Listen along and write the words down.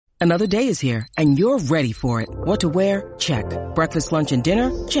Another day is here, and you're ready for it. What to wear? Check. Breakfast, lunch, and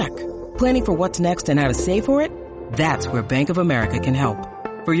dinner? Check. Planning for what's next and how to save for it? That's where Bank of America can help.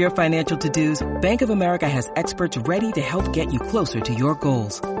 For your financial to-dos, Bank of America has experts ready to help get you closer to your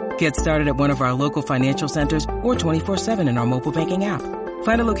goals. Get started at one of our local financial centers or 24/7 in our mobile banking app.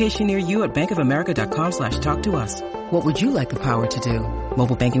 Find a location near you at bankofamerica.com/talktous. What would you like the power to do?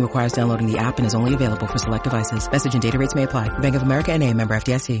 Mobile banking requires downloading the app and is only available for select devices. Message and data rates may apply. Bank of America N.A., member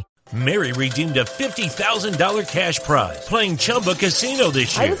FDIC. Mary redeemed a $50,000 cash prize playing Chumba Casino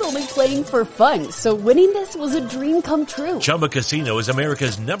this year. I was only playing for fun, so winning this was a dream come true. Chumba Casino is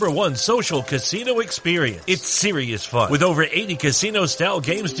America's #1 social casino experience. It's serious fun. With over 80 casino-style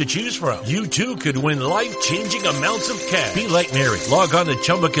games to choose from, you too could win life-changing amounts of cash. Be like Mary. Log on to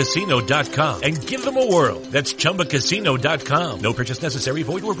ChumbaCasino.com and give them a whirl. That's ChumbaCasino.com. No purchase necessary.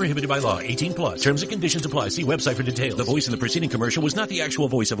 Void or prohibited by law. 18+. Terms and conditions apply. See website for details. The voice in the preceding commercial was not the actual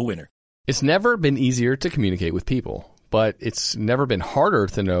voice of a winner. It's never been easier to communicate with people, but it's never been harder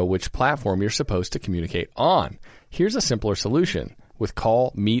to know which platform you're supposed to communicate on. Here's a simpler solution. With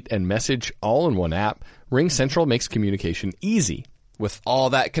call, meet, and message all in one app, RingCentral makes communication easy. With all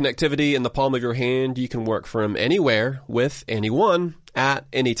that connectivity in the palm of your hand, you can work from anywhere with anyone at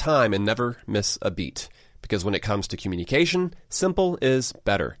any time and never miss a beat. Because when it comes to communication, simple is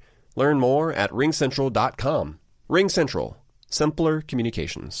better. Learn more at ringcentral.com. RingCentral. Simpler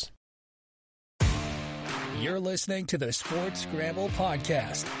communications. You're listening to the Sports Scramble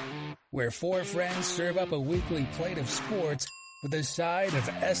podcast, where four friends serve up a weekly plate of sports with a side of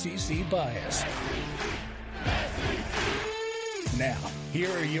SEC bias. Now, here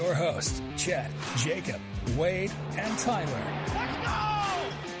are your hosts, Chet, Jacob, Wade, and Tyler. Let's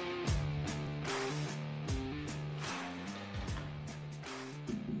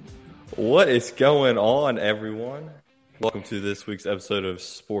go! What is going on, everyone? Welcome to this week's episode of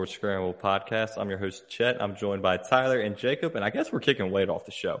Sports Scramble Podcast. I'm your host, Chet. I'm joined by Tyler and Jacob, and I guess we're kicking Wade off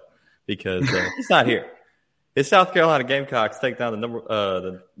the show because he's not here. His South Carolina Gamecocks take down the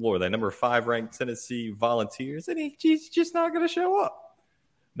number 5 ranked Tennessee Volunteers, and he's just not going to show up.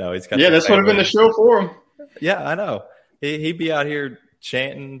 No, he's got. Yeah, that's what have been the show for him. Yeah, I know. He'd be out here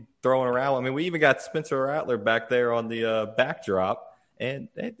chanting, throwing around. I mean, we even got Spencer Rattler back there on the backdrop. And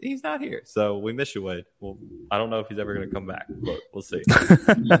he's not here. So we miss you, Wade. Well, I don't know if he's ever going to come back, but we'll see.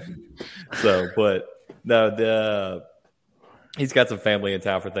 He's got some family in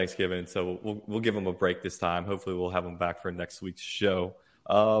town for Thanksgiving, so we'll give him a break this time. Hopefully we'll have him back for next week's show.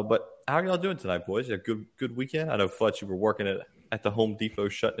 But how are y'all doing tonight, boys? You had a good weekend? I know, Fletch, you were working at the Home Depot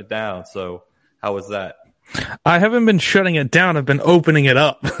shutting it down. So how was that? I haven't been shutting it down. I've been opening it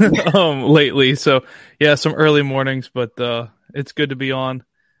up lately. So, yeah, some early mornings, but it's good to be on.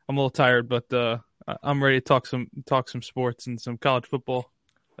 I'm a little tired, but I'm ready to talk some sports and some college football.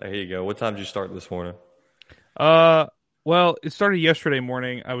 There you go. What time did you start this morning? Well, it started yesterday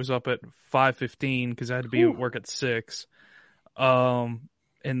morning. I was up at 5:15 because I had to be at work at 6. And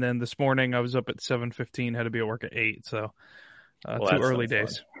then this morning I was up at 7:15, had to be at work at 8. So 2 early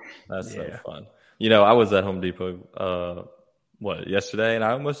days. That's so fun. You know, I was at Home Depot yesterday, and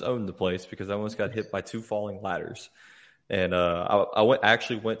I almost owned the place because I almost got hit by 2 falling ladders. And I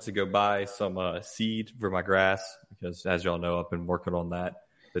went to go buy some seed for my grass because, as y'all know, I've been working on that.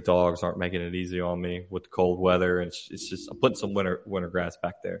 The dogs aren't making it easy on me with the cold weather, and it's just I'm putting some winter grass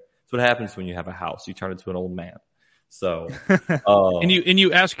back there. That's what happens when you have a house. You turn into an old man. So, and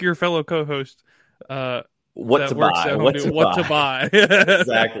you ask your fellow co-host what to buy.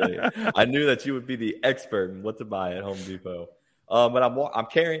 Exactly. I knew that you would be the expert in what to buy at Home Depot. But I'm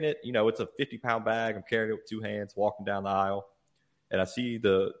carrying it. You know, it's a 50-pound bag. I'm carrying it with 2 hands, walking down the aisle, and I see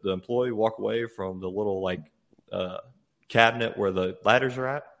the employee walk away from the little cabinet where the ladders are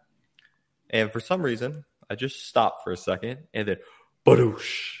at. And for some reason, I just stopped for a second, and then,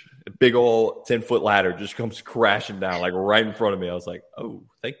 badoosh, a big old 10-foot ladder just comes crashing down right in front of me. I was like, oh,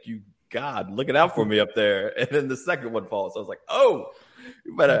 thank you, God, looking out for me up there. And then the second one falls. I was like, oh,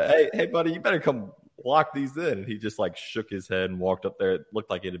 hey, buddy, you better come lock these in. And he just shook his head and walked up there. It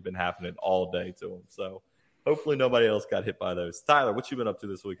looked like it had been happening all day to him. So hopefully nobody else got hit by those. Tyler, what you been up to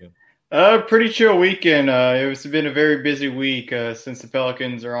this weekend? Pretty chill weekend. It's been a very busy week since the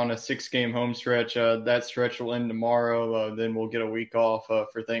Pelicans are on a 6-game home stretch. That stretch will end tomorrow. Then we'll get a week off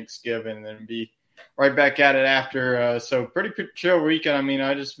for Thanksgiving and then be right back at it after. So pretty chill weekend. I mean,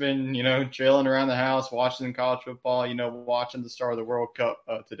 I just been, chilling around the house, watching college football, watching the start of the World Cup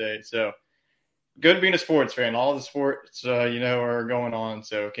today. So good being a sports fan. All the sports, are going on,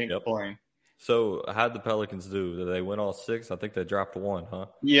 so can't complain. So how'd the Pelicans do? Did they win all 6? I think they dropped 1, huh?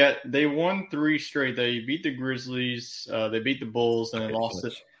 Yeah, they won 3 straight. They beat the Grizzlies, they beat the Bulls, and they lost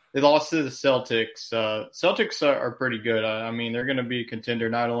it. They lost to the Celtics. Celtics are pretty good. I mean, they're going to be a contender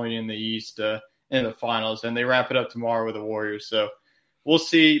not only in the East, in the finals, and they wrap it up tomorrow with the Warriors. So we'll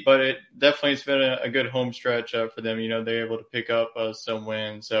see, but it definitely has been a good home stretch for them. They're able to pick up some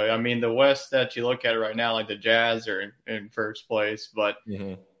wins. So, I mean, the West that you look at right now, like the Jazz are in first place, but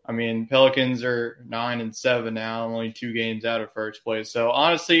I mean, Pelicans are 9-7 now, only 2 games out of first place. So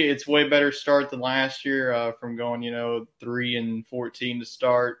honestly, it's way better start than last year from going, 3-14 to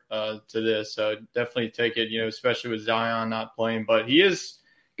start to this. So definitely take it, especially with Zion not playing, but he is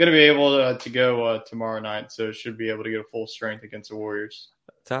going to be able to go tomorrow night. So should be able to get a full strength against the Warriors.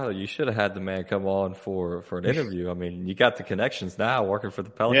 Tyler, you should have had the man come on for an interview. I mean, you got the connections now working for the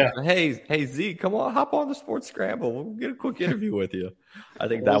Pelicans. Yeah. Hey, Z, come on, hop on the Sports Scramble. We'll get a quick interview with you. I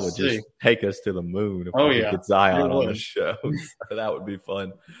think that would just take us to the moon if we could get Zion on the show. That would be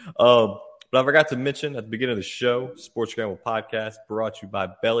fun. But I forgot to mention at the beginning of the show, Sports Scramble Podcast brought to you by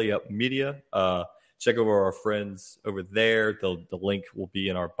Belly Up Media. Check over our friends over there. The link will be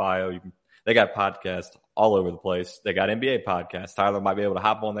in our bio. They got podcasts all over the place. They got NBA podcasts. Tyler might be able to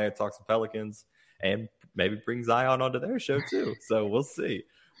hop on there, talk some Pelicans, and maybe bring Zion onto their show too. So we'll see.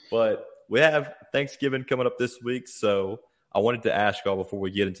 But we have Thanksgiving coming up this week. So I wanted to ask y'all before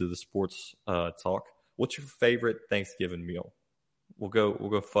we get into the sports talk, what's your favorite Thanksgiving meal? We'll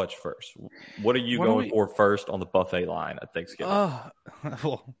go Fudge first. What are you going for first on the buffet line at Thanksgiving?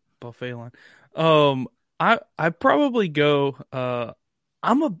 Well, buffet line. I probably go.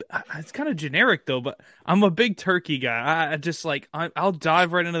 It's kind of generic though, but I'm a big turkey guy. I just I'll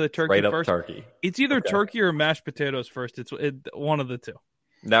dive right into the turkey Straight up first. Turkey. It's either turkey or mashed potatoes first. It's one of the two.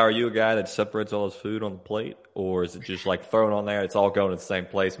 Now, are you a guy that separates all his food on the plate, or is it just like thrown on there? It's all going to the same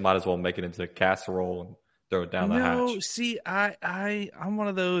place. Might as well make it into a casserole and throw it down the hatch. No, see, I'm one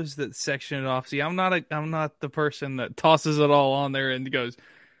of those that section it off. See, I'm not the person that tosses it all on there and goes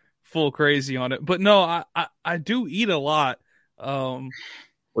full crazy on it. But no, I do eat a lot. Well,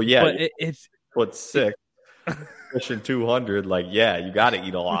 yeah, but it's what's sick. Pushing 200, you got to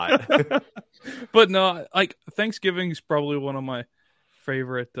eat a lot. But no, Thanksgiving is probably one of my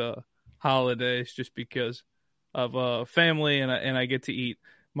favorite holidays, just because of family and I get to eat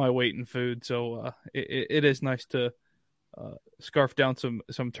my weight in food. So it is nice to scarf down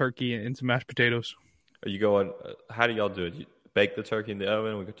some turkey and some mashed potatoes. Are you going? How do y'all do it? You bake the turkey in the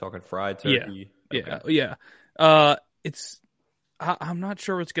oven? We're talking fried turkey. Yeah. I'm not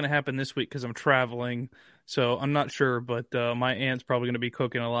sure what's going to happen this week because I'm traveling, so I'm not sure. But my aunt's probably going to be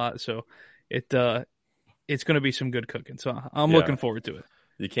cooking a lot, so it's going to be some good cooking. So I'm looking forward to it.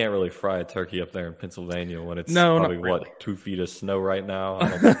 You can't really fry a turkey up there in Pennsylvania when it's 2 feet of snow right now. I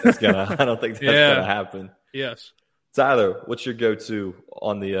don't think that's gonna happen. Yes, Tyler, what's your go-to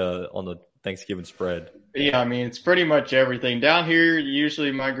on the Thanksgiving spread? Yeah, I mean, it's pretty much everything. Down here,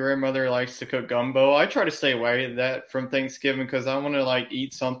 usually my grandmother likes to cook gumbo. I try to stay away from that from Thanksgiving because I want to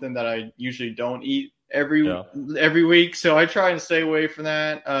eat something that I usually don't eat every week. So I try and stay away from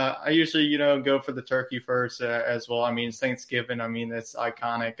that. I usually, go for the turkey first as well. I mean, it's Thanksgiving. I mean, that's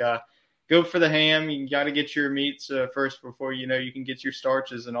iconic. Go for the ham. You got to get your meats first before, you can get your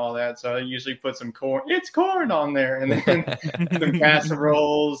starches and all that. So I usually put some corn. It's corn on there. And then some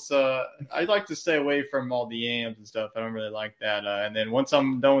casseroles. I like to stay away from all the yams and stuff. I don't really like that. And then once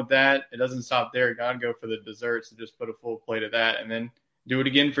I'm done with that, it doesn't stop there. Got to go for the desserts and just put a full plate of that. And then do it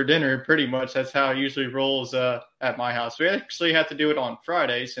again for dinner. Pretty much that's how it usually rolls at my house. We actually have to do it on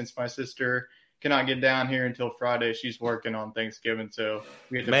Friday since my sister cannot get down here until Friday. She's working on Thanksgiving, so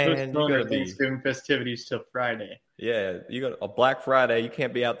we have to postpone our Thanksgiving festivities till Friday. Yeah, you got a Black Friday. You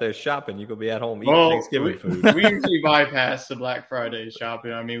can't be out there shopping. You gonna be at home eating Thanksgiving food. We usually bypass the Black Friday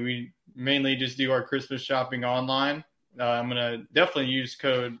shopping. I mean, we mainly just do our Christmas shopping online. I'm gonna definitely use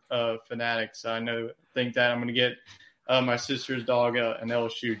code Fanatics. I think that I'm gonna get my sister's dog an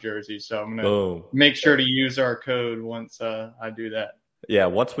LSU jersey, so I'm gonna make sure to use our code once I do that. Yeah,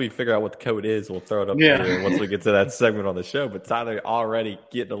 once we figure out what the code is, we'll throw it up there once we get to that segment on the show. But Tyler already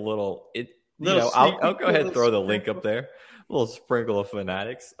getting a little I'll go ahead and throw the link up there. A little sprinkle of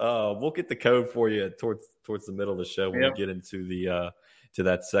Fanatics. We'll get the code for you towards the middle of the show when we get into the to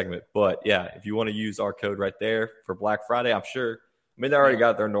that segment. But yeah, if you want to use our code right there for Black Friday, I'm sure. I mean, they already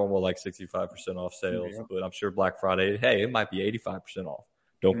got their normal 65% off sales, but I'm sure Black Friday, hey, it might be 85% off.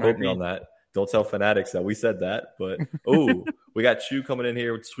 Don't quote me on that. Don't tell Fanatics that we said that. But, we got Chew coming in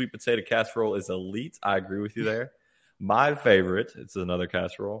here with sweet potato casserole is elite. I agree with you there. My favorite, it's another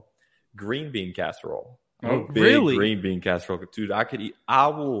casserole, green bean casserole. Really? Green bean casserole. Dude,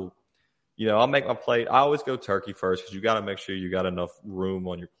 I'll make my plate. I always go turkey first because you got to make sure you got enough room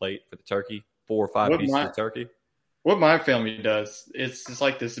on your plate for the turkey. 4 or 5 pieces of turkey. What my family does, it's just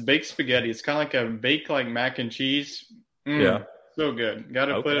like this baked spaghetti. It's kind of like a baked like mac and cheese. Yeah. So good. Got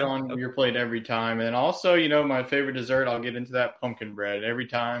to put it on your plate every time. And also, my favorite dessert, I'll get into that pumpkin bread every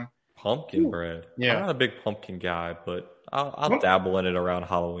time. Pumpkin bread. Yeah. I'm not a big pumpkin guy, but I'll dabble in it around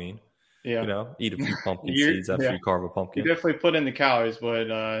Halloween. Yeah. Eat a few pumpkin seeds after you carve a pumpkin. You definitely put in the calories,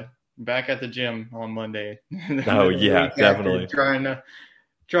 but back at the gym on Monday. Oh yeah, definitely. Trying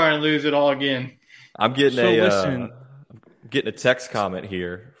to lose it all again. I'm getting getting a text comment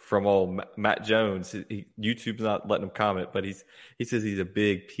here from old Matt Jones. YouTube's not letting him comment, but he says he's a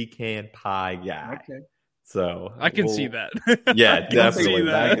big pecan pie guy. Okay. So I can see that. Yeah, definitely.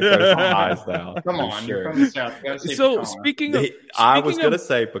 That. Throw some pies down. Come on, sure. You're from the South. You gotta say So pecan. I was gonna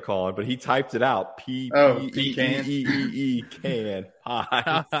say pecan, but he typed it out. Pecan can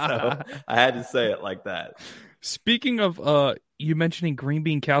pie. So I had to say it like that. Speaking of you mentioning green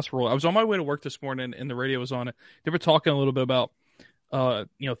bean casserole, I was on my way to work this morning and the radio was on it. They were talking a little bit about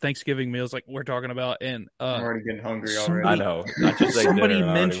Thanksgiving meals like we're talking about, and I'm already getting hungry already. I know. I just somebody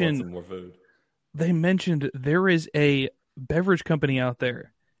mentioned some more food. They mentioned there is a beverage company out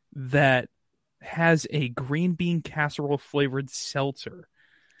there that has a green bean casserole flavored seltzer.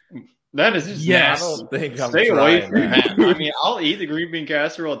 That is just yes. I don't think I'm Stay away from that. I mean, I'll eat the green bean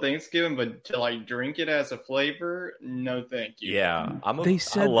casserole at Thanksgiving, but to like drink it as a flavor, no, thank you. Yeah, I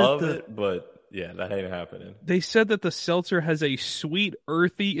love it, but yeah, that ain't happening. They said that the seltzer has a sweet,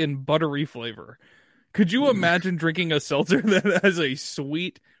 earthy, and buttery flavor. Could you imagine drinking a seltzer that has a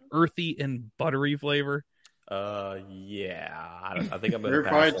sweet, earthy, and buttery flavor? Yeah. I think I'm going to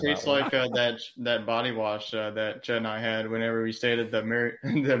probably tastes like that body wash that Chet and I had whenever we stayed at the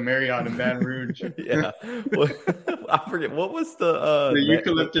Marriott in Baton Rouge. Yeah. I forget. What was the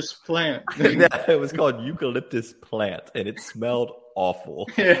eucalyptus plant? Yeah, it was called eucalyptus plant, and it smelled awful.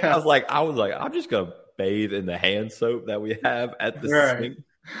 Yeah. I was like, I'm just going to bathe in the hand soap that we have at the sink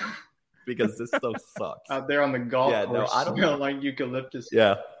because this stuff sucks. Out there on the golf course, I don't smell like eucalyptus.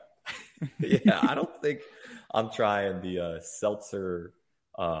 Yeah. Yeah, I don't think I'm trying the seltzer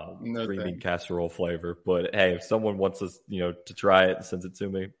green bean casserole flavor. But hey, if someone wants us, to try it and sends it to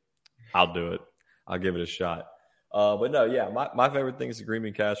me, I'll do it. I'll give it a shot. But no, yeah, my favorite thing is the green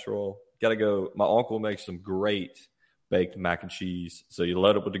bean casserole. Got to go. My uncle makes some great baked mac and cheese. So you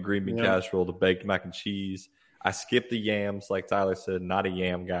load up with the green bean casserole, the baked mac and cheese. I skip the yams, like Tyler said, not a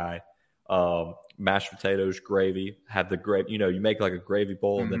yam guy. Mashed potatoes, gravy, have the gravy, you make like a gravy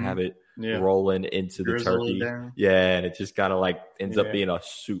bowl and then have it rolling into the turkey. Yeah. And it just kind of like ends up being a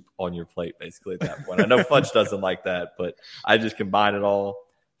soup on your plate basically at that point. I know Fudge doesn't like that, but I just combine it all,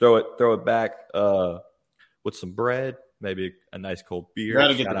 throw it back, with some bread, maybe a nice cold beer.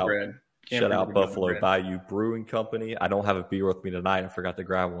 Gotta get the bread. Shout out Buffalo Bayou Brewing Company. I don't have a beer with me tonight. I forgot to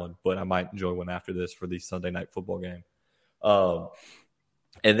grab one, but I might enjoy one after this for the Sunday night football game.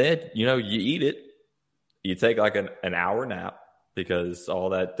 And then, you eat it. You take like an hour nap because all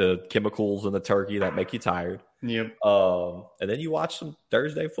the chemicals in the turkey that make you tired. Yep. And then you watch some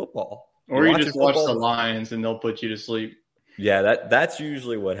Thursday football. Or you just watch the Lions and they'll put you to sleep. Yeah, that's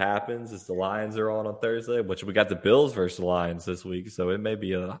usually what happens is the Lions are on Thursday, which we got the Bills versus the Lions this week. So it may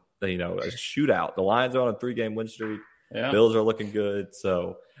be a shootout. The Lions are on a 3-game win streak. Yeah. Bills are looking good.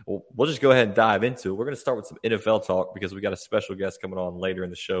 So we'll just go ahead and dive into it. We're going to start with some NFL talk because we got a special guest coming on later in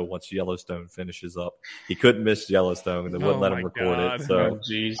the show once Yellowstone finishes up. He couldn't miss Yellowstone and they wouldn't let him record it. So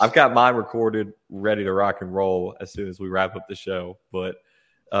I've got mine recorded, ready to rock and roll as soon as we wrap up the show. But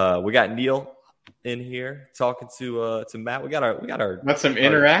we got Neil in here talking to Matt. We got our some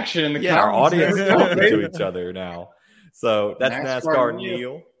interaction in the comments. Our audience talking to each other now. So that's NASCAR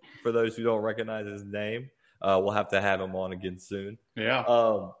Neil. For those who don't recognize his name. We'll have to have him on again soon. Yeah.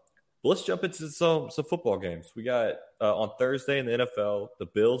 Let's jump into some football games. We got on Thursday in the NFL, the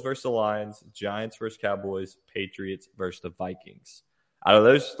Bills versus the Lions, Giants versus Cowboys, Patriots versus the Vikings. Out of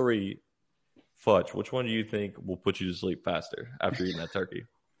those three, Fudge, which one do you think will put you to sleep faster after eating that turkey?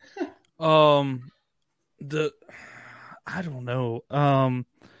 I don't know.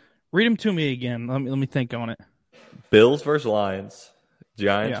 Read them to me again. Let me think on it. Bills versus Lions.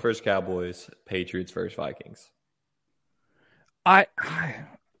 Giants versus Cowboys, Patriots versus Vikings. I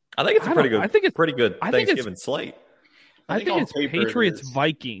think it's pretty good Thanksgiving slate. I think it's Patriots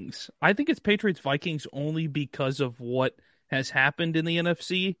Vikings. I think it's Patriots Vikings only because of what has happened in the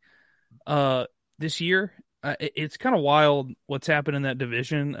NFC this year. It's kind of wild what's happened in that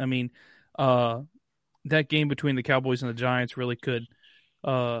division. I mean, that game between the Cowboys and the Giants really could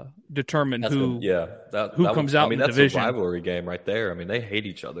determine who comes out in the division. That's a rivalry game right there. I mean, they hate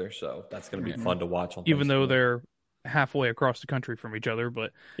each other, so that's going to be fun to watch on even though they're halfway across the country from each other,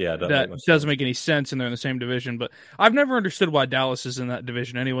 but that doesn't make any sense, and they're in the same division. But I've never understood why Dallas is in that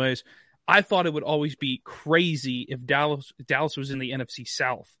division anyways. I thought it would always be crazy if Dallas was in the NFC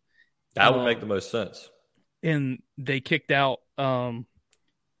South. That would make the most sense. And they kicked out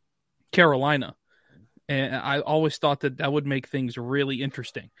Carolina. And I always thought that would make things really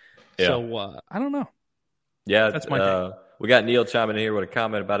interesting. Yeah. So, I don't know. Yeah, that's my take. We got Neil chiming in here with a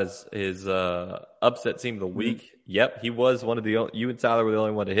comment about his upset team of the week. Mm-hmm. Yep, he was one of you and Tyler were the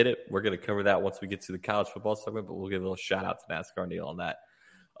only one to hit it. We're going to cover that once we get to the college football segment, but we'll give a little shout out to NASCAR Neil on that.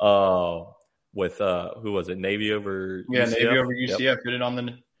 With who was it? Navy over UCF? Navy over UCF. Yep. Hit it on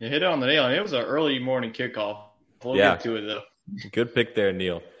the nail. And it was an early morning kickoff. We'll get to it though. Good pick there,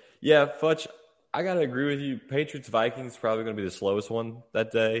 Neil. Yeah, Futch, I gotta agree with you. Patriots Vikings probably going to be the slowest one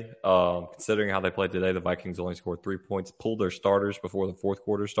that day. Considering how they played today, the Vikings only scored 3 points, pulled their starters before the fourth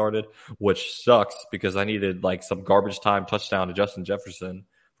quarter started, which sucks because I needed like some garbage time touchdown to Justin Jefferson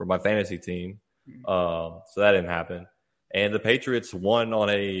for my fantasy team. So that didn't happen. And the Patriots won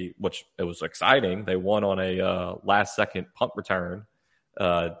which it was exciting. They won on a last second punt return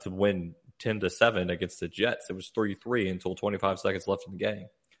to win 10-7 against the Jets. It was 3-3 until 25 seconds left in the game.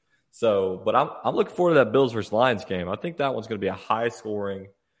 So, but I'm looking forward to that Bills versus Lions game. I think that one's going to be a high scoring.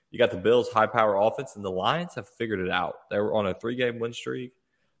 You got the Bills high power offense, and the Lions have figured it out. They were on a 3-game win streak.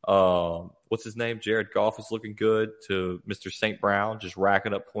 What's his name? Jared Goff is looking good to Mr. St. Brown, just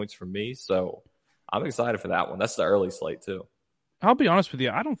racking up points for me. So I'm excited for that one. That's the early slate too. I'll be honest with you.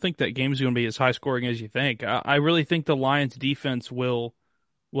 I don't think that game's going to be as high scoring as you think. I really think the Lions defense will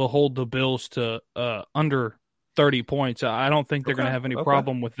hold the Bills to under 30 points. I don't think they're going to have any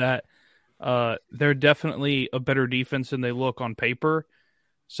problem with that. They're definitely a better defense than they look on paper.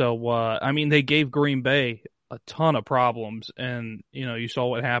 So, I mean, they gave Green Bay a ton of problems, and, you saw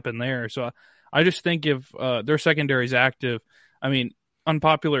what happened there. So I just think if their secondary is active, I mean,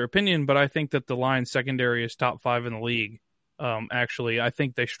 unpopular opinion, but I think that the Lions secondary is top 5 in the league. Actually, I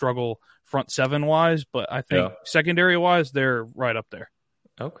think they struggle front 7-wise, but I think secondary-wise, they're right up there.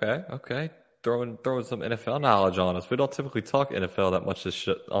 Okay. Throwing some NFL knowledge on us. We don't typically talk NFL that much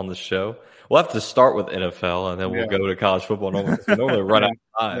on this show. We'll have to start with NFL, and then we'll go to college football. We normally run out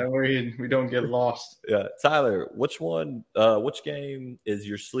of time. That way we don't get lost. Yeah. Tyler, which game is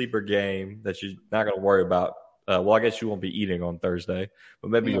your sleeper game that you're not going to worry about? Well, I guess you won't be eating on Thursday,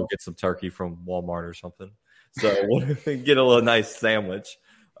 but maybe you'll get some turkey from Walmart or something. So get a little nice sandwich.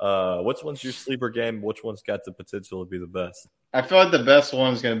 Which one's your sleeper game? Which one's got the potential to be the best? I feel like the best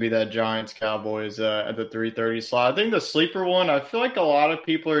one is going to be that Giants-Cowboys at the 3:30 slot. I think the sleeper one, I feel like a lot of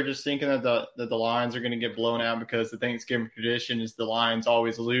people are just thinking that the Lions are going to get blown out because the Thanksgiving tradition is the Lions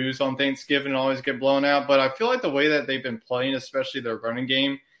always lose on Thanksgiving and always get blown out. But I feel like the way that they've been playing, especially their running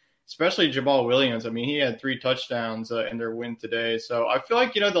game, especially Jamal Williams, I mean, he had 3 touchdowns in their win today. So I feel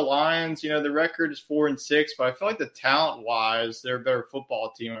like, the Lions, the record is 4-6, but I feel like the talent-wise, they're a better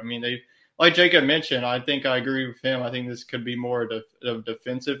football team. I mean, like Jacob mentioned, I think I agree with him. I think this could be more of a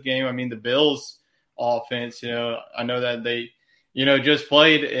defensive game. I mean, the Bills offense, I know that they, just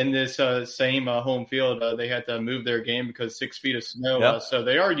played in this same home field. They had to move their game because 6 feet of snow. Yep. So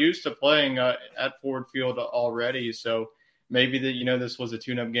they are used to playing at Ford Field already. So maybe this was a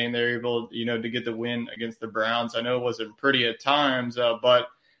tune-up game. They're able, to get the win against the Browns. I know it wasn't pretty at times, but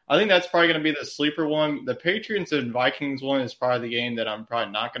I think that's probably going to be the sleeper one. The Patriots and Vikings one is probably the game that I'm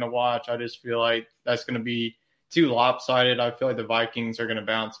probably not going to watch. I just feel like that's going to be too lopsided. I feel like the Vikings are going to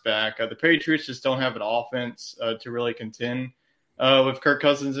bounce back. The Patriots just don't have an offense to really contend with Kirk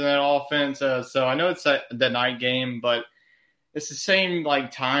Cousins in that offense. So I know it's the night game, but it's the same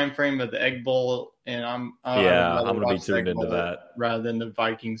time frame of the Egg Bowl, and I'm going to be tuned into that rather than the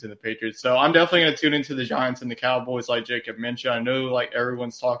Vikings and the Patriots. So I'm definitely going to tune into the Giants and the Cowboys, like Jacob mentioned. I know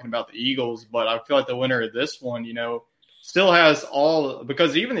everyone's talking about the Eagles, but I feel like the winner of this one, still has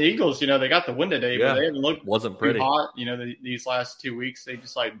because even the Eagles, they got the win today, but they haven't looked wasn't pretty hot. These last 2 weeks, they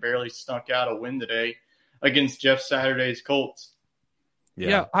just barely snuck out a win today against Jeff Saturday's Colts.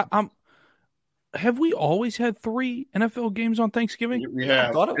 Yeah, have we always had 3 NFL games on Thanksgiving? We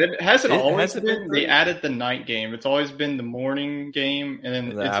have. It hasn't always been. They added the night game. It's always been the morning game, and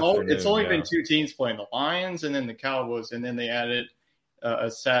then it's only been 2 teams playing, the Lions and then the Cowboys, and then they added a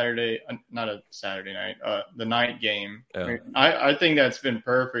Saturday, not a Saturday night, the night game. Yeah. I think that's been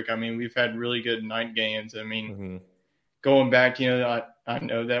perfect. I mean, we've had really good night games. I mean, going back, I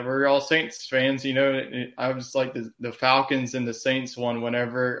know that we're all Saints fans. I was like the Falcons and the Saints one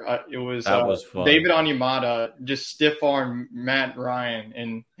whenever it was fun. David Onyemata just stiff arm Matt Ryan,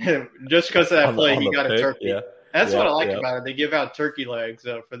 and just because of that play, he got a turkey. Yeah. That's what I like about it. They give out turkey legs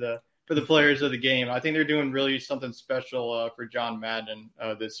for the for the players of the game. I think they're doing really something special for John Madden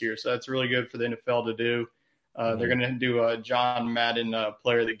this year. So that's really good for the NFL to do. They're going to do a John Madden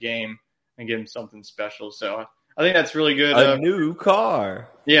player of the game and give him something special. So I think that's really good. A new car.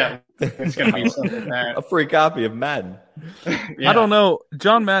 Yeah, it's going to be something like that. A free copy of Madden. Yeah. I don't know.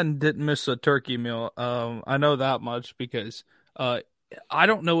 John Madden didn't miss a turkey meal. I know that much because I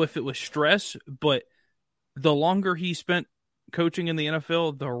don't know if it was stress, but the longer he spent coaching in the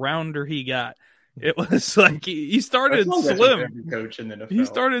NFL, the rounder he got. It was like he started slim. Coach in the NFL. He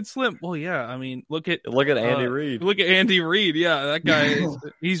started slim. Well, yeah. I mean, look at Andy Reid. Look at Andy Reid. Yeah, that guy.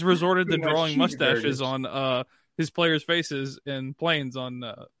 He's resorted to drawing mustaches on his players' faces in planes on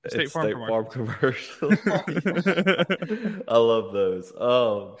State Farm commercials. I love those.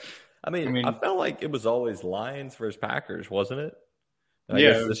 I mean, I felt like it was always Lions versus Packers, wasn't it? I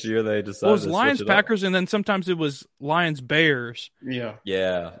guess this year they decided it was Lions Packers, and then sometimes it was Lions Bears. Yeah.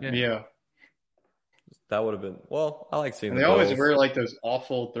 That would have been I like seeing. And they always wear like those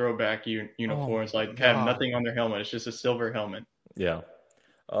awful throwback uniforms, have nothing on their helmet. It's just a silver helmet. Yeah.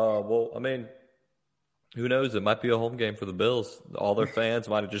 Well, I mean, who knows? It might be a home game for the Bills. All their fans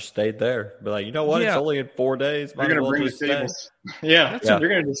might have just stayed there. Be like, you know what? It's only in 4 days. They're going to bring the tables. Yeah. They're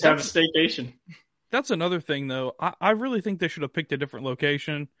going to just have a staycation. That's another thing, though. I really think they should have picked a different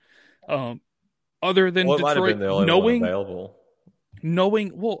location, other than Detroit. Might have been the only one available.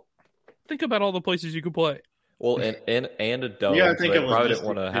 Well, think about all the places you could play. Well, and a dome. Yeah, I think they probably didn't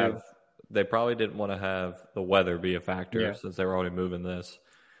want to have. They probably didn't want to have the weather be a factor since they were already moving this.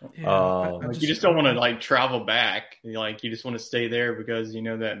 Yeah, you just don't want to travel back. You just want to stay there because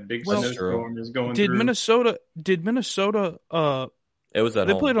that big snowstorm is going. Did through. Minnesota? It was at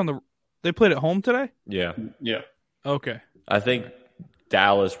home. They played at home today? Yeah. Okay. I think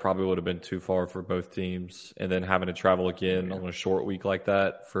Dallas probably would have been too far for both teams, and then having to travel again on a short week like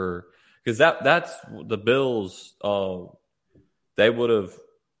that because that's the Bills. They would have.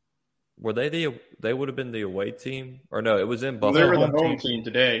 Were they would have been the away team, or no? It was in Buffalo. They were the home team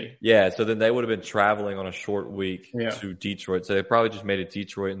today. Yeah, so then they would have been traveling on a short week to Detroit. So they probably just made it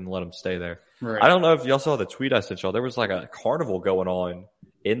Detroit and let them stay there. Right. I don't know if y'all saw the tweet I sent y'all. There was like a carnival going on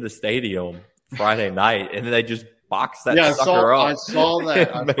in the stadium Friday night, and then they just boxed that sucker up. I saw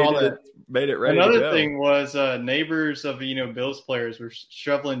that. Made it ready. Another thing was neighbors of Bills players were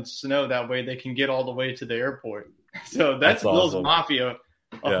shoveling snow that way they can get all the way to the airport. So that's Bills awesome. Mafia,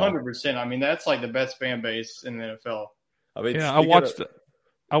 100%. I mean, that's like the best fan base in the NFL. I mean, I watched the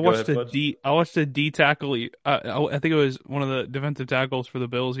D tackle. I think it was one of the defensive tackles for the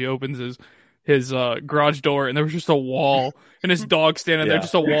Bills. He opens his garage door, and there was just a wall, and his dog standing there,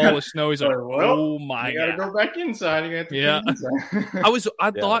 just a wall of snow. He's like, "Oh my god!" You gotta go back inside. You have to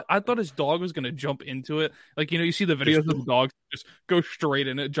inside. I thought his dog was gonna jump into it. Like you see the videos of the dogs just go straight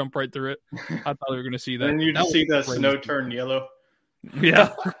in it, jump right through it. I thought we were gonna see that. And you just see the snow turn yellow.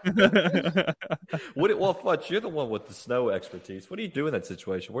 Yeah. Fudge, you're the one with the snow expertise. What do you do in that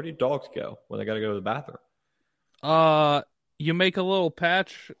situation? Where do your dogs go when they got to go to the bathroom? You make a little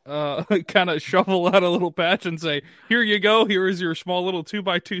patch, kind of shovel out a little patch and say, "Here you go. Here is your small little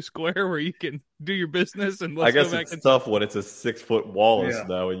 2x2 square where you can do your business." And I guess it's tough when it's a 6-foot wall of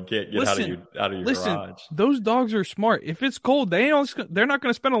snow and you can't get out of your garage. Those dogs are smart. If it's cold, they're not going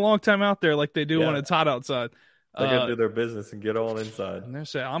to spend a long time out there like they do when it's hot outside. They're going to do their business and get on inside. And they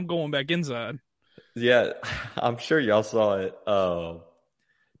say, "I'm going back inside." Yeah, I'm sure y'all saw it.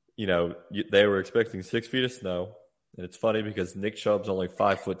 They were expecting 6 feet of snow. And it's funny because Nick Chubb's only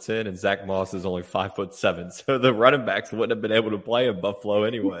 5'10" and Zach Moss is only 5'7". So the running backs wouldn't have been able to play in Buffalo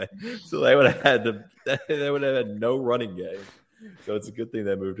anyway. So they would have had no running game. So it's a good thing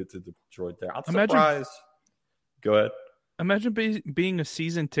they moved it to Detroit there. I'm surprised. Go ahead. Imagine being a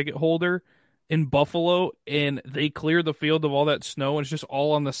season ticket holder in Buffalo and they clear the field of all that snow and it's just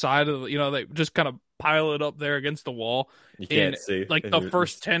all on the side of they just kind of pile it up there against the wall. You can't see. Like the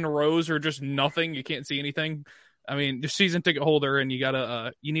first 10 rows are just nothing. You can't see anything. I mean, just season ticket holder, and you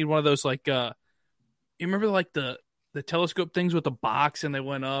gotta you need one of those you remember the telescope things with the box, and they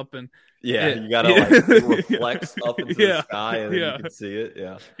went up and you gotta it reflects up into the sky, and then you can see it.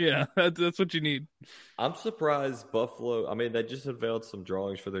 Yeah, that's what you need. I'm surprised Buffalo. I mean, they just unveiled some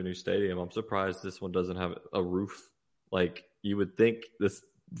drawings for their new stadium. I'm surprised this one doesn't have a roof. Like you would think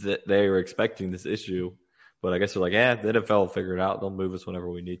that they were expecting this issue. But I guess they're like, the NFL will figure it out. They'll move us whenever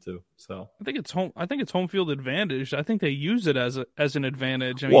we need to. So I think it's home field advantage. I think they use it as an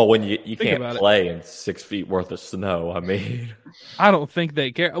advantage. I mean, well, when you can't play in 6 feet worth of snow, I mean, I don't think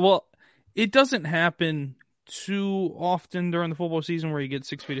they care. Well, it doesn't happen too often during the football season where you get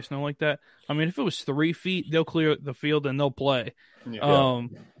 6 feet of snow like that. I mean, if it was 3 feet, they'll clear the field and they'll play. Yeah.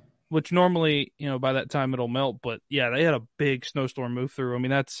 which normally, by that time it'll melt. But yeah, they had a big snowstorm move through. I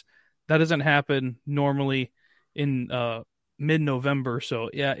mean, that doesn't happen normally in mid-November. So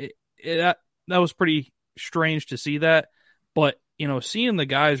yeah, that was pretty strange to see that. But seeing the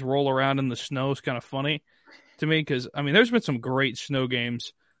guys roll around in the snow is kind of funny to me because I mean, there's been some great snow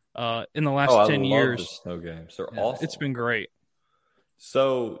games in the last 10 years. The snow games. They're awesome. It's been great.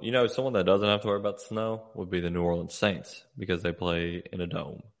 So, someone that doesn't have to worry about the snow would be the New Orleans Saints because they play in a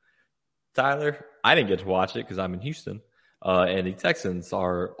dome. Tyler, I didn't get to watch it because I'm in Houston. And the Texans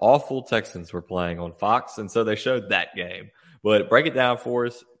are awful Texans were playing on Fox, and so they showed that game. But break it down for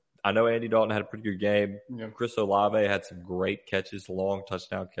us. I know Andy Dalton had a pretty good game. Yeah. Chris Olave had some great catches, long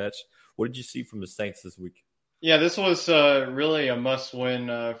touchdown catch. What did you see from the Saints this week? Yeah, this was really a must-win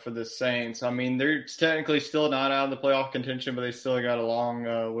for the Saints. I mean, they're technically still not out of the playoff contention, but they still got a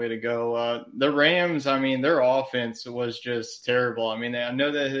long way to go. The Rams, I mean, their offense was just terrible. I mean, I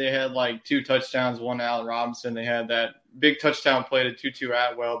know that they had like 2 touchdowns, one Allen Robinson. They had that big touchdown play to Tutu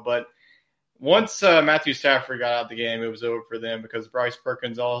Atwell. But once Matthew Stafford got out of the game, it was over for them because Bryce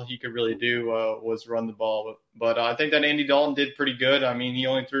Perkins, all he could really do was run the ball. But I think that Andy Dalton did pretty good. I mean, he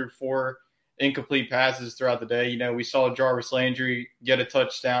only threw 4 incomplete passes throughout the day. We saw Jarvis Landry get a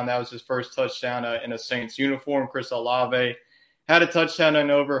touchdown. That was his first touchdown in a Saints uniform. Chris Olave had a touchdown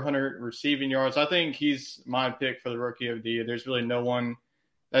and over 100 receiving yards. I think he's my pick for the Rookie of the Year. There's really no one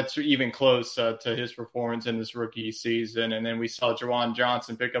that's even close to his performance in this rookie season. And then we saw Juwan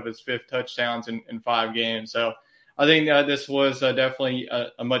Johnson pick up his 5th touchdowns in 5 games. So I think this was definitely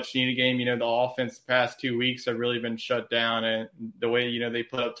a much-needed game. The offense the past 2 weeks have really been shut down. And the way, they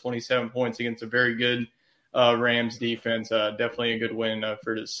put up 27 points against a very good Rams defense, definitely a good win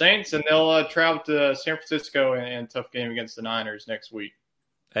for the Saints. And they'll travel to San Francisco in a tough game against the Niners next week.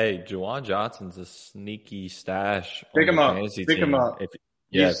 Hey, Juwan Johnson's a sneaky stash. Pick him up. Pick him up.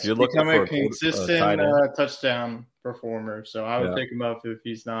 If you're looking for a consistent touchdown performer. So I would pick him up if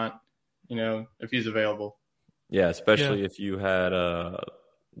he's not, if he's available. Yeah, especially if you had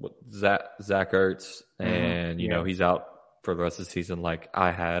Zach Ertz and, he's out for the rest of the season like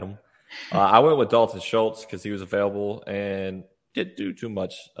I had him. I went with Dalton Schultz because he was available and didn't do too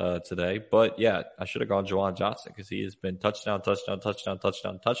much today. But, yeah, I should have gone Juwan Johnson because he has been touchdown,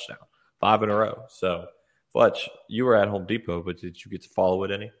 5 in a row. So, Fletch, you were at Home Depot, but did you get to follow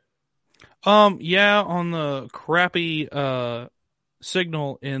it any? Yeah, on the crappy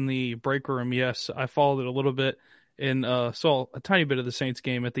signal in the break room, yes, I followed it a little bit and saw a tiny bit of the Saints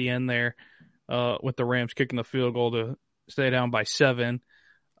game at the end there with the Rams kicking the field goal to stay down by 7.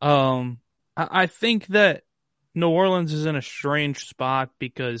 I think that New Orleans is in a strange spot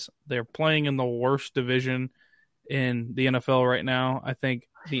because they're playing in the worst division in the NFL right now. I think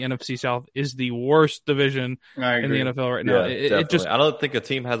the NFC South is the worst division in the NFL right now. I don't think a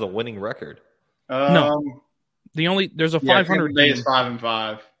team has a winning record. No. There's a 500 team. Is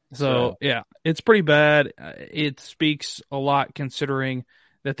 5-5. So yeah, it's pretty bad. It speaks a lot considering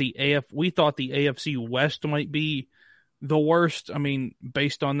that we thought the AFC West might be the worst. I mean,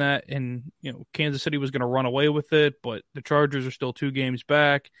 based on that, and Kansas City was going to run away with it, but the Chargers are still 2 games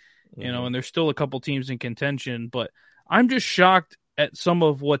back. And there's still a couple teams in contention. But I'm just shocked at some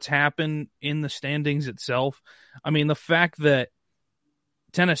of what's happened in the standings itself. I mean, the fact that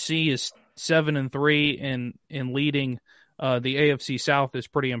Tennessee is 7-3 and leading the AFC South is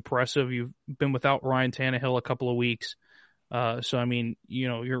pretty impressive. You've been without Ryan Tannehill a couple of weeks. So, I mean,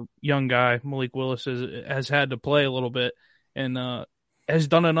 your young guy, Malik Willis, has had to play a little bit and has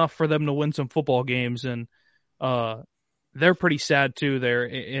done enough for them to win some football games. And they're pretty sad, too, there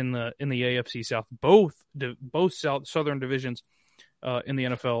in the AFC South. Both Southern divisions in the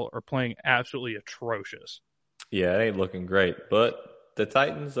NFL are playing absolutely atrocious. Yeah, it ain't looking great. But the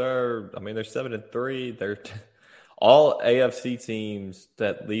Titans they're 7-3. They're all AFC teams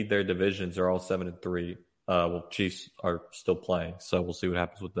that lead their divisions are all 7-3. Chiefs are still playing, so we'll see what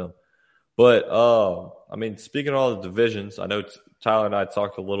happens with them. But, speaking of all the divisions, I know Tyler and I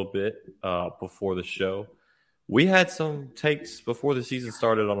talked a little bit before the show. We had some takes before the season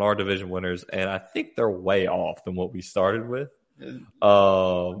started on our division winners, and I think they're way off than what we started with.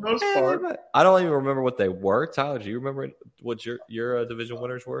 Most part. I don't even remember what they were. Tyler, do you remember what your division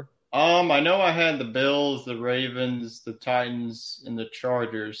winners were? I know I had the Bills, the Ravens, the Titans, and the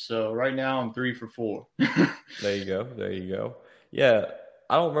Chargers. So right now I'm 3 for 4. There you go. Yeah,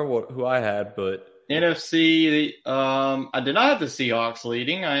 I don't remember who I had, but NFC. I did not have the Seahawks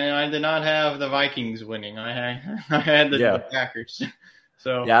leading. I did not have the Vikings winning. I had the Packers.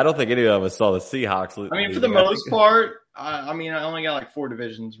 So yeah, I don't think any of us saw the Seahawks. I mean, for the most part, I only got like 4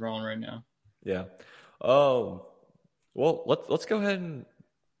 divisions wrong right now. Yeah. Well, let's go ahead and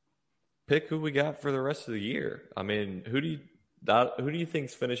pick who we got for the rest of the year. I mean, who do you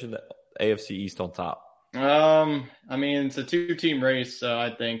think's finishing the AFC East on top? I mean, it's a 2-team race.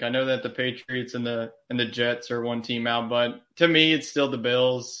 I think I know that the Patriots and the Jets are one team out, but to me, it's still the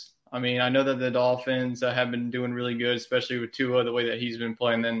Bills. I mean, I know that the Dolphins have been doing really good, especially with Tua, the way that he's been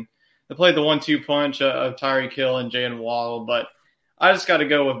playing. Then they played the 1-2 punch of Tyreek Hill and Jalen Waddle, but I just got to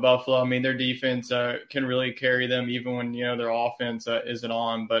go with Buffalo. I mean, their defense can really carry them, even when their offense isn't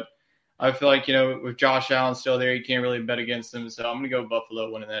on. But I feel like with Josh Allen still there, you can't really bet against them. So I'm going to go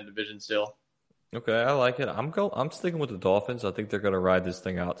Buffalo winning that division still. Okay, I like it. I'm sticking with the Dolphins. I think they're going to ride this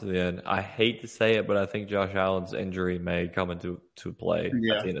thing out to the end. I hate to say it, but I think Josh Allen's injury may come into play at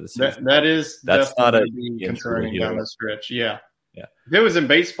the end of the season. That's not a concerning down the stretch. Yeah. If it was in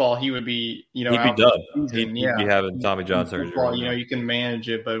baseball, he would be he'd be done. He'd be having Tommy John surgery. You can manage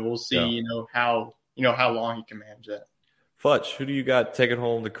it, but we'll see. How long he can manage that. Futch, who do you got taking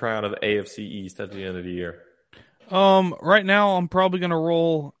home the crown of AFC East at the end of the year? Right now I'm probably going to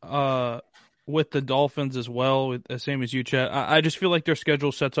roll with the Dolphins as well, the same as you, Chet. I just feel like their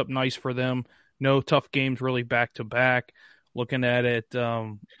schedule sets up nice for them. No tough games really back to back. Looking at it,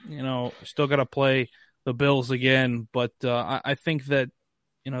 still got to play the Bills again, but I think that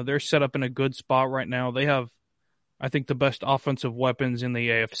they're set up in a good spot right now. They have, I think, the best offensive weapons in the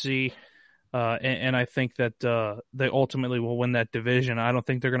AFC, and I think that they ultimately will win that division. I don't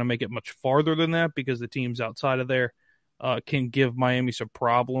think they're going to make it much farther than that because the teams outside of there can give Miami some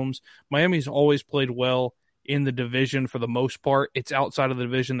problems. Miami's always played well in the division for the most part. It's outside of the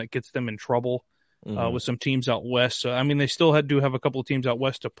division that gets them in trouble with some teams out west. So, I mean, they still do have a couple of teams out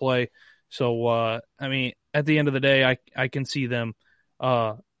west to play. So, I mean, at the end of the day, I can see them,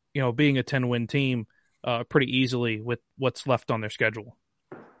 being a 10-win team pretty easily with what's left on their schedule.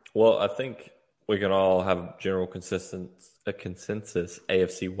 Well, I think we can all have a general consensus.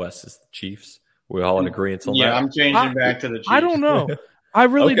 AFC West is the Chiefs. We're all in agreement on that. Yeah, I'm changing back to the Chiefs. I don't know. I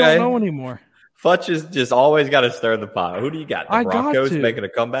really don't know anymore. Futch is just always got to stir the pot. Who do you got? The Broncos making a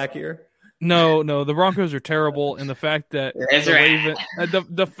comeback here? No, the Broncos are terrible, and the fact that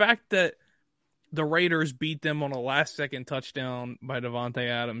the fact that the Raiders beat them on a last-second touchdown by Devontae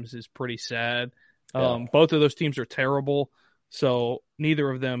Adams is pretty sad. Yeah. Both of those teams are terrible, so neither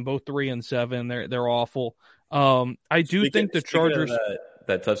of them, both 3-7, they're awful. I do think the Chargers.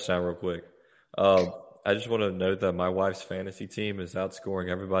 That touchdown, real quick. I just want to note that my wife's fantasy team is outscoring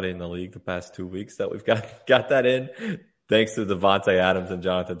everybody in the league the past 2 weeks that we've got that in. Thanks to Devontae Adams and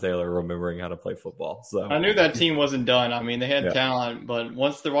Jonathan Taylor remembering how to play football. So I knew that team wasn't done. I mean, they had talent, but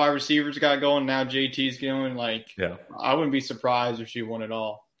once the wide receivers got going, now JT's going. I wouldn't be surprised if she won it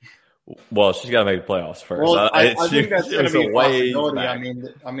all. Well, she's got to make the playoffs first. Well, I think that's going to be a possibility.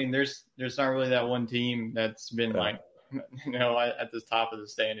 I mean, there's not really that one team that's been at the top of the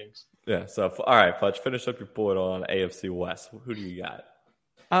standings. Yeah. So all right, Futch, finish up your point on AFC West. Who do you got?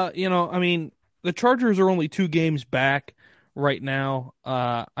 I mean, the Chargers are only 2 games back right now.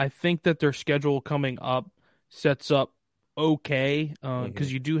 I think that their schedule coming up sets up okay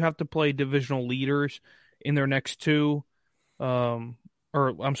because you do have to play divisional leaders in their next 2. Later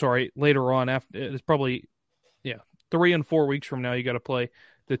on. After it's probably 3 and 4 weeks from now. You got to play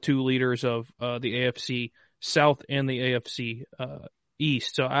the 2 leaders of the AFC South and the AFC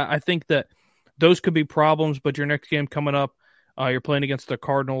East. So I think that those could be problems. But your next game coming up, you're playing against the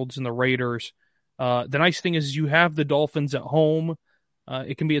Cardinals and the Raiders. The nice thing is you have the Dolphins at home.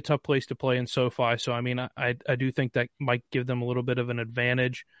 It can be a tough place to play in SoFi. So, I mean, I do think that might give them a little bit of an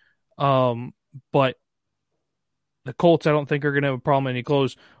advantage. But the Colts, I don't think, are going to have a problem any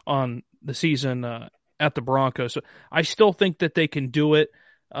close on the season at the Broncos. So I still think that they can do it.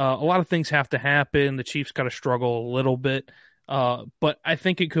 A lot of things have to happen. The Chiefs got to struggle a little bit. But I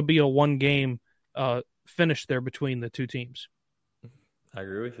think it could be a 1-game finish there between the 2 teams. I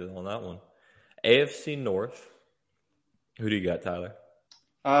agree with you on that one. AFC North. Who do you got, Tyler?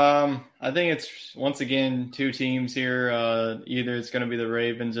 I think it's, once again, 2 teams here. Either it's going to be the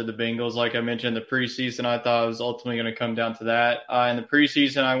Ravens or the Bengals. Like I mentioned in the preseason, I thought it was ultimately going to come down to that. In the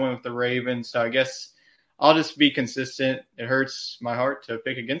preseason, I went with the Ravens. So I guess I'll just be consistent. It hurts my heart to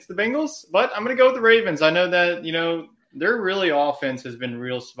pick against the Bengals, but I'm going to go with the Ravens. I know that, their offense has been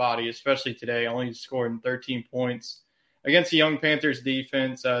real spotty, especially today, only scoring 13 points against the young Panthers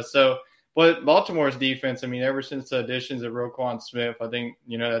defense. But Baltimore's defense, I mean, ever since the additions of Roquan Smith, I think,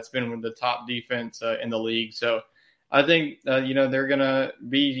 that's been one of the top defense in the league. So I think, they're going to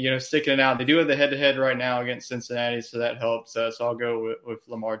be, sticking it out. They do have the head-to-head right now against Cincinnati, so that helps. So I'll go with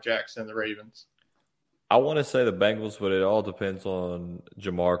Lamar Jackson and the Ravens. I want to say the Bengals, but it all depends on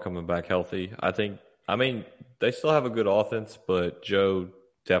Jamar coming back healthy. They still have a good offense, but Joe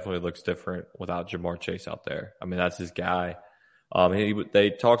definitely looks different without Jamar Chase out there. I mean, that's his guy. They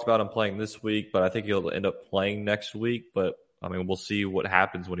talked about him playing this week, but I think he'll end up playing next week. But I mean, we'll see what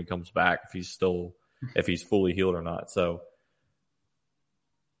happens when he comes back, if he's fully healed or not. So,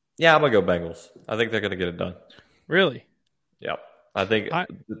 yeah, I'm gonna go Bengals. I think they're gonna get it done. Really? Yep. I think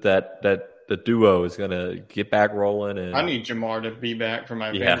that the duo is gonna get back rolling. And I need Jamar to be back for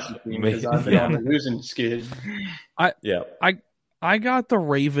my fantasy team because I've been on a losing skid. I got the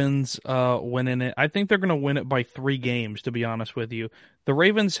Ravens winning it. I think they're going to win it by 3 games, to be honest with you. The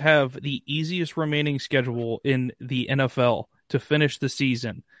Ravens have the easiest remaining schedule in the NFL to finish the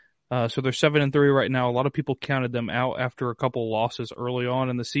season. So they're 7-3 right now. A lot of people counted them out after a couple losses early on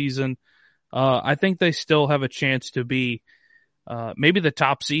in the season. I think they still have a chance to be maybe the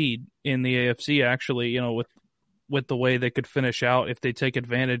top seed in the AFC, actually, with the way they could finish out if they take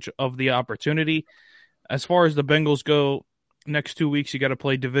advantage of the opportunity. As far as the Bengals go, next 2 weeks, you got to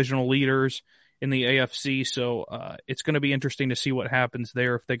play divisional leaders in the AFC, so it's going to be interesting to see what happens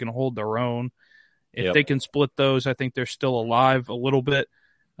there if they can hold their own. If they can split those, I think they're still alive a little bit.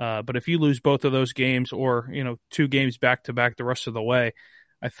 But if you lose both of those games or 2 games back-to-back the rest of the way,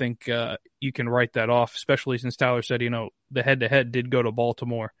 I think you can write that off, especially since Tyler said, the head-to-head did go to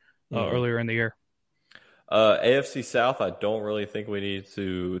Baltimore earlier in the year. AFC South, I don't really think we need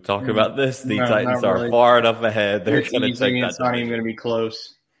to talk about this. The Titans are far enough ahead. They're going to take that. It's not even going to be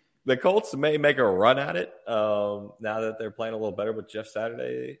close. The Colts may make a run at it now that they're playing a little better with Jeff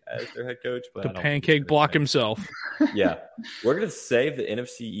Saturday as their head coach. But the pancake block himself. Yeah. We're going to save the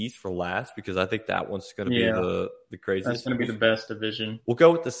NFC East for last because I think that one's going to be the craziest. That's going to be the best division. We'll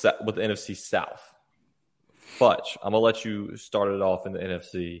go with the NFC South. Fudge, I'm going to let you start it off in the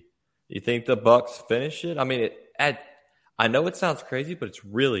NFC. You think the Bucks finish it? I mean, I know it sounds crazy, but it's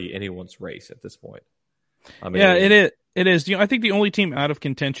really anyone's race at this point. I mean, yeah, it is. I think the only team out of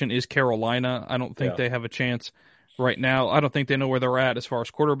contention is Carolina. I don't think they have a chance right now. I don't think they know where they're at as far as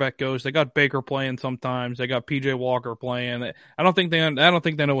quarterback goes. They got Baker playing sometimes. They got PJ Walker playing. I don't think they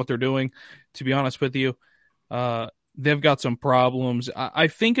know what they're doing. To be honest with you, they've got some problems. I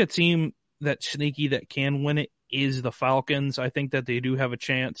think a team that's sneaky that can win it is the Falcons. I think that they do have a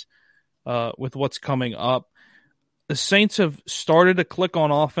chance. With what's coming up. The Saints have started to click on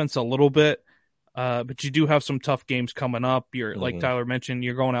offense a little bit, but you do have some tough games coming up. Like Tyler mentioned,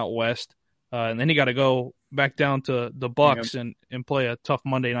 you're going out west, and then you got to go back down to the Bucks and play a tough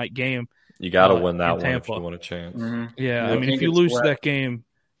Monday night game. You got to win that one if you want a chance. Mm-hmm. Yeah, I mean, if you lose that game,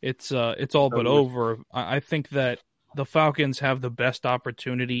 it's all but over. I think that the Falcons have the best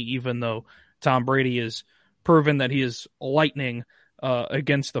opportunity, even though Tom Brady has proven that he is lightning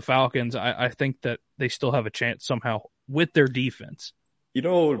against the Falcons. I think that they still have a chance somehow with their defense. You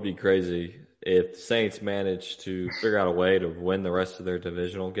know what would be crazy? If the Saints managed to figure out a way to win the rest of their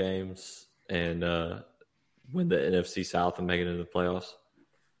divisional games and win the NFC South and make it into the playoffs.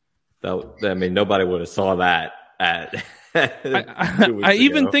 Nobody would have saw that at I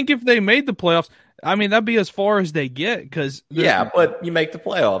even think if they made the playoffs, I mean, that'd be as far as they get because but you make the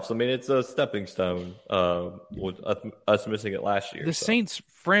playoffs. I mean, it's a stepping stone. With us missing it last year. The Saints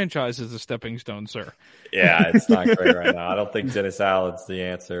franchise is a stepping stone, sir. Yeah, it's not great right now. I don't think Dennis Allen's the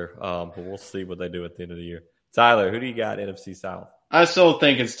answer, but we'll see what they do at the end of the year. Tyler, who do you got NFC South? I still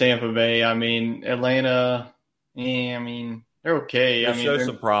think it's Tampa Bay. I mean, Atlanta. They're okay. They show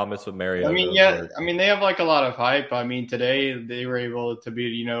some promise with Mariota. They have like a lot of hype. I mean, today they were able to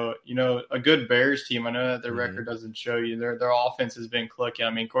beat, a good Bears team. I know that their record doesn't show you. Their offense has been clicking.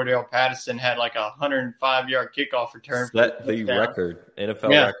 I mean, Cordell Patterson had like a 105-yard kickoff return. That's the record, NFL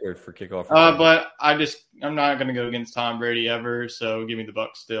record for kickoff return. But I'm not going to go against Tom Brady ever, so give me the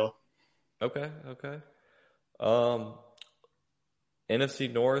Bucs still. Okay.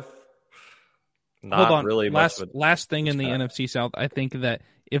 NFC North. Hold on. Really last thing in the NFC South, I think that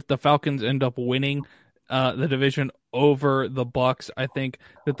if the Falcons end up winning the division over the Bucs, I think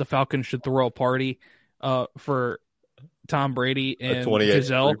that the Falcons should throw a party for Tom Brady and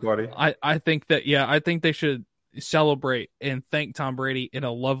Giselle. I think they should celebrate and thank Tom Brady in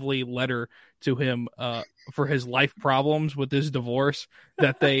a lovely letter to him for his life problems with his divorce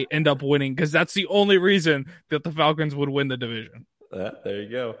that they end up winning, because that's the only reason that the Falcons would win the division. There you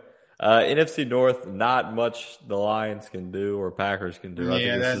go. NFC North, not much the Lions can do or Packers can do. I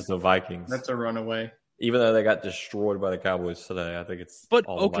think this is the Vikings. That's a runaway. Even though they got destroyed by the Cowboys today, I think it's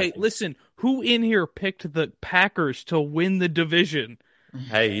listen, who in here picked the Packers to win the division?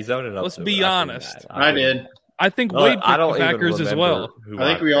 Hey, he's owning up. Let's be honest. I did. I think Wade picked the Packers as well.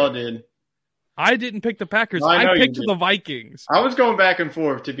 I think we all did. I didn't pick the Packers. No, I picked the Vikings. I was going back and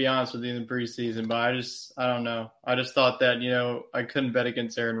forth, to be honest with you, in the preseason, but I don't know. I just thought that, I couldn't bet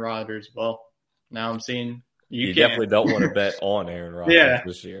against Aaron Rodgers. Well, now I'm seeing you definitely don't want to bet on Aaron Rodgers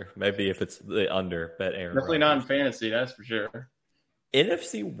this year. Maybe if it's the under, bet Aaron Definitely Rodgers. not in fantasy, that's for sure.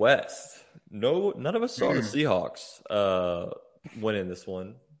 NFC West. No, none of us saw the Seahawks winning this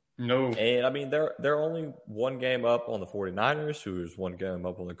one. No. And, I mean, they're only one game up on the 49ers, who's one game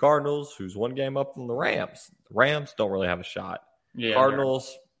up on the Cardinals, who's one game up on the Rams. The Rams don't really have a shot. Yeah,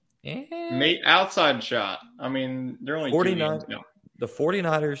 Cardinals. Outside shot. I mean, they're only 49. The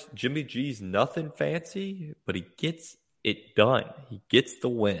 49ers, Jimmy G's nothing fancy, but he gets it done. He gets the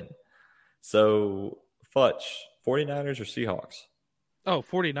win. So, Futch, 49ers or Seahawks? Oh,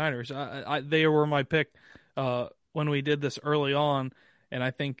 49ers. They were my pick when we did this early on, and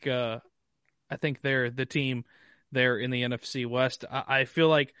I think they're the team there in the NFC West. I feel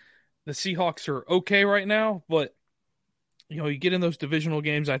like the Seahawks are okay right now, but you get in those divisional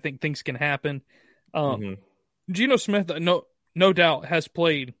games, I think things can happen. Geno Smith, no doubt, has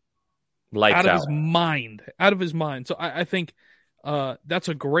played out of his mind. So I think that's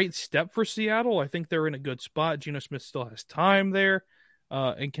a great step for Seattle. I think they're in a good spot. Geno Smith still has time there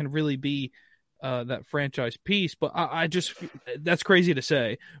and can really be that franchise piece. But I just that's crazy to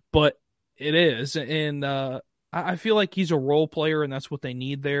say, but it is. And I feel like he's a role player, and that's what they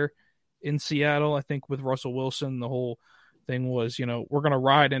need there in Seattle. I think with Russell Wilson, the whole thing was, we're going to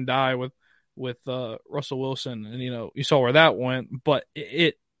ride and die with Russell Wilson. And, you saw where that went. But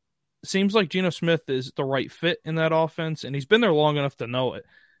it seems like Geno Smith is the right fit in that offense, and he's been there long enough to know it.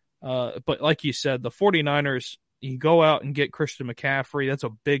 But like you said, the 49ers, you go out and get Christian McCaffrey. That's a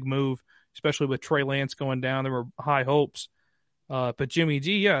big move, especially with Trey Lance going down. There were high hopes. But Jimmy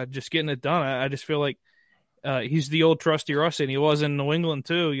G, just getting it done. I just feel like he's the old trusty Russ, and he was in New England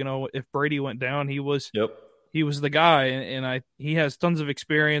too. If Brady went down, he was the guy, and he has tons of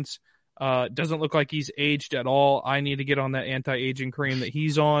experience. Doesn't look like he's aged at all. I need to get on that anti-aging cream that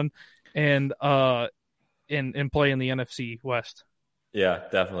he's on, and play in the NFC West. Yeah,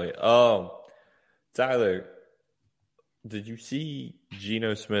 definitely. Tyler, did you see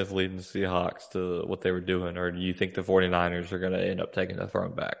Geno Smith leading the Seahawks to what they were doing, or do you think the 49ers are going to end up taking the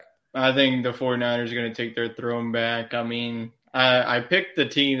throne back? I think the 49ers are going to take their throne back. I mean, I picked the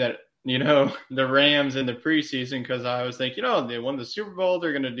team that, the Rams in the preseason because I was thinking, they won the Super Bowl.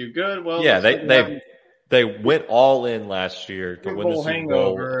 They're going to do good. Well, yeah, they went all in last year to win the Super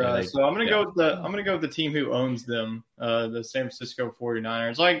hangover. Bowl. So I'm going to go with the team who owns them, the San Francisco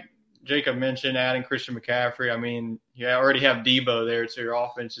 49ers. Like Jacob mentioned, adding Christian McCaffrey. I mean, you already have Debo there, so your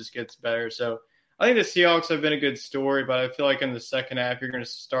offense just gets better. So I think the Seahawks have been a good story, but I feel like in the second half, you're going to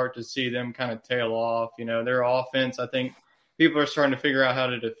start to see them kind of tail off. Their offense, I think people are starting to figure out how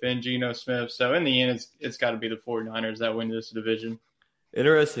to defend Geno Smith. So in the end, it's got to be the 49ers that win this division.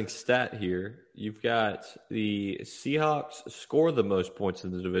 Interesting stat here. You've got the Seahawks score the most points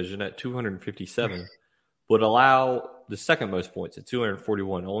in the division at 257, but allow the second most points at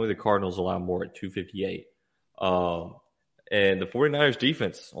 241. Only the Cardinals allow more at 258. And the 49ers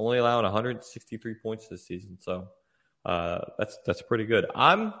defense only allowing 163 points this season. So that's pretty good.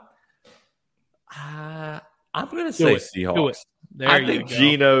 I'm going to say Seahawks. I think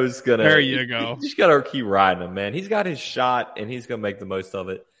Geno's going to – There you go. You just got to keep riding him, man. He's got his shot, and he's going to make the most of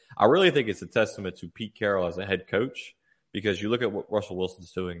it. I really think it's a testament to Pete Carroll as a head coach because you look at what Russell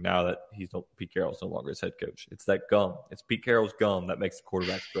Wilson's doing now that Pete Carroll's no longer his head coach. It's that gum. It's Pete Carroll's gum that makes the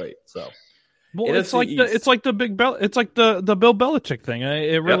quarterbacks great. So, it's like the Bill Belichick thing.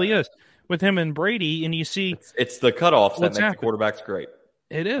 It really is with him and Brady, and you see it's the cutoffs that make the quarterbacks great.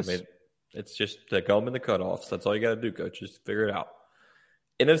 It is. I mean, it's just the gum and the cutoffs. That's all you got to do, coach. Just figure it out.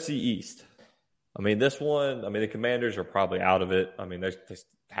 NFC East. I mean, this one. I mean, the Commanders are probably out of it. I mean, they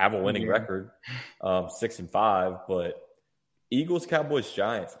have a winning record, 6-5. But Eagles, Cowboys,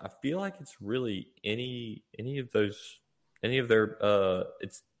 Giants. I feel like it's really any of their.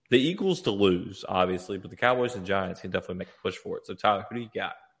 It's the Eagles to lose, obviously, but the Cowboys and Giants can definitely make a push for it. So, Tyler, who do you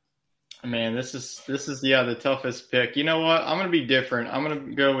got? Man, this is the toughest pick. You know what? I'm going to be different. I'm going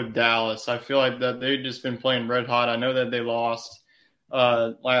to go with Dallas. I feel like that they've just been playing red hot. I know that they lost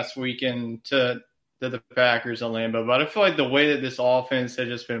last weekend to the Packers on Lambeau, but I feel like the way that this offense has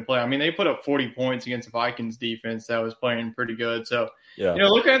just been playing. I mean, they put up 40 points against the Vikings defense that was playing pretty good. So,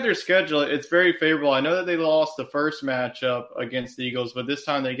 looking at their schedule, it's very favorable. I know that they lost the first matchup against the Eagles, but this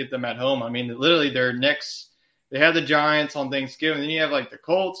time they get them at home. I mean, literally their next. They had the Giants on Thanksgiving. Then you have like the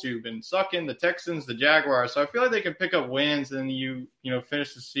Colts who've been sucking, the Texans, the Jaguars. So I feel like they can pick up wins, and you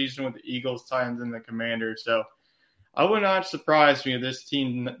finish the season with the Eagles, Titans, and the Commanders. So I would not surprise me if this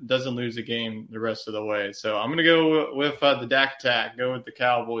team doesn't lose a game the rest of the way. So I'm going to go with the Dak attack, go with the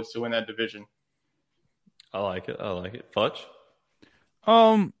Cowboys to win that division. I like it. Fudge?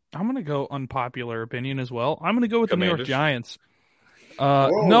 I'm going to go unpopular opinion as well. I'm going to go with Commanders. the New York Giants.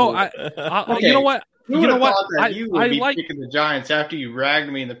 No, Okay. You know what? Who would have thought that I you would be like picking the Giants after you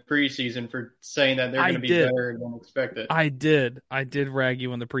ragged me in the preseason for saying that they're going to be better than expected? I did rag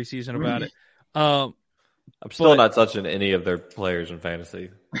you in the preseason about it. I'm still not touching any of their players in fantasy.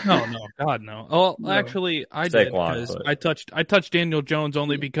 No, God, no. Well, actually, I did because I touched Daniel Jones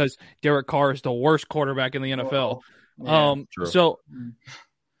only because Derek Carr is the worst quarterback in the NFL. True. So,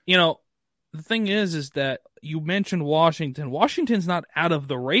 the thing is that you mentioned Washington. Washington's not out of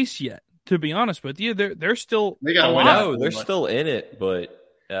the race yet. To be honest with you, they're still No, they're still in it, but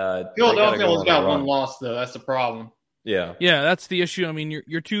Philadelphia only got one loss though. That's the problem. Yeah, that's the issue. I mean,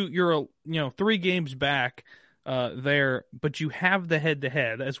 you're 3 games back there, but you have the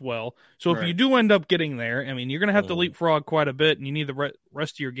head-to-head as well. So if you do end up getting there, I mean, you're going to have to leapfrog quite a bit, and you need the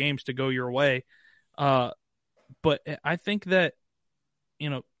rest of your games to go your way. But I think that,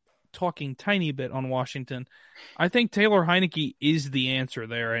 talking tiny bit on Washington, I think Taylor Heineke is the answer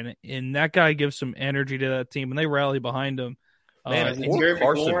there, and that guy gives some energy to that team, and they rally behind him. Man, he's very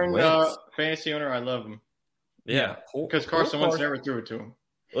boring fantasy owner. I love him. Yeah, because Carson Wentz never threw it to him.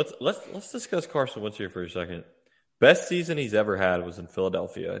 Let's discuss Carson Wentz here for a second. Best season he's ever had was in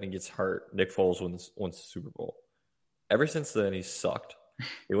Philadelphia, and he gets hurt. Nick Foles wins the Super Bowl. Ever since then, he's sucked.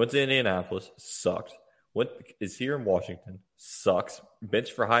 He went to Indianapolis, sucked. Is here in Washington, sucks.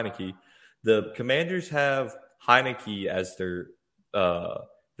 Bench for Heineke. The Commanders have Heineke as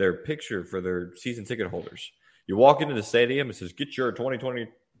their picture for their season ticket holders. You walk into the stadium, it says, "Get your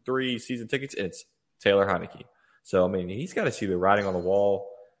 2023 season tickets," and it's Taylor Heineke. So, I mean, he's got to see the writing on the wall.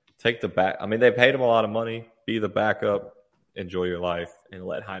 Take the back. I mean, they paid him a lot of money. Be the backup. Enjoy your life, and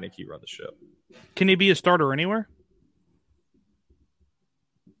let Heineke run the show. Can he be a starter anywhere?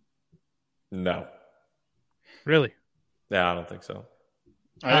 No. Really? Yeah, I don't think so.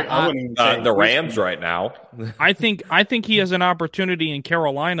 I wouldn't even say the Rams right now. I think he has an opportunity in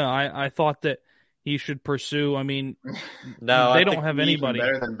Carolina. I thought that he should pursue. I mean, no, they don't have anybody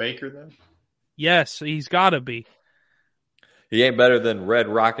better than Baker though. Yes, he's got to be. He ain't better than Red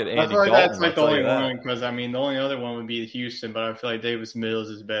Rocket Andy I feel like Dalton. that's like the only one because I mean the only other one would be Houston, but I feel like Davis Mills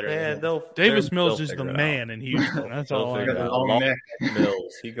is better. Yeah, Davis Mills is the man in Houston. That's all I know.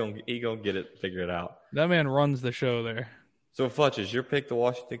 Mills, he gonna get it figured out. That man runs the show there. So Fletch, is your pick the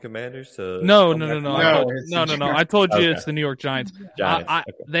Washington Commanders to? No. I told you it's the New York Giants. Okay.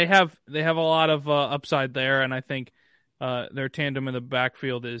 They have a lot of upside there, and I think their tandem in the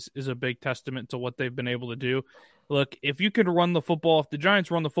backfield is a big testament to what they've been able to do. Look, if you could run the football, if the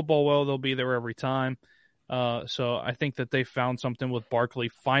Giants run the football well, they'll be there every time. So I think that they found something with Barkley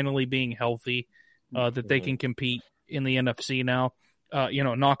finally being healthy, that they can compete in the NFC now.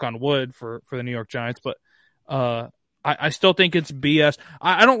 Knock on wood for the New York Giants, but I still think it's BS.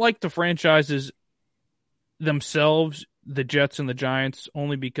 I don't like the franchises themselves, the Jets and the Giants,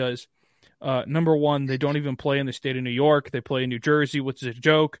 only because, number one, they don't even play in the state of New York. They play in New Jersey, which is a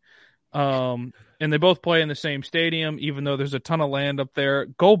joke. And they both play in the same stadium, even though there's a ton of land up there.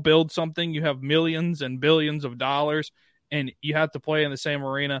 Go build something. You have millions and billions of dollars, and you have to play in the same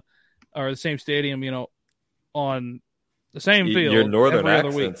arena or the same stadium, on the same field. Your northern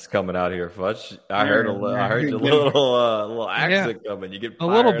accent's coming out here, Fudge. I heard your little accent coming. You get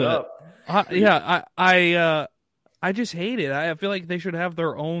fired a little bit up. I just hate it. I feel like they should have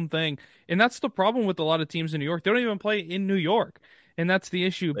their own thing, and that's the problem with a lot of teams in New York. They don't even play in New York. And that's the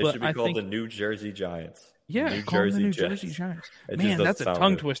issue. They should be called the New Jersey Giants. Yeah, call them the New Jersey Giants. Man, that's a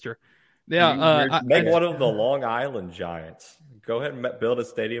tongue twister. Yeah, make one of the Long Island Giants. Go ahead and build a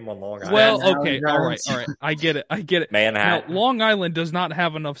stadium on Long Island. Well, okay, all right. I get it. Manhattan. Now, Long Island does not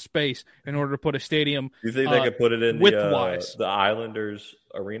have enough space in order to put a stadium. You think they could put it in the Islanders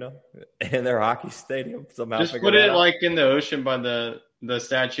arena in their hockey stadium somehow? Just put it like in the ocean by the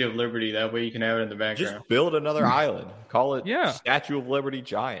Statue of Liberty. That way you can have it in the background. Just build another island. Call it Statue of Liberty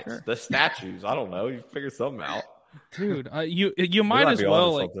Giants. Sure. The statues. I don't know. You figure something out. Dude, you might as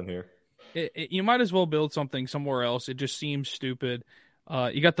well here. You might as well build something somewhere else. It just seems stupid.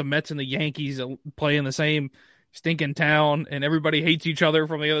 You got the Mets and the Yankees playing the same stinking town, and everybody hates each other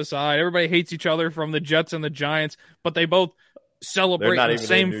from the other side. Everybody hates each other from the Jets and the Giants, but they both celebrate the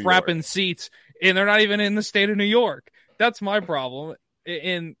same frapping seats, and they're not even in the state of New York. That's my problem.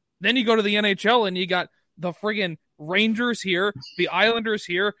 And then you go to the NHL, and you got the friggin' Rangers here, the Islanders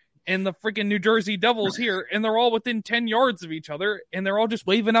here, and the freaking New Jersey Devils here, and they're all within 10 yards of each other, and they're all just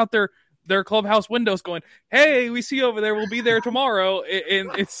waving out their their clubhouse windows going, "Hey, we see you over there. We'll be there tomorrow."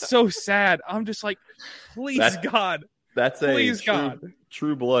 And it's so sad. I'm just like, please, God. That's please, a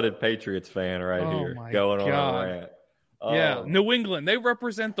true-blooded Patriots fan right here going on a rant. Yeah, New England. They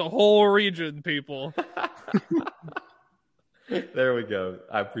represent the whole region, people. There we go.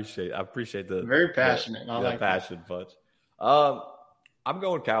 I appreciate the very passionate. The passion punch. I'm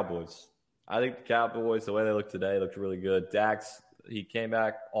going Cowboys. I think the Cowboys, the way they look today, looked really good. Dax, he came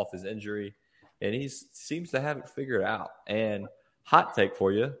back off his injury, and he seems to have it figured out. And hot take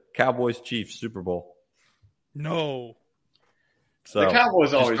for you, Cowboys-Chiefs Super Bowl. No. So the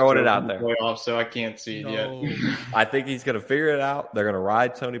Cowboys always throwing it out there. Playoffs, so I can't see it yet. I think he's going to figure it out. They're going to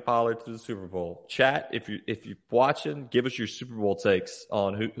ride Tony Pollard to the Super Bowl. Chat, if you're watching, give us your Super Bowl takes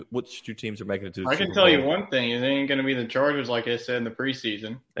on which two teams are making it to the Super Bowl. I can tell you one thing: it ain't going to be the Chargers, like I said in the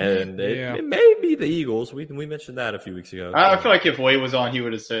preseason, and it may be the Eagles. We mentioned that a few weeks ago. I feel like if Wade was on, he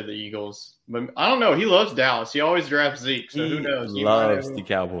would have said the Eagles. But I don't know. He loves Dallas. He always drafts Zeke, so who knows? He loves the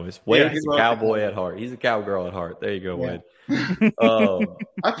Cowboys. Wade is a cowboy at heart. He's a cowgirl at heart. There you go, Wade.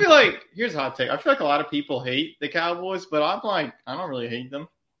 I feel like here's a hot take. I feel like a lot of people hate the Cowboys, but I'm like, I don't really hate them.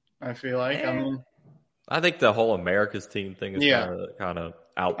 I feel like I think the whole America's team thing is kind of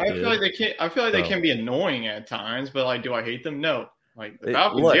out. I feel like they can be annoying at times, but like, do I hate them? No. Like the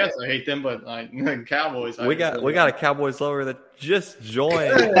Falcons, yes, I hate them, but like the Cowboys, we got a Cowboys lover that just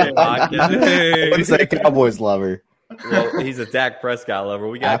joined the podcast. I wouldn't say Cowboys lover. Well, he's a Dak Prescott lover.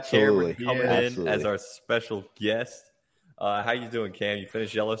 We got Cameron coming in as our special guest. How you doing, Cam? You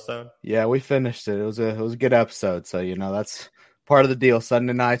finished Yellowstone? Yeah, we finished it. It was a good episode. So that's part of the deal.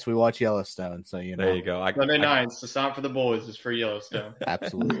 Sunday nights we watch Yellowstone. So there you go. Sunday nights, it's not for the boys. It's for Yellowstone.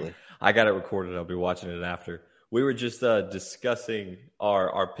 Absolutely. I got it recorded. I'll be watching it after. We were just discussing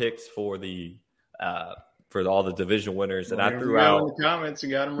our picks for for all the division winners, and I threw out in the comments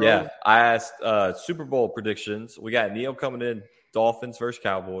and got them. Yeah, I asked Super Bowl predictions. We got Neil coming in, Dolphins versus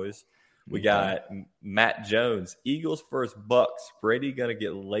Cowboys. We got Matt Jones, Eagles versus Bucks. Brady gonna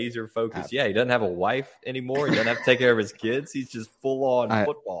get laser focused. Yeah, he doesn't have a wife anymore. He doesn't have to take care of his kids. He's just full on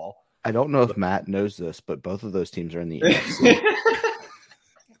football. I don't know if Matt knows this, but both of those teams are in the NFC.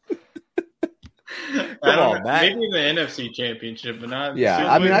 Come on, Matt. Maybe the NFC Championship, but not. Yeah,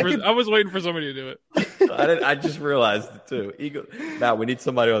 I was waiting for somebody to do it. I just realized it too. Matt, we need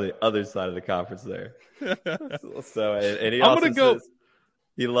somebody on the other side of the conference there. So, and he also says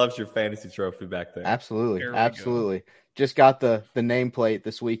he loves your fantasy trophy back there. Absolutely. Just got the nameplate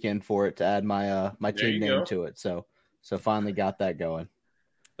this weekend for it to add my team name to it. So finally got that going.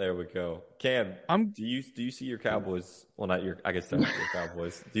 There we go. Cam, do you see your Cowboys? Well, not your. I guess they're not your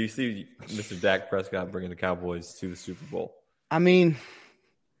Cowboys. Do you see Mr. Dak Prescott bringing the Cowboys to the Super Bowl? I mean,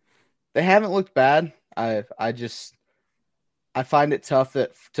 they haven't looked bad. I find it tough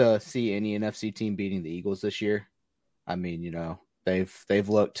to see any NFC team beating the Eagles this year. I mean, they've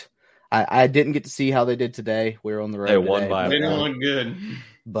looked. I didn't get to see how they did today. We were on the road. They won by. They didn't look good.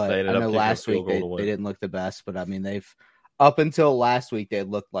 But I know last week they didn't look the best. But I mean, they've. Up until last week, they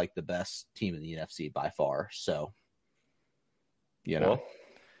looked like the best team in the NFC by far. So, well,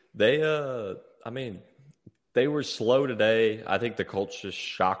 they were slow today. I think the Colts just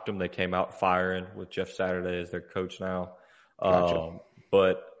shocked them. They came out firing with Jeff Saturday as their coach now. Gotcha.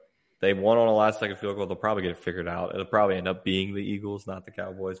 But they won on a last-second field goal. They'll probably get it figured out. It'll probably end up being the Eagles, not the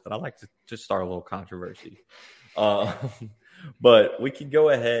Cowboys. But I like to just start a little controversy. But we can go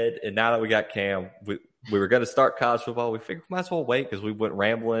ahead, and now that we got Cam, we were going to start college football. We figured we might as well wait because we went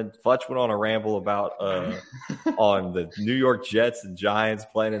rambling. Futch went on a ramble about on the New York Jets and Giants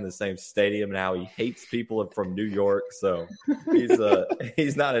playing in the same stadium and how he hates people from New York. So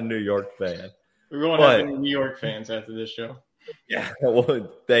he's not a New York fan. We're going to have any New York fans after this show. Yeah.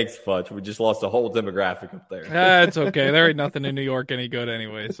 Well, thanks, Futch. We just lost a whole demographic up there. It's okay. There ain't nothing in New York any good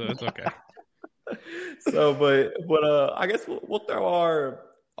anyway, so it's okay. So, but I guess we'll throw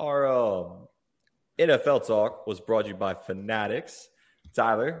our NFL talk was brought to you by Fanatics.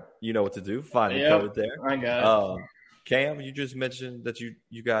 Tyler, you know what to do. Find the code there. I got it. Cam, you just mentioned that you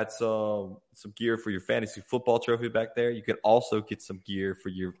got some gear for your fantasy football trophy back there. You can also get some gear for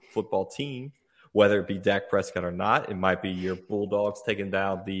your football team, whether it be Dak Prescott or not. It might be your Bulldogs taking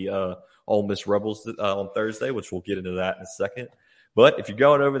down the Ole Miss Rebels on Thursday, which we'll get into that in a second. But if you're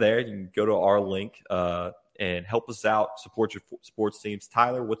going over there, you can go to our link and help us out, support your sports teams.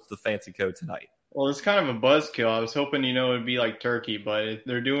 Tyler, what's the fancy code tonight? Well, it's kind of a buzzkill. I was hoping, it'd be like turkey, but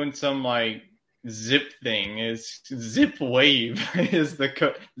they're doing some like zip thing. It's Zip Wave is the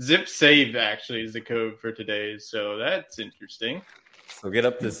code. Zip Save actually is the code for today. So that's interesting. So get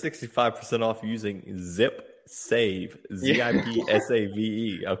up to 65% off using Zip Save.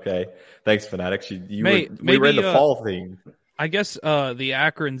 Zipsave. Okay. Thanks, Fanatics. We were in the fall theme. I guess the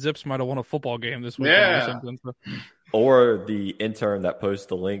Akron Zips might have won a football game this weekend or something. So. Or the intern that posts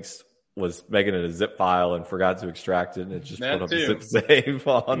the links was making it a zip file and forgot to extract it, and it just put up a zip save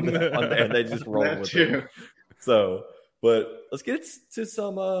on there, and they just rolled with it. So, but let's get to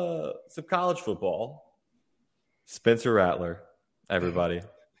some college football. Spencer Rattler, everybody.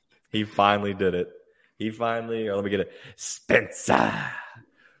 He finally did it. Let me get it. Spencer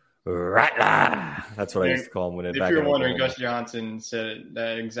Rattler. That's what I used to call him when it. If you're wondering, Gus Johnson said it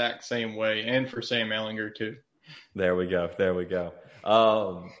that exact same way, and for Sam Ehlinger too. There we go.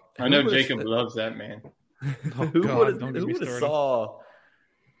 I know Jacob loves that man. Who would have saw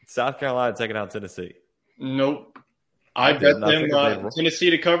South Carolina taking out Tennessee? Nope. I bet them Tennessee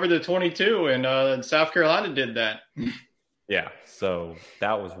to cover the 22, and South Carolina did that. Yeah, so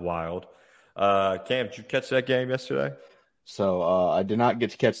that was wild. Cam, did you catch that game yesterday? So I did not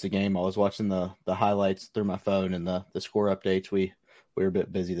get to catch the game. I was watching the highlights through my phone and the score updates. We were a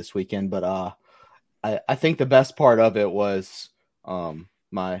bit busy this weekend, but I think the best part of it was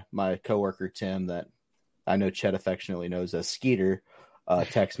my coworker Tim, that I know Chet affectionately knows as Skeeter,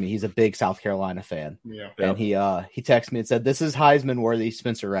 texted me. He's a big South Carolina fan, and he texted me and said, "This is Heisman worthy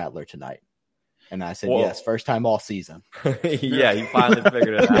Spencer Rattler tonight." And I said, "Yes, first time all season." Yeah, he finally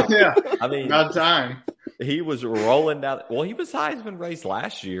figured it out. Yeah, I mean, about time. He was rolling down. Well, he was Heisman race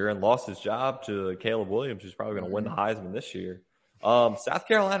last year and lost his job to Caleb Williams, who's probably going to win the Heisman this year. South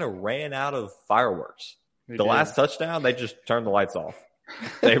Carolina ran out of fireworks. The last touchdown, they just turned the lights off.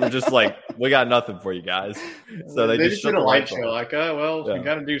 They were just like, "We got nothing for you guys." So they just did a light show. Like, we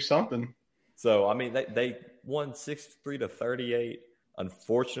got to do something. So I mean, they won 63-38.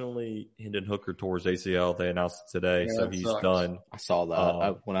 Unfortunately, Hendon Hooker tore his ACL. They announced it today, so he's done. I saw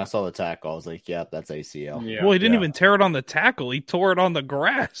that. When I saw the tackle, I was like, "Yep, that's ACL." Yeah. Well, he didn't even tear it on the tackle. He tore it on the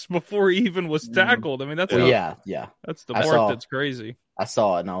grass before he even was tackled. I mean, that's that's the part that's crazy. I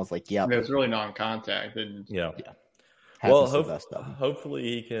saw it and I was like, "Yep." It was really non-contact. Yeah. Well, hopefully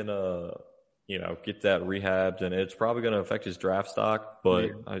he can, get that rehabbed, and it's probably going to affect his draft stock, but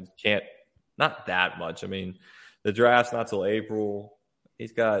I can't. Not that much. I mean, the draft's not till April.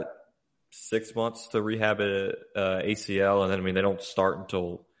 He's got 6 months to rehab it ACL, and then they don't start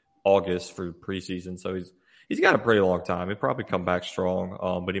until August for preseason. So he's got a pretty long time. He'll probably come back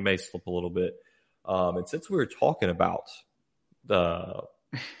strong, but he may slip a little bit. And since we were talking about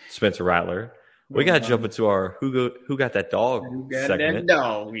Spencer Rattler, we got to jump into our who got that dog segment. That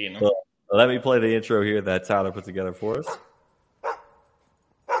dog, you know. So, let me play the intro here that Tyler put together for us.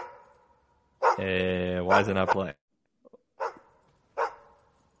 And why is it not playing?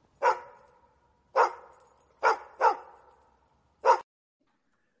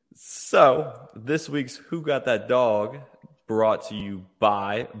 So, this week's Who Got That Dog brought to you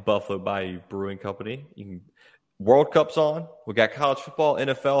by Buffalo Bayou Brewing Company. World Cup's on. We got college football,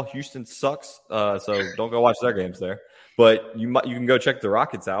 NFL. Houston sucks, so don't go watch their games there. But you can go check the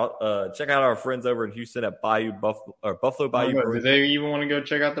Rockets out. Check out our friends over in Houston at Buffalo Bayou Brewing. Do they even want to go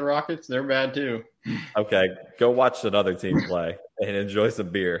check out the Rockets? They're bad too. Okay, go watch another team play and enjoy some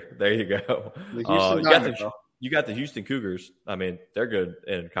beer. There you go. You got the Houston Cougars. I mean, they're good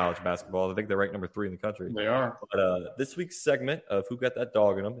in college basketball. I think they're ranked number 3 in the country. They are. But this week's segment of Who Got That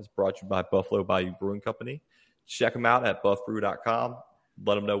Dog in Them is brought to you by Buffalo Bayou Brewing Company. Check them out at buffbrew.com.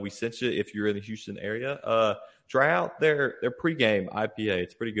 Let them know we sent you if you're in the Houston area. Try out their pregame IPA.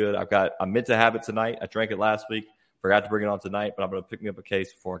 It's pretty good. I meant to have it tonight. I drank it last week. Forgot to bring it on tonight, but I'm going to pick me up a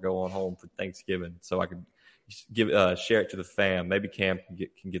case before I go on home for Thanksgiving so I can share it to the fam. Maybe Cam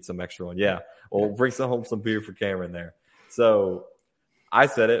can get some extra one. Yeah, we'll bring home some beer for Cameron there. So I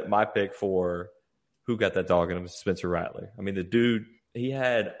said it. My pick for Who Got That Dog in Him is Spencer Rattler. I mean, the dude, he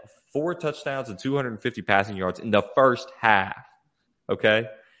had 4 touchdowns and 250 passing yards in the first half. Okay,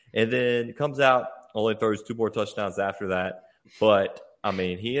 and then comes out, only throws 2 more touchdowns after that. But I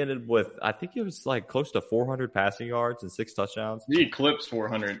mean, he ended with, I think it was like close to 400 passing yards and 6 touchdowns. He eclipsed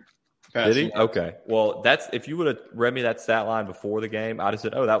 400. Did he? Okay. Well, if you would have read me that stat line before the game, I'd have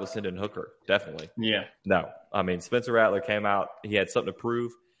said, "Oh, that was Hendon Hooker, definitely." Yeah. No, I mean, Spencer Rattler came out. He had something to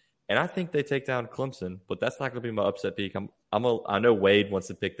prove, and I think they take down Clemson. But that's not going to be my upset pick. I know Wade wants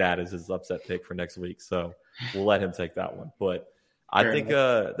to pick that as his upset pick for next week, so we'll let him take that one. But I think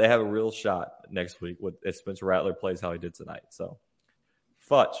they have a real shot next week if Spencer Rattler plays how he did tonight. So,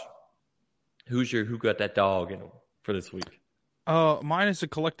 Futch, who got that dog in him for this week? Mine is a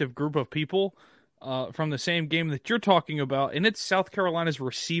collective group of people from the same game that you're talking about, and it's South Carolina's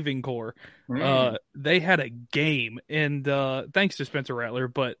receiving core. They had a game, and thanks to Spencer Rattler,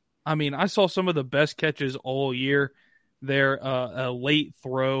 but I mean, I saw some of the best catches all year. There, a late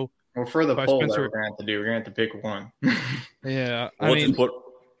throw. Well, for the poll Spencer. that we're going to have to do, we're going to have to pick one. Yeah. We'll just put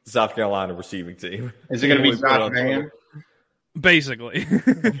South Carolina receiving team. Is it going to be Josh Van? Basically.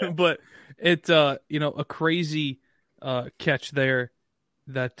 But it, a crazy catch there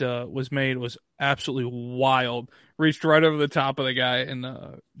that was made was absolutely wild. Reached right over the top of the guy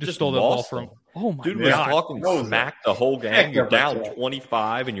and just stole that ball from him. Oh, my God. Dude was talking smack the whole game. You're down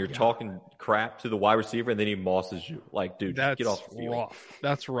 25 and you're talking crap to the wide receiver, and then he mosses you. Like, dude, just get off the field. Rough.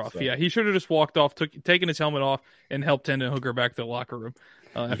 That's rough. So. Yeah, he should have just walked off, taken his helmet off, and helped Hendon Hooker back to the locker room.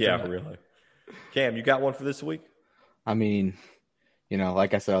 Really. Cam, you got one for this week? I mean,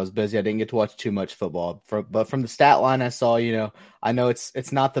 like I said, I was busy. I didn't get to watch too much football. But from the stat line I saw, I know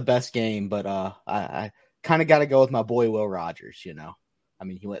it's not the best game, but I kind of got to go with my boy Will Rogers, I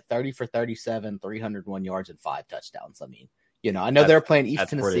mean, he went 30 for 37, 301 yards, and 5 touchdowns. I mean, I know they're playing East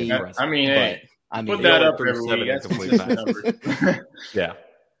Tennessee. Put that up every week. Yeah.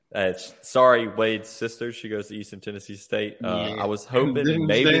 Sorry, Wade's sister. She goes to Eastern Tennessee State. I was hoping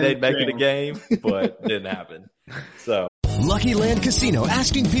maybe they'd make it a game, but didn't happen. So. Lucky Land Casino,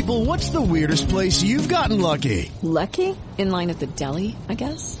 asking people, what's the weirdest place you've gotten lucky? Lucky? In line at the deli, I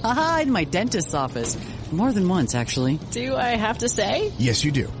guess? Aha, in my dentist's office. More than once, actually. Do I have to say? Yes,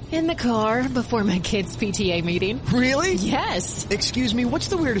 you do. In the car before my kids' PTA meeting. Really? Yes. Excuse me, what's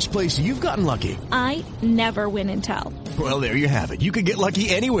the weirdest place you've gotten lucky? I never win and tell. Well, there you have it. You can get lucky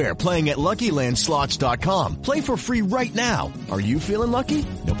anywhere, playing at LuckyLandSlots.com. Play for free right now. Are you feeling lucky?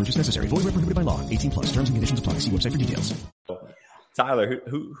 No purchase necessary. Void where prohibited by law. 18+. Terms and conditions apply. See website for details. Tyler,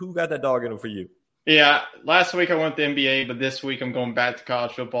 who got that dog in him for you? Yeah, last week I went to NBA, but this week I'm going back to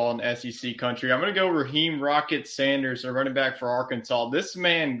college football and SEC country. I'm going to go Raheem Rocket Sanders, a running back for Arkansas. This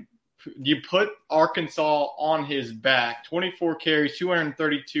man, you put Arkansas on his back, 24 carries,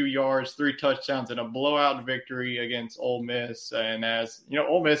 232 yards, 3 touchdowns, and a blowout victory against Ole Miss. And as you know,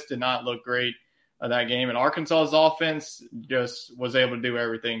 Ole Miss did not look great that game, and Arkansas's offense just was able to do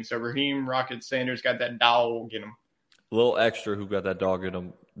everything. So Raheem Rocket Sanders got that dog in him. A little extra who got that dog in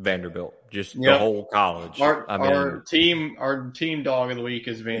them, Vanderbilt. Just the whole college. Our team dog of the week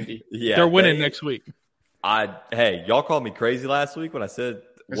is Vandy. Yeah, they're winning next week. Hey, y'all called me crazy last week when I said,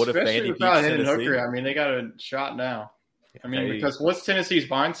 what if Vandy beats Tennessee? Hooker, I mean, they got a shot now. I mean, because what's Tennessee's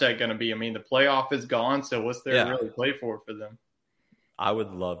mindset going to be? I mean, the playoff is gone, so what's there to really play for them? I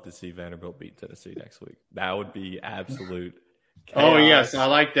would love to see Vanderbilt beat Tennessee next week. That would be absolute chaos. Oh, yes, I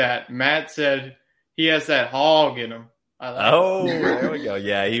like that. Matt said he has that hog in him. There we go.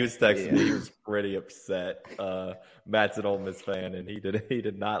 Yeah, he was texting me. He was pretty upset. Matt's an Ole Miss fan, and he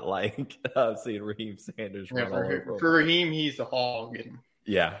did not like seeing Raheem Sanders run all over. For Raheem, he's the hog.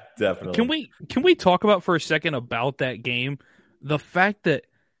 Yeah, definitely. Can we talk about for a second about that game? The fact that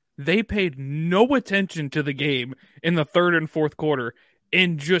they paid no attention to the game in the third and fourth quarter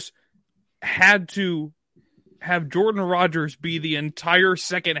and just had to have Jordan Rodgers be the entire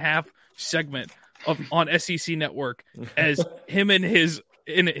second half segment on SEC Network as him and his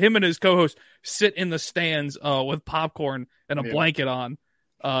co-host sit in the stands with popcorn and a blanket on.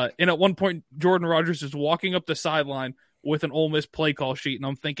 And at one point, Jordan Rodgers is walking up the sideline with an Ole Miss play call sheet, and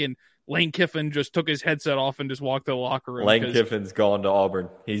I'm thinking Lane Kiffin just took his headset off and just walked to the locker room. Lane Kiffin's gone to Auburn.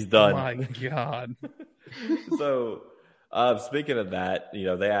 He's done. Oh my God. So, speaking of that,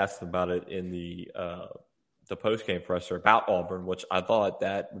 they asked about it in the post-game presser about Auburn, which I thought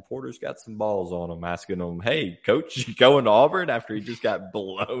that reporters got some balls on him, asking him, hey, coach, you going to Auburn after he just got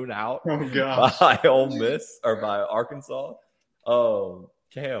blown out by Ole Miss or by Arkansas?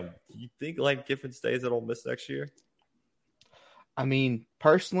 Cam, do you think Lane Kiffin stays at Ole Miss next year? I mean,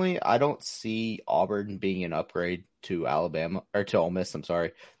 personally, I don't see Auburn being an upgrade to Alabama or to Ole Miss. I'm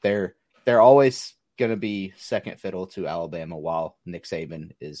sorry. They're always going to be second fiddle to Alabama while Nick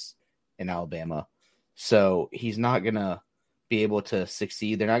Saban is in Alabama. So he's not going to be able to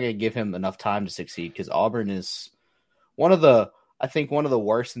succeed. They're not going to give him enough time to succeed because Auburn is one of the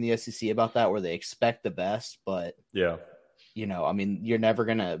worst in the SEC about that, where they expect the best. But, I mean, you're never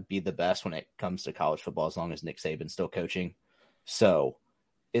going to be the best when it comes to college football as long as Nick Saban's still coaching. So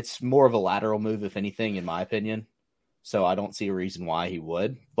it's more of a lateral move, if anything, in my opinion. So I don't see a reason why he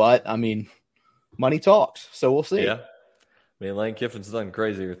would. But, I mean, money talks. So we'll see. Yeah. I mean, Lane Kiffin's done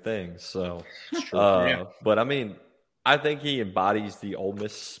crazier things. So, but I mean, I think he embodies the Ole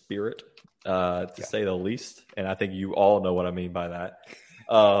Miss spirit, to say the least. And I think you all know what I mean by that.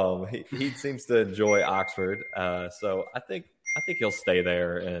 He seems to enjoy Oxford. So I think he'll stay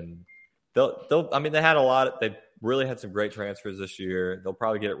there, and they'll I mean, they really had some great transfers this year. They'll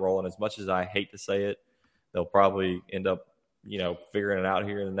probably get it rolling. As much as I hate to say it, they'll probably end up figuring it out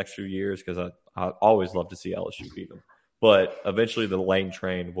here in the next few years because I always love to see LSU beat them. But eventually the Lane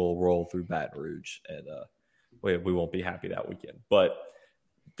train will roll through Baton Rouge, and we won't be happy that weekend. But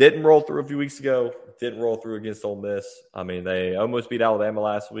didn't roll through a few weeks ago. Didn't roll through against Ole Miss. I mean, they almost beat Alabama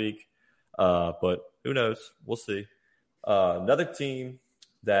last week, but who knows? We'll see. Another team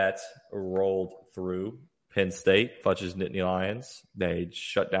that rolled through, Penn State, Futch's Nittany Lions. They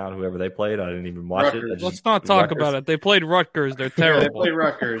shut down whoever they played. I didn't even watch it. Let's not talk about it. They played Rutgers. They're terrible. They played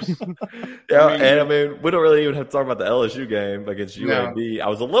Rutgers. We don't really even have to talk about the LSU game against UAB. No. I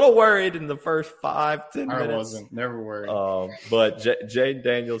was a little worried in the first 5-10 minutes. I wasn't. Never worried. But Jayden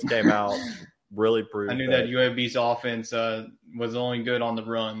Daniels came out, really proved. I knew that UAB's offense was only good on the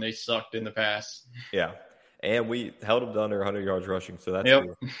run. They sucked in the pass. Yeah. And we held them to under 100 yards rushing, so that's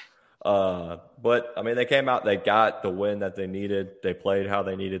cool. But I mean, they came out, they got the win that they needed. They played how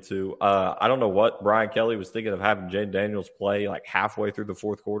they needed to. I don't know what Brian Kelly was thinking of having Jayden Daniels play like halfway through the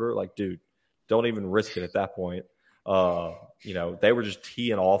fourth quarter. Like, dude, don't even risk it at that point. They were just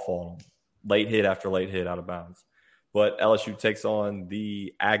teeing off on them, late hit after late hit out of bounds. But LSU takes on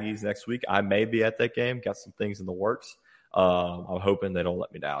the Aggies next week. I may be at that game. Got some things in the works. I'm hoping they don't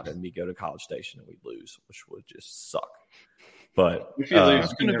let me down and me go to College Station and we lose, which would just suck. But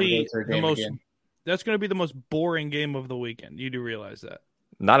that's going to be the most boring game of the weekend. You do realize that?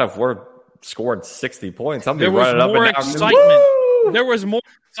 Not if we're scoring 60 points. I'm there was running more up and down. Excitement. There was more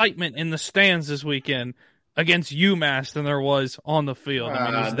excitement in the stands this weekend against UMass than there was on the field.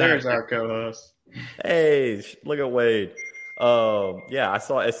 There's our co-host. Hey, look at Wade. I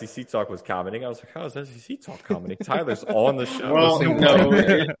saw SEC Talk was commenting. I was like, how is SEC Talk commenting? Tyler's on the show. Well,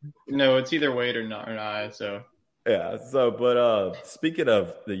 no, it's either Wade or not, I. So yeah. So, but speaking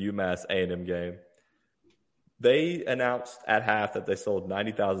of the UMass A&M game, they announced at half that they sold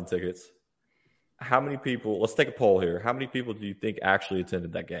 90,000 tickets. How many people? Let's take a poll here. How many people do you think actually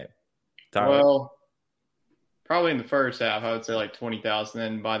attended that game? Tyler? Well, probably in the first half, I would say like 20,000.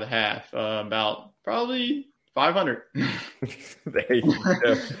 Then by the half, about probably 500. There you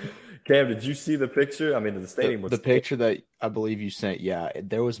go. Cam, did you see the picture? I mean, the stadium was the picture that I believe you sent. Yeah,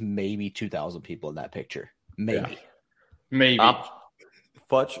 there was maybe 2,000 people in that picture. Maybe.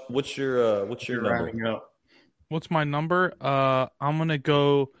 Futch, what's your number? What's my number? I'm gonna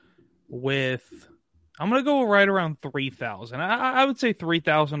go right around 3,000. I would say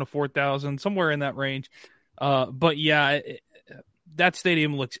 3,000 to 4,000, somewhere in that range. But yeah, that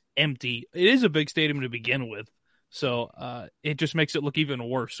stadium looks empty. It is a big stadium to begin with, so it just makes it look even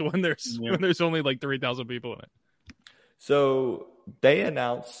worse when there's only like 3,000 people in it. So they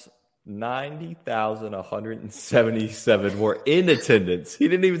announced 90,177 were in attendance. He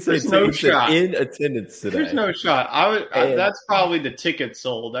didn't even say in attendance today. There's no shot. That's probably the tickets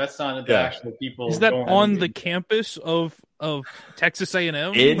sold. That's not the actual people. Is that on the campus of Texas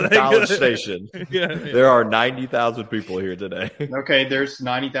A&M? In College Station. Yeah. There are 90,000 people here today. Okay, there's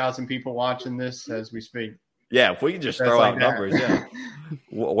 90,000 people watching this as we speak. Yeah, if we can just throw out numbers,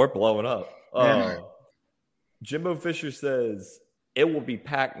 we're blowing up. Jimbo Fisher says it will be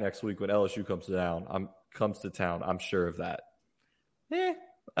packed next week when LSU comes to town. I'm sure of that. I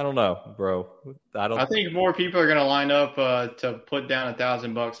don't know, bro. I think more people are going to line up to put down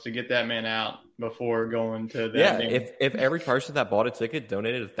 $1,000 to get that man out before going to that. Yeah, if every person that bought a ticket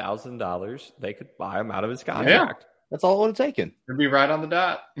donated $1,000, they could buy him out of his contract. Yeah, that's all it would have taken. It'd be right on the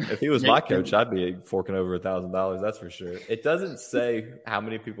dot. If he was my coach, I'd be forking over $1,000. That's for sure. It doesn't say how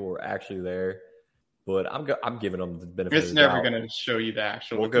many people were actually there. But I'm giving them the benefit of the doubt. It's never going to show you the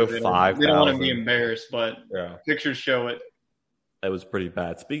actual. We'll go 5,000. They don't want to be embarrassed, but pictures show it. It was pretty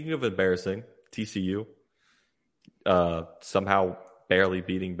bad. Speaking of embarrassing, TCU somehow barely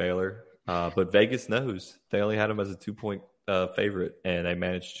beating Baylor. But Vegas knows. They only had them as a 2-point favorite, and they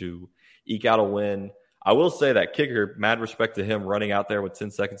managed to eke out a win. I will say that kicker, mad respect to him running out there with 10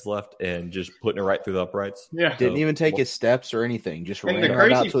 seconds left and just putting it right through the uprights. Yeah. Didn't even take his steps or anything. Just ran the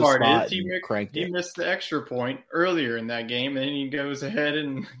right out crazy to the part spot is he missed the extra point earlier in that game, and then he goes ahead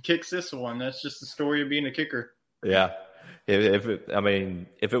and kicks this one. That's just the story of being a kicker. Yeah. If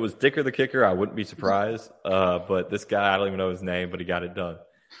it was Dicker the kicker, I wouldn't be surprised. But this guy, I don't even know his name, but he got it done.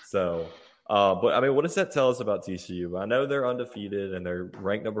 So, but I mean, what does that tell us about TCU? I know they're undefeated and they're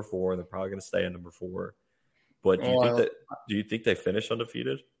ranked number 4, and they're probably going to stay at number 4. But do you think they finish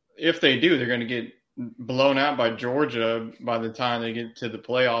undefeated? If they do, they're going to get blown out by Georgia by the time they get to the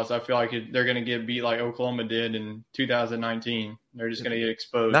playoffs. I feel like they're going to get beat like Oklahoma did in 2019. They're just going to get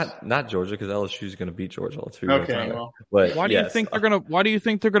exposed. Not Georgia, because LSU is going to beat Georgia. Okay, well, but why do you think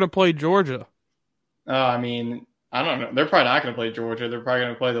they're going to play Georgia? I mean, I don't know. They're probably not going to play Georgia. They're probably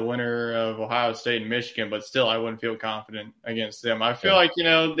going to play the winner of Ohio State and Michigan, but still, I wouldn't feel confident against them. I feel like,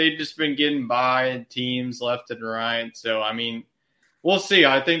 they've just been getting by teams left and right. So, I mean, we'll see.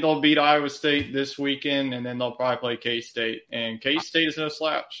 I think they'll beat Iowa State this weekend, and then they'll probably play K-State. And K-State is no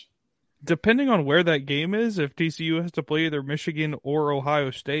slouch. Depending on where that game is, if TCU has to play either Michigan or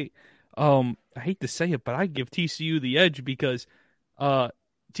Ohio State, I hate to say it, but I give TCU the edge because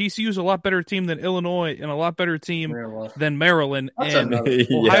TCU is a lot better team than Illinois and a lot better team than Maryland. And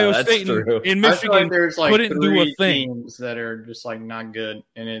Ohio State and Michigan there's couldn't do a thing. Teams that are just not good,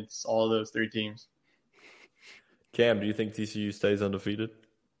 and it's all those three teams. Cam, do you think TCU stays undefeated?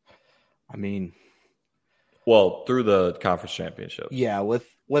 I mean, well, through the conference championship. Yeah, with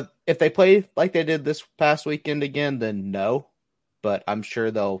if they play like they did this past weekend again, then no. But I'm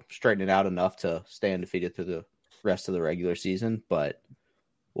sure they'll straighten it out enough to stay undefeated through the rest of the regular season. But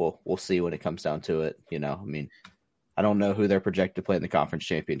we'll see when it comes down to it. I mean, I don't know who they're projected to play in the conference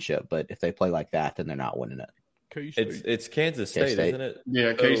championship, but if they play like that, then they're not winning it. It's Kansas State, isn't it?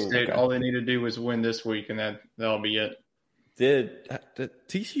 Yeah, K-State. Okay. All they need to do is win this week, and that'll be it. Did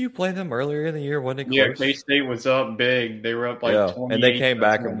TCU play them earlier in the year? Wasn't it close? Yeah, K-State was up big. They were up 20, and they came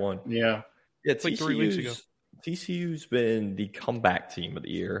back and won. Yeah, it's like 3 weeks ago. TCU's been the comeback team of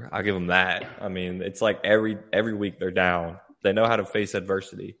the year. I'll give them that. I mean, it's like every week they're down. They know how to face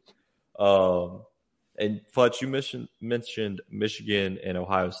adversity. And Fletch, you mentioned Michigan and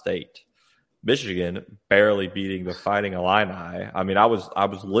Ohio State. Michigan barely beating the Fighting Illini. I mean, I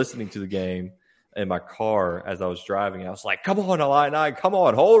was listening to the game in my car as I was driving. I was like, "Come on, Illini! Come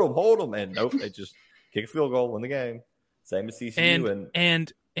on, hold them!" And nope, they just kick a field goal, win the game. Same as TCU.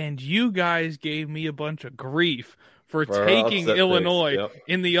 And you guys gave me a bunch of grief for taking Illinois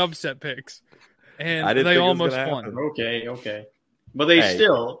in the upset picks, and they almost won. Okay, but they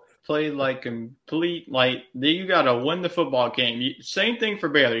still played complete. You got to win the football game. Same thing for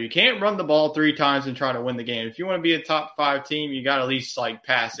Baylor. You can't run the ball 3 times and try to win the game. If you want to be a top 5 team, you got to at least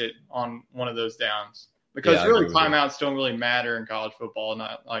pass it on one of those downs. Because really, timeouts don't really matter in college football,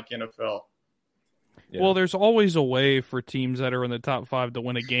 not like NFL. Yeah. Well, there's always a way for teams that are in the top 5 to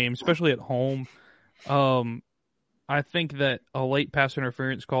win a game, especially at home. I think that a late pass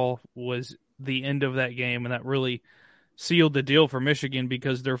interference call was the end of that game, and that really sealed the deal for Michigan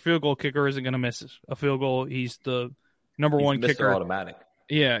because their field goal kicker isn't going to miss a field goal. He's the number one kicker. Automatic.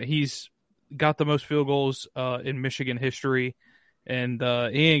 Yeah, he's got the most field goals in Michigan history, and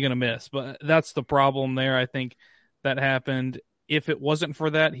he ain't going to miss. But that's the problem there. I think that happened. If it wasn't for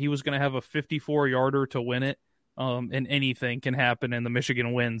that, he was going to have a 54-yarder to win it, and anything can happen in the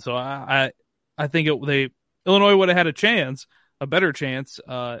Michigan win. So I think Illinois would have had a better chance.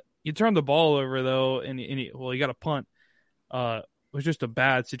 You turn the ball over, though, and you got a punt. It was just a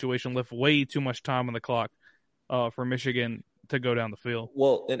bad situation. Left way too much time on the clock for Michigan to go down the field.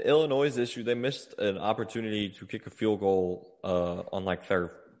 Well, in Illinois' issue, they missed an opportunity to kick a field goal on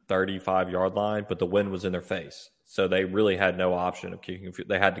their 35-yard line, but the wind was in their face. So they really had no option of kicking a field.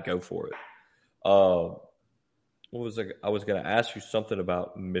 They had to go for it. I was going to ask you something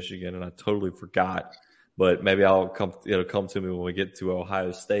about Michigan, and I totally forgot. But maybe it'll come to me when we get to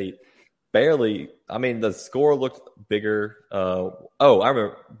Ohio State. Barely. I mean, the score looked bigger. I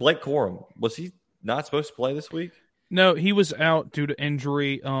remember Blake Corum. Was he not supposed to play this week? No, he was out due to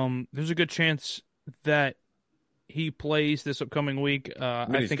injury. There's a good chance that he plays this upcoming week. I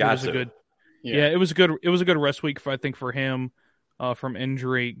think it was a good. Yeah, it was a good. It was a good rest week, I think, for him from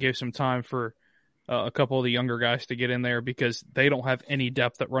injury. Gave some time for a couple of the younger guys to get in there because they don't have any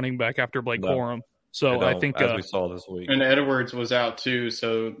depth at running back after Blake Corum. So I think as we saw this week, and Edwards was out too,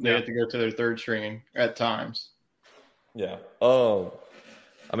 so they had to go to their third string at times. Yeah. I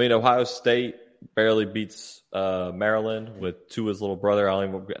mean, Ohio State barely beats Maryland with Tua's little brother.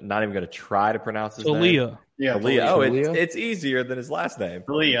 I'm not even going to try to pronounce his name. Yeah, Talia. Oh, it's easier than his last name.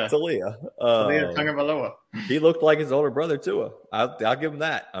 Talia. Tagovailoa. He looked like his older brother Tua. I'll give him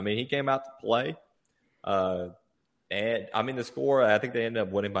that. I mean, he came out to play, and I mean the score. I think they ended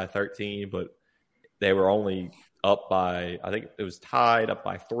up winning by 13, but they were only up by, I think it was tied up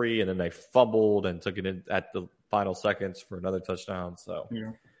by 3, and then they fumbled and took it in at the final seconds for another touchdown. So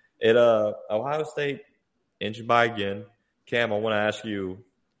Ohio State inching by again. Cam, I want to ask you,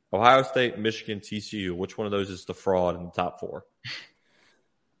 Ohio State, Michigan, TCU, which one of those is the fraud in the top 4?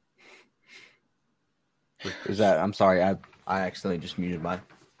 Is that? I'm sorry, I accidentally just muted mine.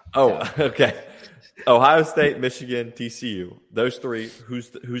 Oh, okay. Ohio State, Michigan, TCU. Those 3.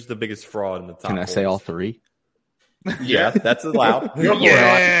 Who's the biggest fraud in the top? Can I say all 3? Yeah, that's allowed.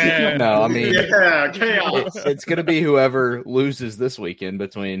 Yeah. No, I mean, chaos. It's going to be whoever loses this weekend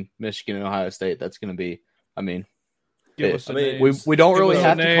between Michigan and Ohio State. That's going to be. I mean, Give us a name. We don't really us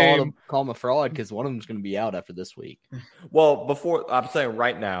have a to call them a fraud because one of them's going to be out after this week. Well, before I'm saying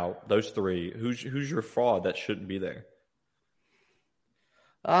right now, those three, who's your fraud that shouldn't be there?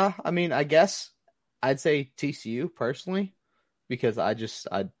 I mean, I guess I'd say TCU personally, because I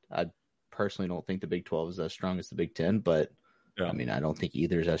personally don't think the Big 12 is as strong as the Big 10, but I mean, I don't think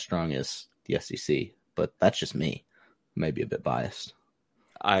either is as strong as the SEC, but that's just me. Maybe a bit biased.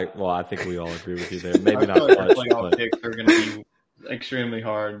 I think we all agree with you there. Maybe not like much. Playoff picks are going to be extremely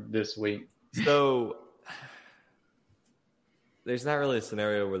hard this week. So there's not really a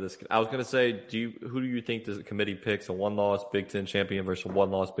scenario where this. I was going to say, who do you think the committee picks a one-loss Big 10 champion versus a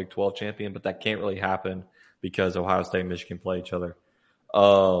one-loss Big 12 champion? But that can't really happen because Ohio State and Michigan play each other.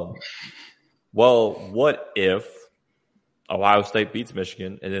 Well, what if Ohio State beats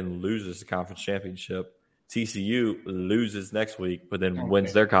Michigan and then loses the conference championship? TCU loses next week, but then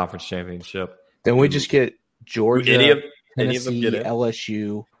wins their conference championship. Then we just get Georgia, any of them get in?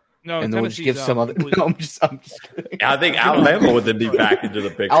 LSU. No, and then we'll just give some other. No, I'm just kidding. I think Alabama would then be back into the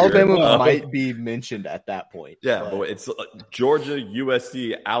picture. Alabama might be mentioned at that point. Yeah, but it's Georgia,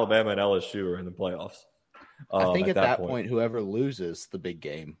 USC, Alabama, and LSU are in the playoffs. I think at that point, whoever loses the big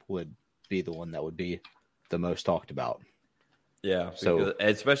game would be the one that would be the most talked about. Yeah, so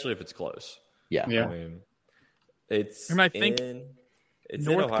especially if it's close. Yeah. I mean, it's and I think it's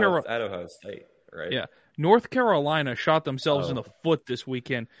at Ohio State, right? Yeah. North Carolina shot themselves in the foot this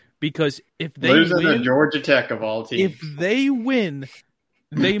weekend because if they losing win, to Georgia Tech of all teams, if they win,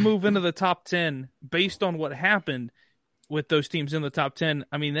 they move into the top 10 based on what happened with those teams in the top 10.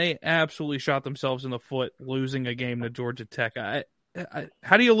 I mean, they absolutely shot themselves in the foot losing a game to Georgia Tech.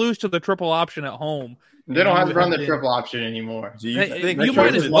 How do you lose to the triple option at home? They don't have to run the triple option anymore. Do you think you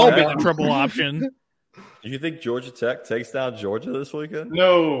might as well be the triple option? Do you think Georgia Tech takes down Georgia this weekend?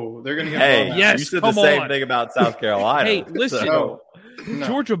 No, they're going to get. Hey, yes, you said the same thing about South Carolina. Hey, listen, No.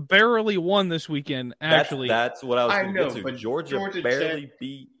 Georgia barely won this weekend. Actually, that's what I was going to get to. but Georgia barely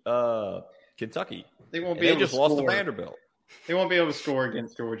beat Kentucky. They won't be They able just to lost score. to Vanderbilt. They won't be able to score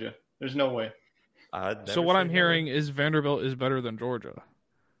against Georgia. There's no way. So what I'm hearing is Vanderbilt is better than Georgia.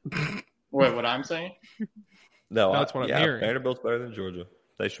 What I'm saying? No, that's what I'm hearing. Vanderbilt's better than Georgia.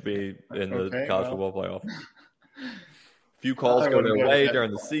 They should be in the college football playoff. Few calls go their way during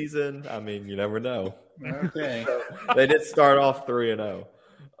the season. I mean, you never know. Okay. They did start off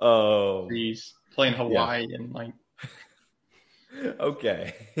 3-0. He's playing Hawaii and like.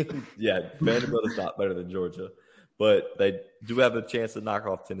 Okay. Yeah, Vanderbilt is not better than Georgia, but they do have a chance to knock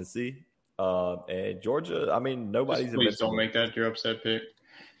off Tennessee. And Georgia, I mean, nobody's. Please don't make that your upset pick.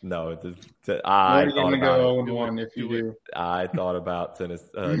 No, I thought about it. If you do, I thought about Tennessee.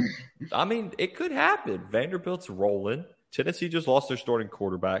 I mean, it could happen. Vanderbilt's rolling. Tennessee just lost their starting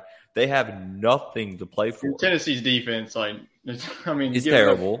quarterback. They have nothing to play for. Tennessee's defense, it's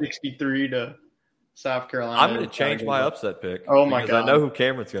terrible. 63 to South Carolina. I'm going to change my upset pick. Oh my god! I know who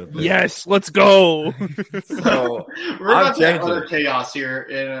Cameron's going to pick. Yes, let's go. So we're about to have other chaos here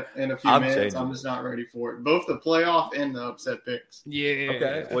in a few minutes. I'm just not ready for it. Both the playoff and the upset picks. Yeah.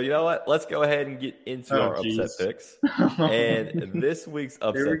 Okay. Well, you know what? Let's go ahead and get into our upset picks. And this week's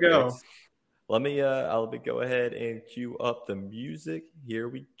upset Here we go. picks. Let me go ahead and cue up the music. Here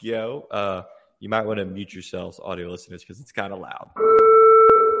we go. You might want to mute yourselves, audio listeners, because it's kind of loud.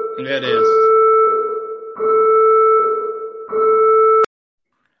 Yeah, it is.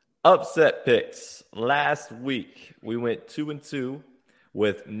 Upset picks. Last week, we went 2-2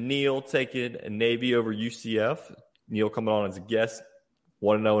 with Neil taking Navy over UCF. Neil coming on as a guest.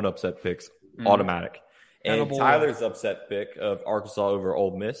 1-0 in upset picks. Automatic. And Tyler's upset pick of Arkansas over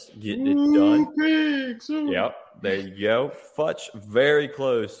Ole Miss. Getting it done. Yep. There you go. Futch very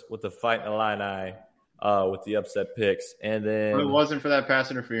close with the Fighting Illini with the upset picks. And then But it wasn't for that pass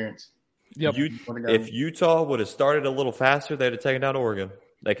interference. Yep. If Utah would have started a little faster, they'd have taken down Oregon.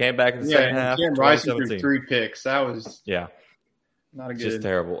 They came back in the second half. Cam Bryson threw 3 picks. That was not a good. Just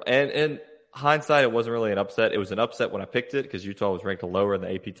terrible. And hindsight, it wasn't really an upset. It was an upset when I picked it because Utah was ranked lower in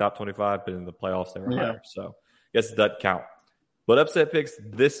the AP Top 25, but in the playoffs they were higher. So I guess it doesn't count. But upset picks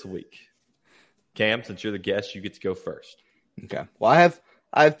this week. Cam, since you're the guest, you get to go first. Okay. Well,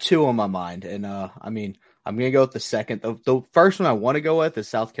 I have 2 on my mind, and I mean, I'm going to go with the second. The first one I want to go with is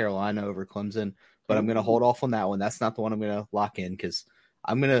South Carolina over Clemson, but I'm going to hold off on that one. That's not the one I'm going to lock in because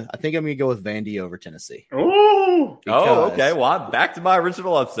I think I'm going to go with Vandy over Tennessee. Oh, okay. Well, I'm back to my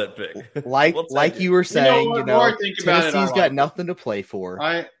original upset pick. Like you were saying, Tennessee's got nothing to play for.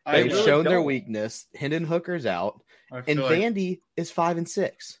 They've really shown their don't. weakness. Hendon Hooker's out, and like Vandy is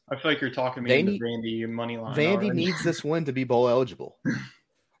 5-6. I feel like you're talking me into Vandy money line. Vandy already. needs this win to be bowl eligible.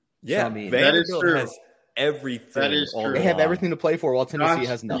 Yeah, so, I mean, Vanderbilt has everything. That is true. They have everything to play for, while Tennessee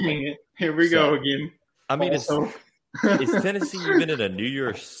has nothing. Here we go again. I mean, is Tennessee even in a New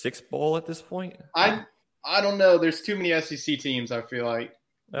Year's Six bowl at this point? I don't know. There's too many SEC teams, I feel like,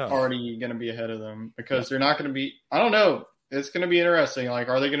 already going to be ahead of them because they're not going to be – I don't know. It's going to be interesting. Like,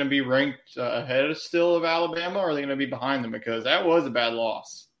 are they going to be ranked ahead still of Alabama, or are they going to be behind them? Because that was a bad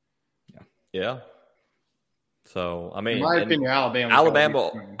loss. Yeah. So, I mean, in my opinion,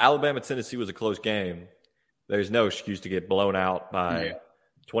 Alabama, Tennessee was a close game. There's no excuse to get blown out by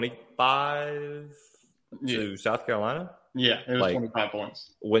 25 to South Carolina. Yeah, it was 25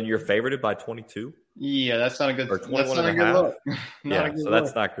 points. When you're favorited by 22? Yeah, that's not a good. Or 21 that's not and a good look.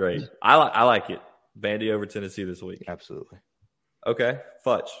 That's not great. I like it. Vandy over Tennessee this week. Absolutely. Okay,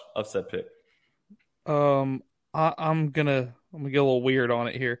 Futch, upset pick. I'm gonna get a little weird on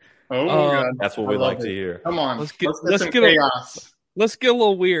it here. Oh, God. That's what we like to hear. Come on, let's get chaos. Let's get a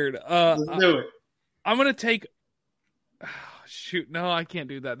little weird. Let's do it. I'm gonna take. Shoot, no, I can't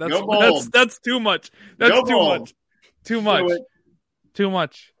do that. That's too much. That's too much. Too much. Too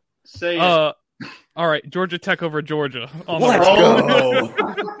much. Say it. All right, Georgia Tech over Georgia. Let's go.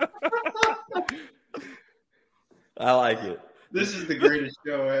 I like it. This is the greatest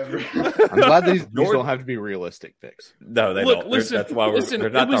show ever. I'm glad these don't have to be realistic picks. No, they don't. That's why they're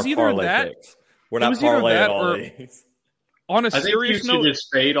not our parlay picks. We're not parlaying all these. On a serious note, just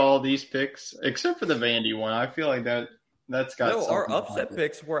fade all these picks except for the Vandy one. I feel like that's got. No, our upset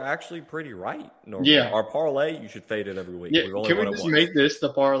picks were actually pretty right. Normally. Yeah, our parlay, you should fade it every week. Yeah, can we just make this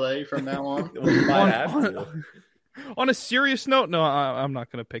the parlay from now on? We might have to. On a serious note, no, I'm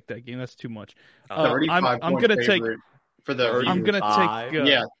not going to pick that game. That's too much. I'm going to take for the. I'm going to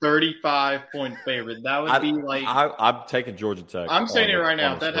take 35-point favorite. That would be like. I'm taking Georgia Tech. I'm saying it right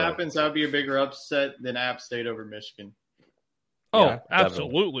now. If that happens, that would be a bigger upset than App State over Michigan. Oh, yeah,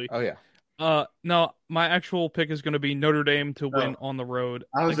 absolutely. Oh yeah. No, my actual pick is going to be Notre Dame to win on the road.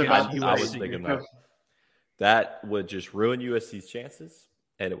 I was thinking that. That would just ruin USC's chances,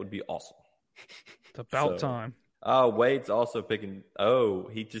 and it would be awesome. It's about time. Oh, Wade's also picking. Oh,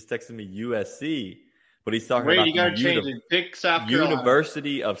 he just texted me USC, but he's talking about you got to change it. Pick South Carolina.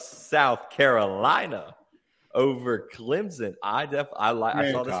 University of South Carolina over Clemson. I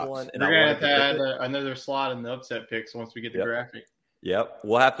saw this one, and we're gonna have to add another slot in the upset picks once we get the graphic. Yep,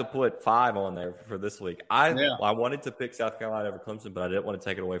 we'll have to put 5 on there for this week. I wanted to pick South Carolina over Clemson, but I didn't want to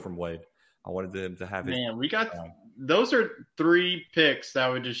take it away from Wade. I wanted him to have it. Man, we got those are 3 picks that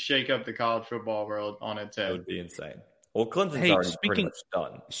would just shake up the college football world on its head. It would be insane. Well, Clemson's already pretty much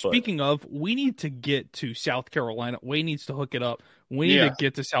done. Speaking of, we need to get to South Carolina. Wade needs to hook it up. We need to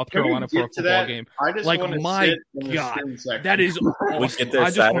get to South Carolina for a football game. I just want to my God, that is awesome. We get there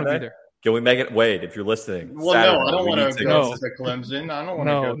Saturday. Can we make it? Wade, if you're listening. Well, Saturday, no, I don't want to go to Clemson. I don't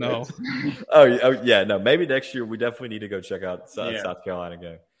want to go. Oh, yeah, no. Maybe next year we definitely need to go check out South Carolina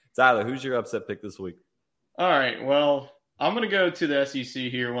game. Tyler, who's your upset pick this week? All right, well, I'm going to go to the SEC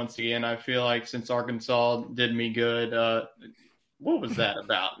here once again. I feel like since Arkansas did me good, what was that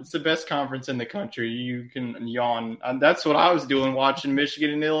about? It's the best conference in the country. You can yawn. That's what I was doing watching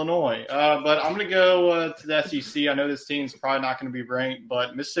Michigan and Illinois. But I'm going to go to the SEC. I know this team's probably not going to be ranked,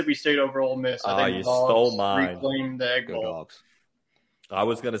 but Mississippi State over Ole Miss. I think you stole mine. Reclaim the Egg Bowl. Dogs. I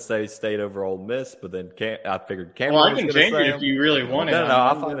was going to say State over Ole Miss, but then I figured Cameron Well, I can change it if you really want it. No,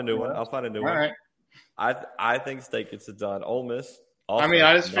 I'll find a new one. All right. I think State gets it done. Ole Miss. I mean,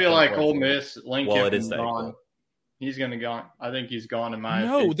 I just feel like Ole Miss, Lincoln is gone. He's going to go. I think he's gone in my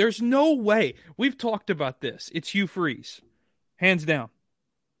opinion. No, there's no way. We've talked about this. It's Hugh Freeze. Hands down.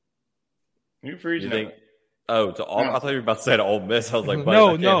 Hugh Freeze. You think? Oh, I thought you were about to say to Ole Miss. I was like,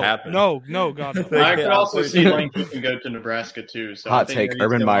 that can't happen. No, God. No. I could also see Lane Kiffin go to Nebraska too. So hot take: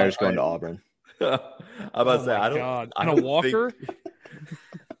 Urban Meyer's going to Auburn. I'm about to say, I don't Walker.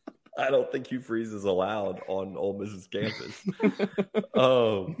 I don't think Hugh Freeze is allowed on Ole Miss's campus.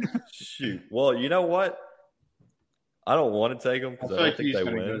 Oh shoot! Well, you know what? I don't want to take them because I don't think they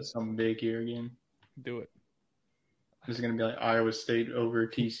win. Go something big here again. Do it. This is going to be like Iowa State over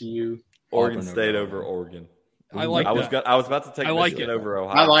TCU. Oregon State over Oregon. I like that. I was about to take Michigan over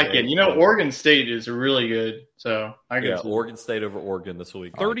Ohio. I like it. You know, Oregon State is really good. So Oregon State over Oregon this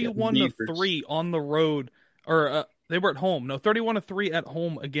week. 31-3 on the road, or they were at home. No, 31-3 at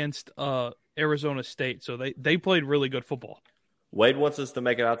home against Arizona State. So they played really good football. Wade wants us to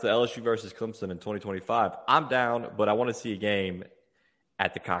make it out to LSU versus Clemson in 2025. I'm down, but I want to see a game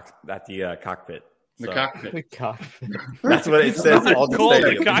at the cockpit. The cockpit. The cockpit. That's what it says on the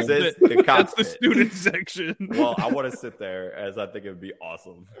stadium. It says the cockpit. That's the student section. Well, I want to sit there as I think it would be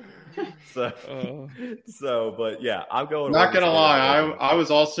awesome. But yeah, I'm going. Not gonna lie, I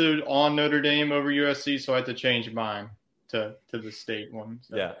was also on Notre Dame over USC, so I had to change mine to the state one.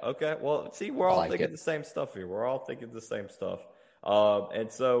 So. Yeah. Okay. Well, see, we're all thinking the same stuff here. We're all thinking the same stuff.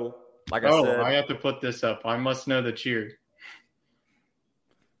 And so, like I said, I have to put this up. I must know the cheer.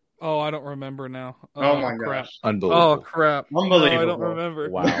 Oh, I don't remember now. Oh my crap. gosh. Unbelievable. Oh crap. Unbelievable. No, I don't remember.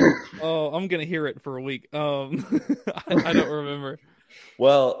 Wow. Oh, I'm gonna hear it for a week. I don't remember.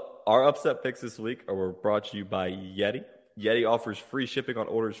 Well, our upset picks this week were brought to you by Yeti. Yeti offers free shipping on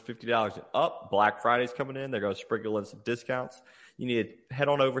orders $50 and up. Black Friday's coming in. They're going to sprinkle in some discounts. You need to head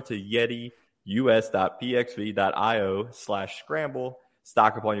on over to yetius.pxv.io/scramble.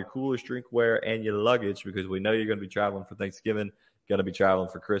 Stock up on your coolers, drinkware, and your luggage because we know you're going to be traveling for Thanksgiving, going to be traveling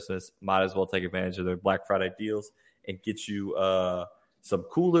for Christmas. Might as well take advantage of their Black Friday deals and get you some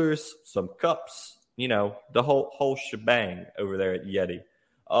coolers, some cups, the whole shebang over there at Yeti.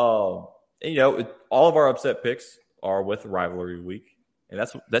 All of our upset picks are with rivalry week, and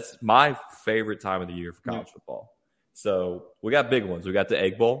that's my favorite time of the year for college football. So we got big ones. We got the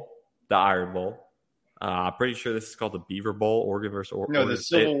Egg Bowl, the Iron Bowl. I'm pretty sure this is called the Beaver Bowl, Oregon versus Oregon. No, the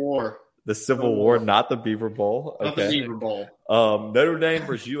Civil War. The Civil War, not the Beaver Bowl. Not the Beaver Bowl. Notre Dame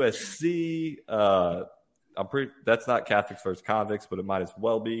versus USC. That's not Catholics versus convicts, but it might as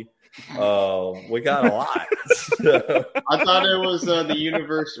well be. We got a lot. I thought it was the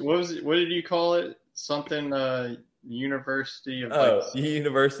university. What did you call it? Something University of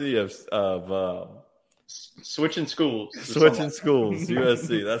University of switching schools. Switching schools,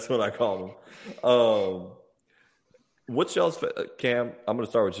 USC. That's what I call them. What's y'all's Cam? I'm going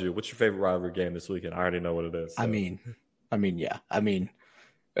to start with you. What's your favorite rivalry game this weekend? I already know what it is. So. I'm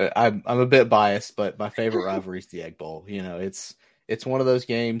a bit biased, but my favorite rivalry is the Egg Bowl. It's one of those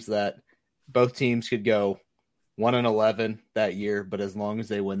games that both teams could go 1-11 that year, but as long as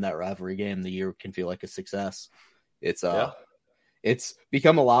they win that rivalry game, the year can feel like a success. It's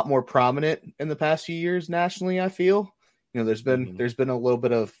become a lot more prominent in the past few years nationally. I feel there's been a little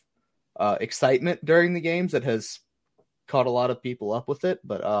bit of excitement during the games that has caught a lot of people up with it,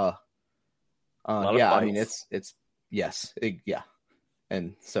 but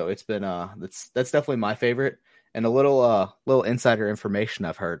and so it's been that's definitely my favorite. And a little insider information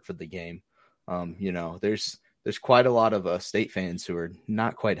I've heard for the game. There's quite a lot of state fans who are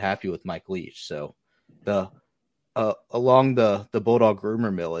not quite happy with Mike Leach. So along the Bulldog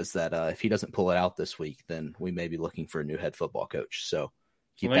rumor mill is that if he doesn't pull it out this week, then we may be looking for a new head football coach. So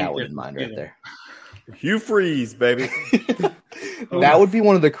keep that one in mind right there. Hugh Freeze, baby. That would be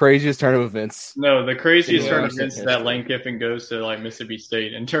one of the craziest turn of events. No, the craziest turn of events is that Lane Kiffin goes to Mississippi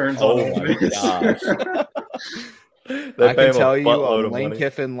State and turns on. Oh my gosh! I can tell you, Lane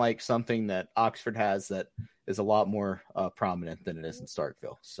Kiffin like something that Oxford has that is a lot more prominent than it is in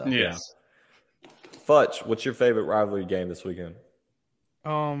Starkville. So yes. Futch, what's your favorite rivalry game this weekend?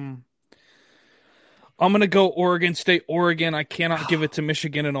 I'm going to go Oregon State, Oregon. I cannot give it to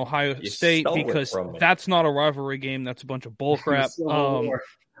Michigan and Ohio State because that's not a rivalry game. That's a bunch of bullcrap.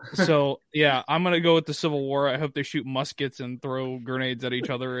 So, yeah, I'm going to go with the Civil War. I hope they shoot muskets and throw grenades at each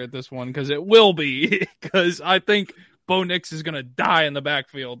other at this one because it will be because I think Bo Nix is going to die in the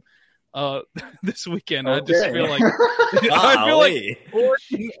backfield this weekend. Okay. I just feel like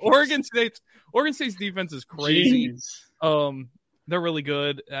Oregon State's defense is crazy. They're really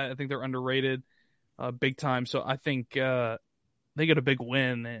good. I think they're underrated. Big time. So I think they get a big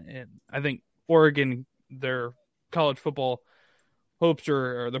win. And I think Oregon, their college football hopes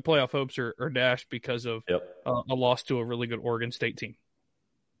or their playoff hopes are dashed because of a loss to a really good Oregon State team.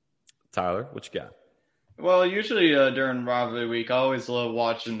 Tyler, what you got? Well, usually during rivalry week, I always love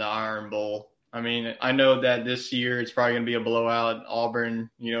watching the Iron Bowl. I mean, I know that this year it's probably going to be a blowout.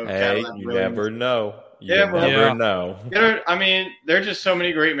 Auburn, hey, you never know. You never know. I mean, there's just so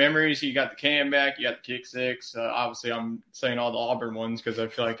many great memories. You got the comeback, you got the kick six. Obviously, I'm saying all the Auburn ones because I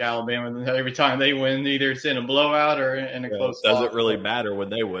feel like Alabama, every time they win, either it's in a blowout or in a close loss. Doesn't really matter when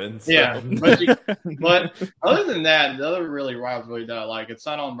they win. So. Yeah. But other than that, the other really rivalry that I like, it's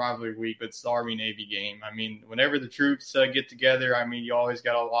not on rivalry week, but it's the Army-Navy game. I mean, whenever the troops get together, I mean, you always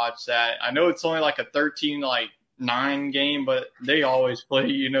got to watch that. I know it's only like a 13-9 game, but they always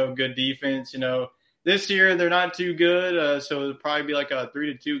play, good defense, This year, they're not too good, so it'll probably be like a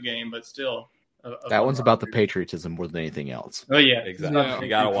 3-2 game, but still. That one's about the patriotism more than anything else. Oh, yeah. Exactly. Yeah. You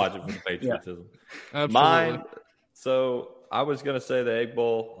got to watch it for the patriotism. Yeah. Mine, so I was going to say the Egg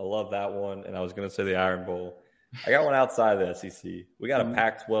Bowl. I love that one. And I was going to say the Iron Bowl. I got one outside the SEC. We got a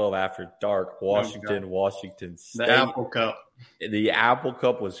Pac-12 after dark. Washington State. The Apple Cup. The Apple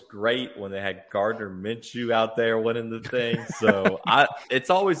Cup was great when they had Gardner Minshew out there winning the thing. So it's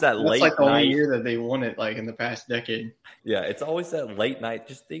always that late night. That's like the only year that they won it, like in the past decade. Yeah, it's always that late night.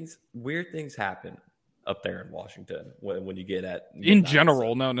 Just weird things happen up there in Washington when you get at in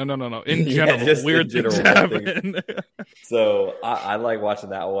general. No. In general, weird things happen. So I like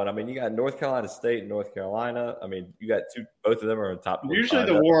watching that one. I mean, you got North Carolina State and North Carolina. I mean, you got both of them are in top 25. Usually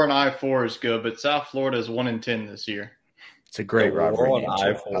the war on I-4 is good, but South Florida is 1-10 this year. It's a great rivalry. War on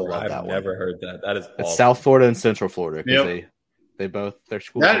I-4. I've never heard that. That is awesome. It's South Florida and Central Florida because they both their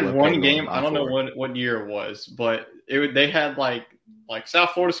schools. That one game, I don't know what year it was, but they had like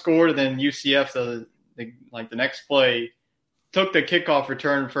South Florida scored, and then UCF the next play took the kickoff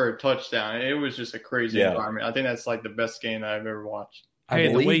return for a touchdown. It was just a crazy environment. I think that's like the best game that I've ever watched.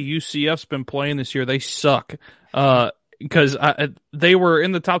 Hey, the way UCF's been playing this year, they suck. Because they were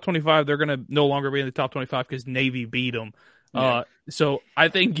in the top 25. They're going to no longer be in the top 25 because Navy beat them. So I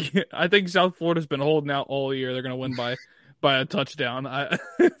think South Florida's been holding out all year. They're going to win by a touchdown.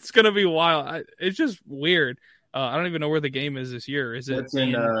 It's going to be wild. It's just weird. I don't even know where the game is this year. It's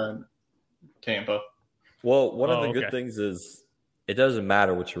in Tampa. Well, one of the good things is it doesn't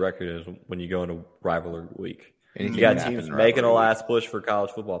matter what your record is when you go into rivalry week. You got teams making a last push for college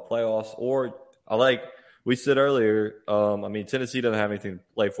football playoffs, or like we said earlier, I mean, Tennessee doesn't have anything to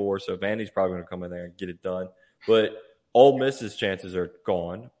play for, so Vandy's probably going to come in there and get it done. But Ole Miss's chances are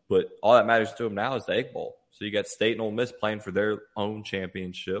gone. But all that matters to them now is the Egg Bowl. So you got State and Ole Miss playing for their own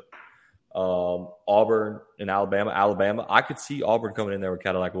championship. Auburn and Alabama. I could see Auburn coming in there with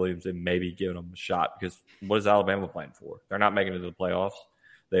Cadillac Williams and maybe giving them a shot because what is Alabama playing for? They're not making it to the playoffs.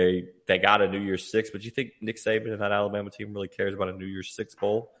 They got a New Year's Six, but you think Nick Saban and that Alabama team really cares about a New Year's Six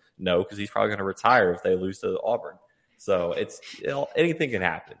bowl? No, because he's probably going to retire if they lose to Auburn. So anything can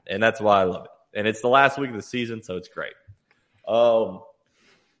happen, and that's why I love it. And it's the last week of the season, so it's great.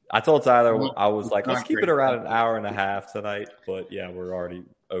 I told Tyler, I was like, let's keep it around an hour and a half tonight, but yeah, we're already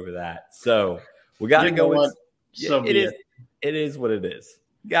over that. So we got to go. It is what it is.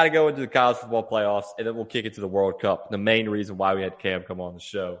 You got to go into the college football playoffs, and then we'll kick it to the World Cup. The main reason why we had Cam come on the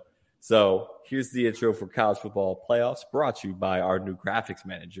show. So here's the intro for college football playoffs, brought to you by our new graphics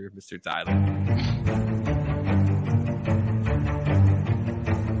manager, Mr. Tyler.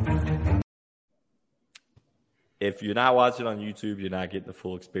 If you're not watching on YouTube, you're not getting the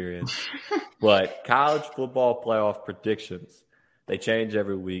full experience. But college football playoff predictions, they change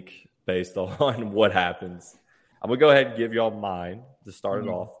every week based on what happens. I'm going to go ahead and give y'all mine to start it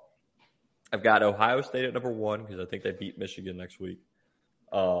off. I've got Ohio State at number 1 because I think they beat Michigan next week.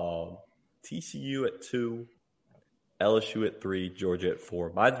 TCU at 2, LSU at 3, Georgia at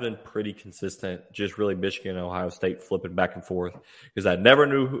 4. Mine's been pretty consistent, just really Michigan and Ohio State flipping back and forth because I never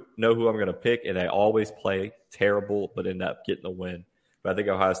know who I'm going to pick, and they always play terrible but end up getting the win. But I think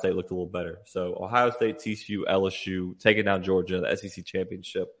Ohio State looked a little better. So Ohio State, TCU, LSU, taking down Georgia, the SEC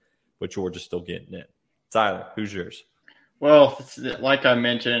championship, but Georgia's still getting in. Tyler, who's yours? Well, like I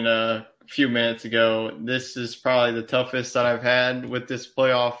mentioned a few minutes ago, this is probably the toughest that I've had with this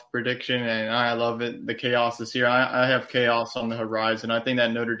playoff prediction, and I love it. The chaos is here. I have chaos on the horizon. I think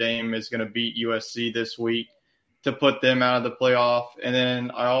that Notre Dame is going to beat USC this week to put them out of the playoff, and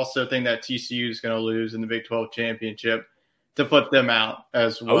then I also think that TCU is going to lose in the Big 12 championship to put them out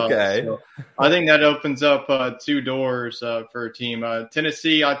as well. Okay. So I think that opens up 2 doors for a team.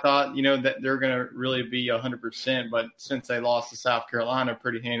 Tennessee, I thought, that they're going to really be 100%, but since they lost to South Carolina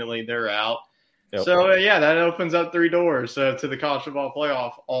pretty handily, they're out. Yep. So, that opens up 3 doors to the college football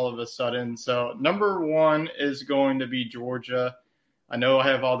playoff all of a sudden. So, number 1 is going to be Georgia. I know I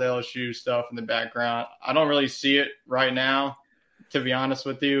have all the LSU stuff in the background. I don't really see it right now, to be honest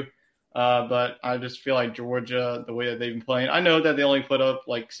with you. But I just feel like Georgia, the way that they've been playing, I know that they only put up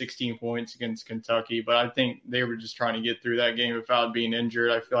like 16 points against Kentucky, but I think they were just trying to get through that game without being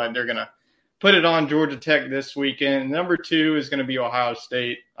injured. I feel like they're going to put it on Georgia Tech this weekend. Number 2 is going to be Ohio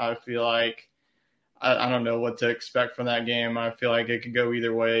State. I feel like I don't know what to expect from that game. I feel like it could go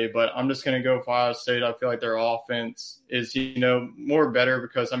either way, but I'm just going to go for Ohio State. I feel like their offense is, more better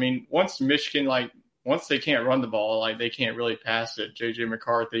because, once Michigan, once they can't run the ball, they can't really pass it. J.J.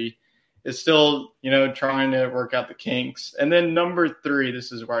 McCarthy is still, trying to work out the kinks. And then number 3,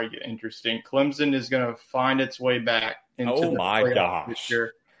 this is where I get interesting. Clemson is going to find its way back into the playoff this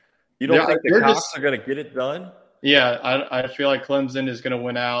year. You don't think the Cox are going to get it done? Yeah, I feel like Clemson is going to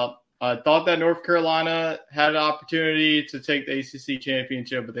win out. I thought that North Carolina had an opportunity to take the ACC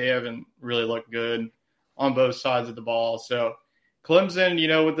championship, but they haven't really looked good on both sides of the ball. So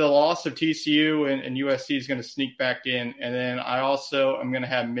Clemson, with the loss of TCU and USC is going to sneak back in. And then I also am going to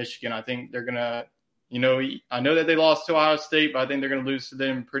have Michigan. I think they're going to, I know that they lost to Ohio State, but I think they're going to lose to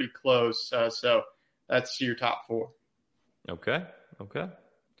them pretty close. So that's your top 4. Okay.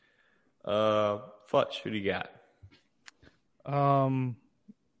 Futch, who do you got? I'm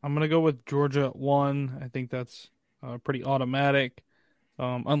going to go with Georgia at 1. I think that's pretty automatic.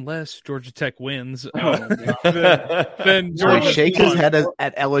 Unless Georgia Tech wins, then Georgia shakes his head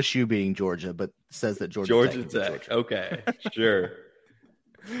at LSU being Georgia, but says that Georgia Tech. Okay, sure.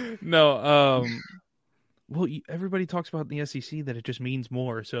 No, well, everybody talks about in the SEC that it just means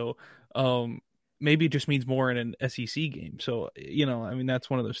more. So, maybe it just means more in an SEC game. So, that's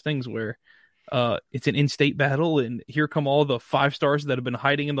one of those things where it's an in-state battle, and here come all the 5 stars that have been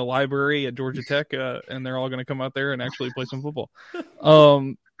hiding in the library at Georgia Tech, and they're all going to come out there and actually play some football.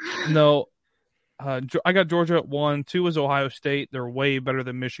 I got Georgia at 1. 2 is Ohio State. They're way better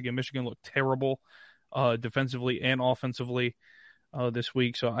than Michigan. Michigan looked terrible defensively and offensively this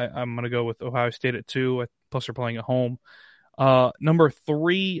week, so I'm going to go with Ohio State at 2. Plus, they're playing at home. Number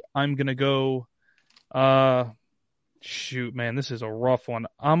 3, I'm going to go shoot, man, this is a rough one.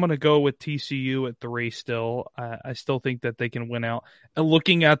 I'm going to go with TCU at 3 still. I still think that they can win out. And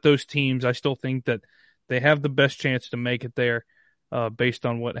looking at those teams, I still think that they have the best chance to make it there based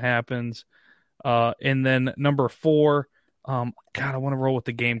on what happens. And then number 4, I want to roll with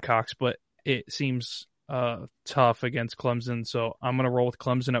the Gamecocks, but it seems tough against Clemson. So I'm going to roll with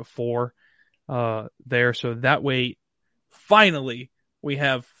Clemson at 4 there. So that way, finally, we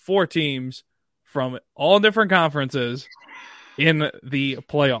have 4 teams from all different conferences in the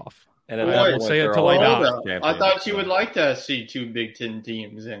playoff. And I will say it till I die. I thought you would like to see 2 Big Ten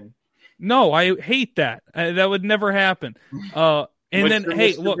teams in. No, I hate that. That would never happen. And then,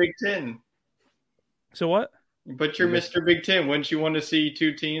 hey, look, Big Ten. So what? But you're Mr. Big Ten. Wouldn't you want to see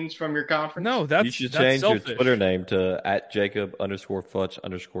 2 teams from your conference? No, that's you should that's change selfish. your Twitter name to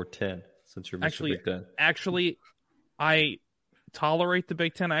 @Jacob_Futch_10 since you're Mr. Big Ten. Actually, I tolerate the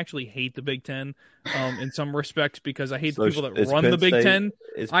Big Ten. I actually hate the Big Ten in some respects because I hate the people that run the Big Ten.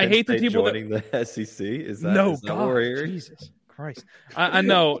 I hate the people joining the SEC. Is that no, is that God, what we're hearing? Jesus Christ! I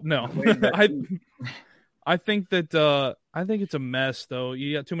know, no. I think that I think it's a mess though.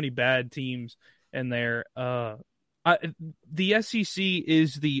 You got too many bad teams in there. The SEC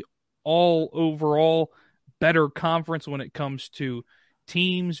is the overall better conference when it comes to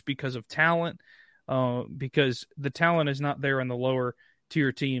teams because of talent. Because the talent is not there in the lower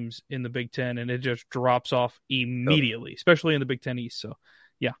tier teams in the Big Ten, and it just drops off immediately, especially in the Big Ten East. So,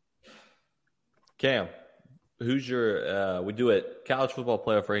 yeah. Cam, who's your we do it college football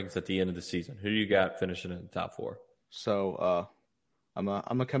playoff rankings at the end of the season. Who do you got finishing in the top 4? So I'm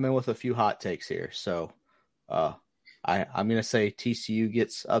gonna come in with a few hot takes here. So I'm gonna say TCU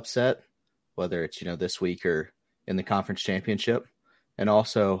gets upset, whether it's this week or in the conference championship. And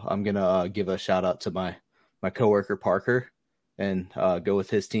also, I'm going to give a shout-out to my coworker, Parker, and go with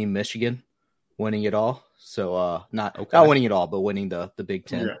his team, Michigan, winning it all. So, not winning it all, but winning the Big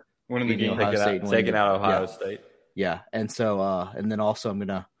Ten. Yeah, winning the game. Taking out Ohio State. Yeah, and so, and then also I'm going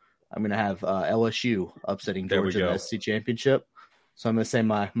to have LSU upsetting Georgia in the SEC championship. So I'm going to say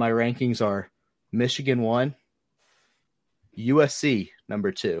my rankings are Michigan 1, USC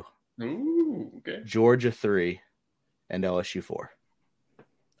number 2, okay. Georgia 3, and LSU 4.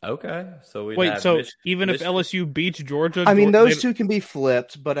 Okay, so if LSU beats Georgia, I mean those 2 can be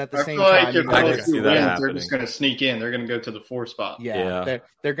flipped, but at the same time, if LSU wins, they're just going to sneak in. They're going to go to the 4 spot. Yeah.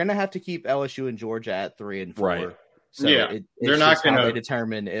 They're going to have to keep LSU and Georgia at 3 and 4. Right. So they're not going to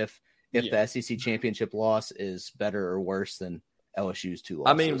determine if the SEC championship loss is better or worse than LSU's 2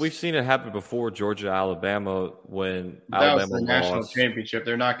 losses. I mean, we've seen it happen before. Georgia, Alabama, when that Alabama was the national championship.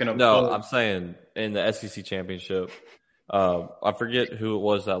 They're not going to. No, I'm saying in the SEC championship. I forget who it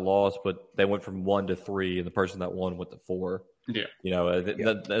was that lost, but they went from 1 to 3, and the person that won went to 4. Yeah,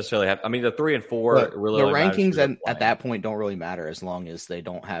 that necessarily have. I mean, the 3 and 4 really. The rankings at that point don't really matter as long as they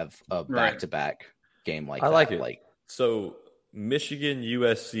don't have a back-to-back game like that. I like it. So Michigan,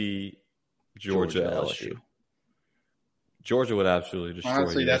 USC, Georgia, LSU. Georgia would absolutely destroy.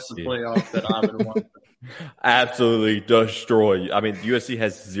 Honestly, USC. That's the playoff that I would want. Absolutely destroy. I mean, USC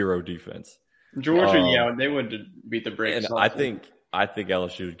has 0 defense. Georgia, they would beat the brakes. And I think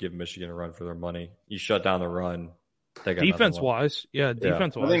LSU would give Michigan a run for their money. You shut down the run. Defense-wise,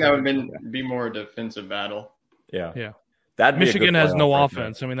 defense-wise. I think that would be more a defensive battle. Yeah. Michigan has no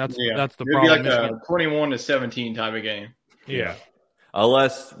offense. I mean, that's the problem. It'd be like a 21-17 type of game. Yeah.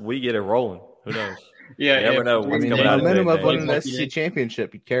 Unless we get it rolling. Who knows? Yeah, you never know what's coming out of momentum Dayton. of winning the SEC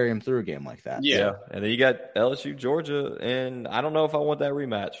championship, you carry them through a game like that. Yeah. And then you got LSU, Georgia, and I don't know if I want that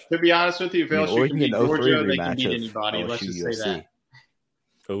rematch. To be honest with you, if LSU can beat Georgia, they can beat anybody. LSU, Let's just USC. say that.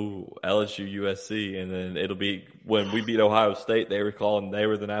 Oh, LSU, USC, and then it'll be when we beat Ohio State. They were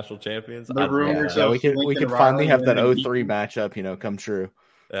the national champions. The rumors we could finally have that 0-3 matchup, come true.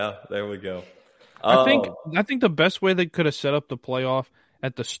 Yeah, there we go. I think the best way they could have set up the playoff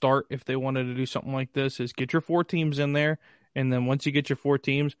at the start, if they wanted to do something like this, is get your 4 teams in there, and then once you get your 4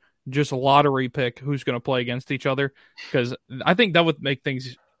 teams, just lottery pick who's going to play against each other. Because I think that would make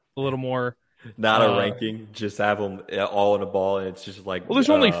things a little more. Not a ranking, just have them all in a ball, and it's just like. Well, there's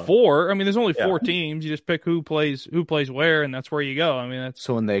only 4. I mean, there's only 4 teams. You just pick who plays where, and that's where you go. I mean, that's.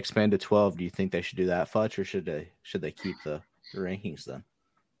 So when they expand to 12, do you think they should do that, Futch, or should they keep the rankings then?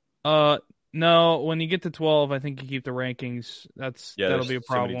 No. When you get to 12, I think you keep the rankings. That'll be a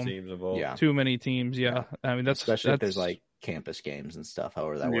problem. Too many teams involved. Yeah. Too many teams. Yeah. I mean, especially if there's like campus games and stuff.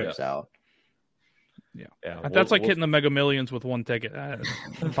 However that works out. Yeah. That's like hitting the Mega Millions with 1 ticket.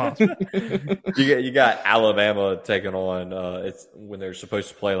 Impossible. You got Alabama taking on it's when they're supposed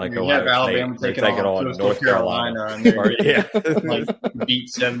to play like Ohio State. Alabama taking on North Carolina and like beat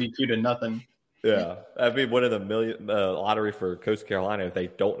 72-0. Yeah, that'd be one of the million lottery for Coast Carolina if they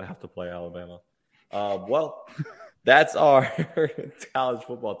don't have to play Alabama. Well, that's our college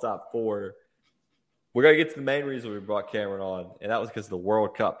football top 4. We're going to get to the main reason we brought Cameron on, and that was because of the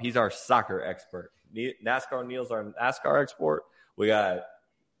World Cup. He's our soccer expert. NASCAR Neil's our NASCAR expert. We got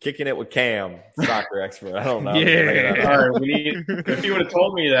Kicking It with Cam, soccer expert. I don't know. Yeah. All right, if you would have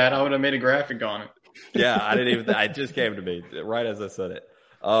told me that, I would have made a graphic on it. Yeah, I didn't even. It just came to me right as I said it.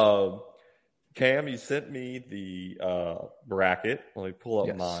 Cam, you sent me the bracket. Let me pull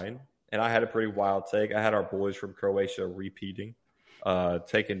up mine. And I had a pretty wild take. I had our boys from Croatia repeating,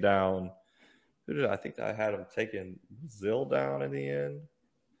 taking down. Who did I think I had them taking Brazil down in the end?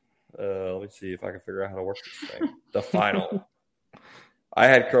 Let me see if I can figure out how to work this thing. The final. I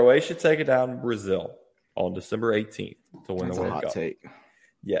had Croatia taking down Brazil on December 18th to win the World Cup. Hot take.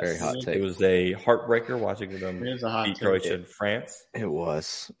 Yes. Very hot take. It was a heartbreaker watching them beat Croatia in France. It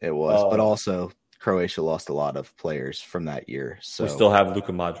was. But also, Croatia lost a lot of players from that year. So we still have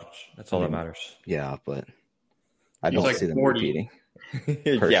Luka Modric. That's all that matters. Yeah, but I don't see them 40. repeating.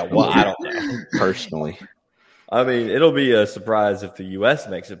 Yeah, well, I don't know. Personally. I mean, it'll be a surprise if the U.S.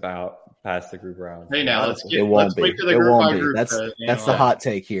 makes it past the group round. Hey, now let's it won't be. Wait to the group by group. That's the hot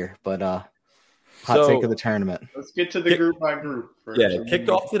take here, but hot take of the tournament. Let's get to the group by group. Yeah, kicked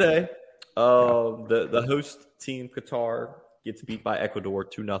off today. The host team Qatar gets beat by Ecuador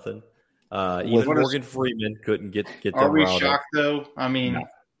 2-0. Even Morgan Freeman couldn't get them. Are we shocked though? I mean. No.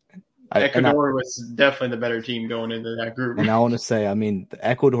 Ecuador was definitely the better team going into that group. And I want to say, I mean,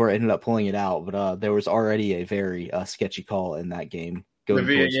 Ecuador ended up pulling it out, but there was already a very sketchy call in that game going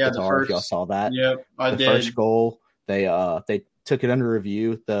towards Qatar. If y'all saw that, yep, I did. The first goal, they took it under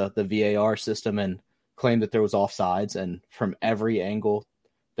review, the VAR system, and claimed that there was offsides. And from every angle,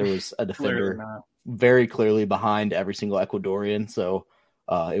 there was a defender very clearly behind every single Ecuadorian. So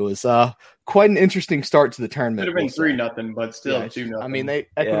it was quite an interesting start to the tournament. It could have been 3-0, but still 2-0. I mean,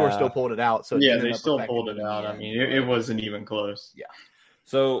 Ecuador still pulled it out. So they still pulled it out. I mean, it wasn't even close. Yeah.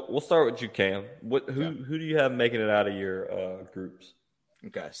 So we'll start with you, Cam. Who do you have making it out of your groups?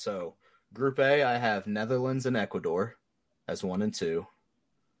 Okay, so Group A, I have Netherlands and Ecuador as 1 and 2.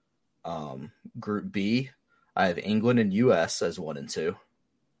 Group B, I have England and U.S. as 1 and 2.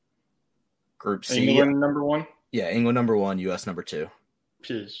 Group C, England number 1. Yeah, England number 1, U.S. number 2.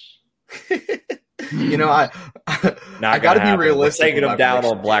 Pish. I got to be realistic. We're taking them down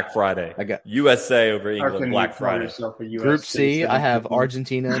on Black Friday. I got USA over England Black Friday. Group C, I have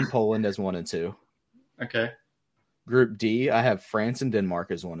Argentina and Poland as 1 and 2. Okay. Group D, I have France and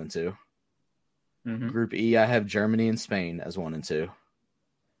Denmark as 1 and 2. Mm-hmm. Group E, I have Germany and Spain as 1 and 2.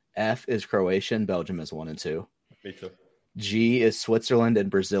 F is Croatia and Belgium as 1 and 2. Me too. G is Switzerland and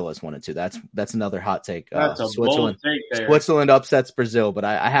Brazil as 1 and 2. That's another hot take. That's a bold take there. Switzerland upsets Brazil, but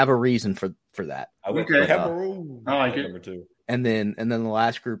I have a reason for that. I went for Cameroon. I like it. Number 2. And then the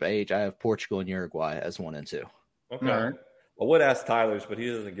last group H, I have Portugal and Uruguay as 1 and 2. Okay. All right. I would ask Tyler's, but he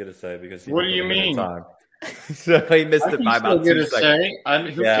doesn't get a say because he what do you mean? Time. So he missed it by about 2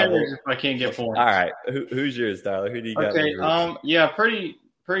 seconds. Who cares if I can't get points? All right. Who's yours, Tyler? Who do you got? Okay. Yeah, pretty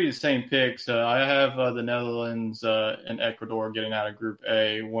the same picks. I have the Netherlands and Ecuador getting out of Group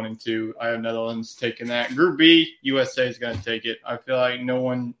A 1 and 2. I have Netherlands taking that. Group B, USA is going to take it. I feel like no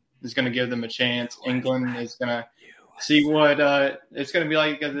one is going to give them a chance. England is going to see what it's going to be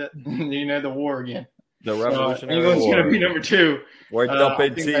like. The war again. The Revolutionary England's War. going to be number 2. We're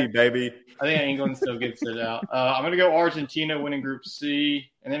dumping tea, baby. I think England still gets it out. I'm going to go Argentina winning Group C,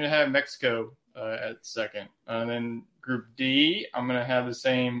 and then have Mexico at second. And then Group D, I'm going to have the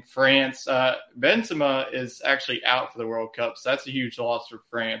same France. Benzema is actually out for the World Cup, so that's a huge loss for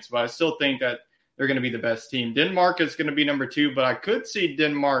France. But I still think that they're going to be the best team. Denmark is going to be number 2, but I could see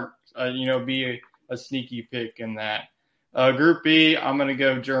Denmark, be a sneaky pick in that. Group B, I'm going to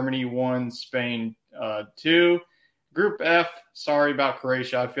go Germany 1, Spain 2. Group F, sorry about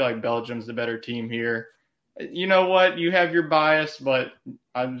Croatia. I feel like Belgium's the better team here. You know what? You have your bias, but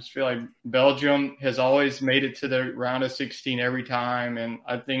I just feel like Belgium has always made it to the round of 16 every time, and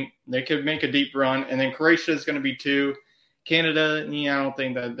I think they could make a deep run. And then Croatia is going to be 2. Canada, I don't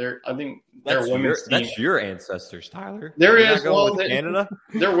think that they're – I think their women's team – That's your ancestors, Tyler. There You're is. well, Canada?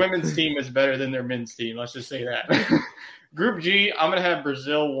 Their women's team is better than their men's team. Let's just say that. Group G, I'm going to have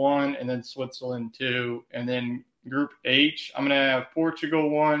Brazil 1 and then Switzerland 2. And then Group H, I'm going to have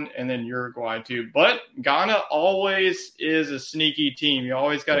Portugal 1 and then Uruguay 2. But Ghana always is a sneaky team. You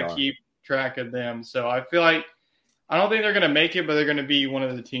always got to keep track of them. So I feel like I don't think they're going to make it, but they're going to be one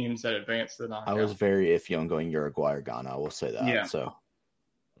of the teams that advance to the knockout. I was very iffy on going Uruguay or Ghana. I will say that. Yeah. So.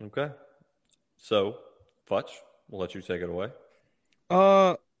 Okay. So, Futch, we'll let you take it away.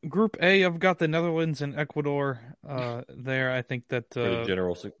 Group A, I've got the Netherlands and Ecuador there. I think that the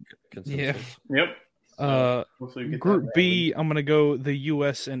general consensus. Yeah. Yep. Group B, I'm gonna go the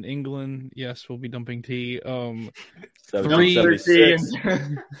U.S. and England. Yes, we'll be dumping tea. 76.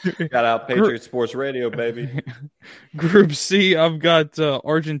 Got out Patriot Sports Radio, baby. Group C, I've got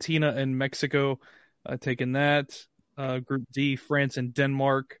Argentina and Mexico taking that. Group D, France and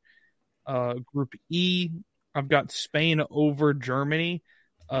Denmark. Group E, I've got Spain over Germany,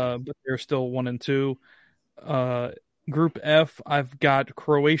 but they're still 1 and 2. Group F, I've got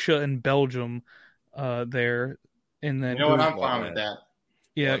Croatia and Belgium there, and then I'm fine with that.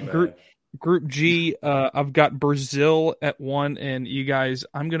 Yeah, Group G, I've got Brazil at 1, and you guys,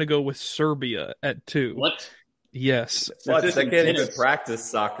 I'm gonna go with Serbia at 2. What? Yes. What? They can't even practice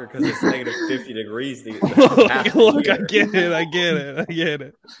soccer because it's negative 50 degrees. Look, I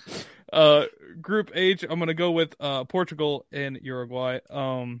get it. Group H, I'm gonna go with Portugal and Uruguay.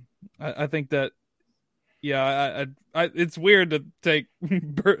 I think that. Yeah, it's weird to take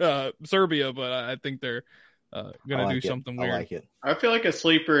Serbia, but I think they're going to do something weird. I like it. I feel like a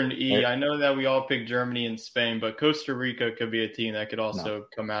sleeper in E. I know that we all picked Germany and Spain, but Costa Rica could be a team that could also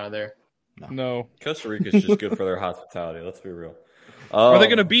come out of there. No. Costa Rica is just good for their hospitality. Let's be real. Are they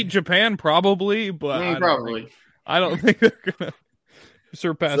going to beat Japan? Probably, but I don't think they're going to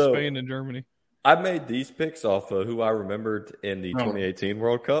surpass Spain and Germany. I made these picks off of who I remembered in the 2018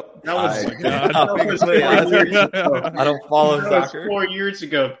 World Cup. That was I don't follow soccer. 4 years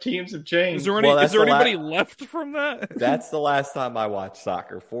ago. Teams have changed. Is there anybody left from that? That's the last time I watched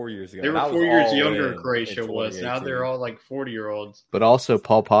soccer, 4 years ago. They were 4 years younger. Croatia was. Now they're all like 40-year-olds. But also,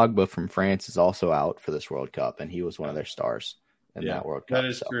 Paul Pogba from France is also out for this World Cup, and he was one of their stars in that World Cup. That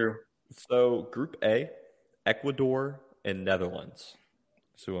is true. So, Group A, Ecuador and Netherlands.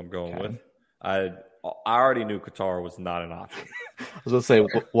 That's who I'm going with. I already knew Qatar was not an option. I was going to say,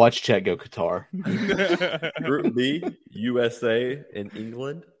 watch Chet go Qatar. Group B, USA and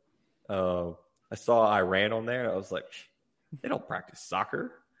England. I saw Iran on there, and I was like, they don't practice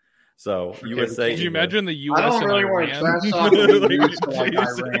soccer. So, USA. Could you imagine the U.S. I don't really want to trash talk like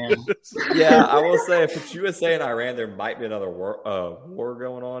Iran. Yeah, I will say, if it's USA and Iran, there might be another war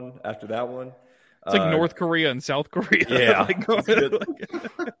going on after that one. It's like North Korea and South Korea. Yeah.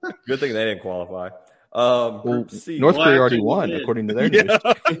 Good thing they didn't qualify. Group C. North Korea already won, according to their news.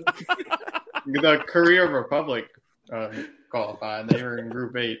 The Korea Republic qualified. They were in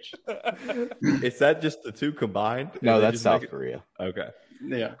Group H. Is that just the two combined? No, that's South Korea. Okay.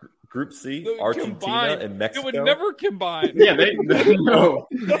 Yeah. Group C, Argentina and Mexico. They would never combine. Yeah, they no.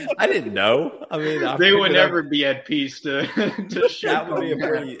 I didn't know. I mean, they would never be at peace to that would be a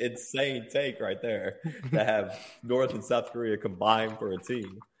pretty insane take right there to have North and South Korea combined for a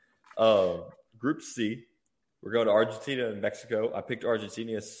team. Group C, we're going to Argentina and Mexico. I picked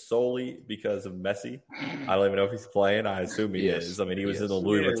Argentina solely because of Messi. I don't even know if he's playing. I assume he is. I mean, he was in the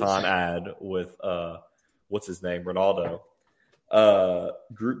Louis Vuitton ad with what's his name, Ronaldo.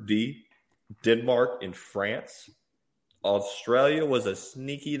 Group D, Denmark and France. Australia was a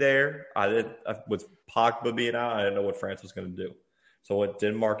sneaky there. With Pogba being out, I didn't know what France was going to do. So I went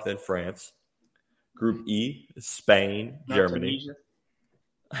Denmark, then France. Group E, Spain, Germany.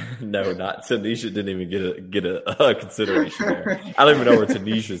 No, not Tanisha. Didn't even get a consideration there. I don't even know where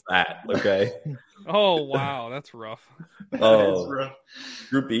Tanisha's at. Okay. Oh wow, that's rough. That is rough.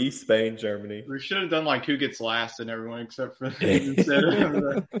 Group E: Spain, Germany. We should have done like who gets last and everyone except for instead of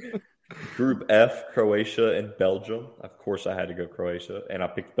that. Group F: Croatia and Belgium. Of course, I had to go Croatia, and I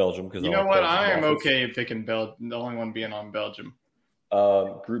picked Belgium because you know what? I am okay picking Belgium. The only one being on Belgium.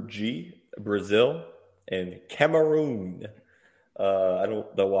 Group G: Brazil and Cameroon. I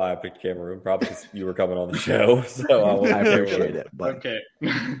don't know why I picked Cameroon. Probably because you were coming on the show, so I appreciate it. But... Okay.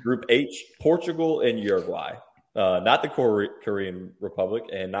 Group H: Portugal and Uruguay. Not the Korean Republic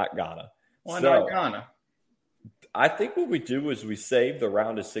and not Ghana. Why not Ghana? I think what we do is we save the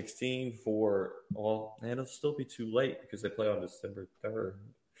round of 16 for, well, and it'll still be too late because they play on December 3rd.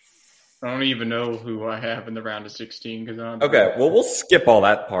 I don't even know who I have in the round of 16 because I don't. Okay, well, we'll skip all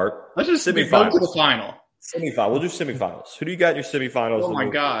that part. Let's just go to the final. We'll do semifinals. Who do you got in your semifinals? Oh my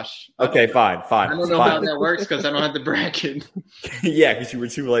gosh. Okay, fine. I don't know how that works because I don't have the bracket. Yeah, because you were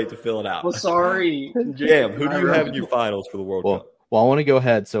too late to fill it out. Well, sorry. Damn, who do you have in your finals for the World Cup? Well, I want to go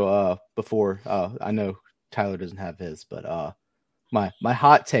ahead. So before I know Tyler doesn't have his, but my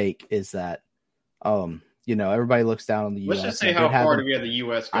hot take is that everybody looks down on the U.S. Let's just say how far do we have the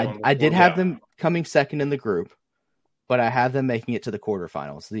U.S. going? I did have them coming second in the group, but I have them making it to the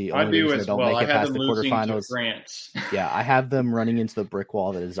quarterfinals. The only reason they don't make it past the quarterfinals, France. Yeah, I have them running into the brick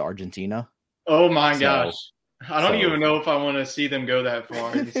wall that is Argentina. Oh my gosh! I don't even know if I want to see them go that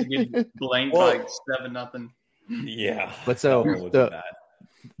far. Just to get blanked like 7-0. Yeah, but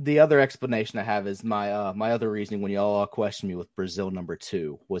the other explanation I have is my other reasoning when y'all questioned me with Brazil number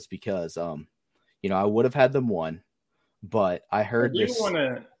 2 was because I would have had them 1, but I heard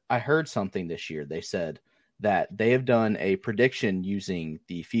I heard something this year. They said that they have done a prediction using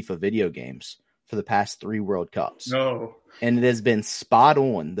the FIFA video games for the past 3 World Cups. No. And it has been spot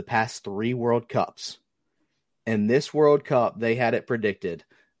on the past 3 World Cups. And this World Cup, they had it predicted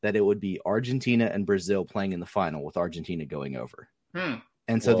that it would be Argentina and Brazil playing in the final with Argentina going over.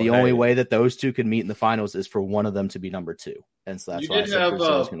 And so the only way that those two could meet in the finals is for one of them to be number 2. And so that's why I said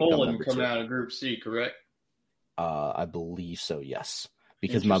Brazil is going to come number 2. Poland coming out of Group C, correct? I believe so, yes.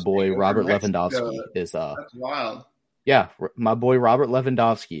 Because my boy Robert Lewandowski is that's wild. Yeah, my boy Robert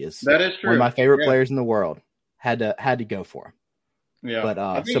Lewandowski is that is true. One of my favorite players in the world. Had to go for him. Yeah.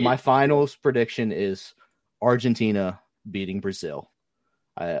 But so my finals prediction is Argentina beating Brazil.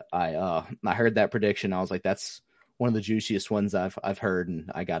 I heard that prediction. I was like, that's one of the juiciest ones I've heard,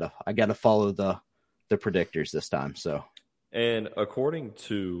 and I gotta follow the predictors this time. So, and according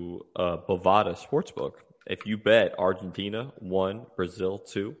to Bovada Sportsbook, if you bet Argentina 1, Brazil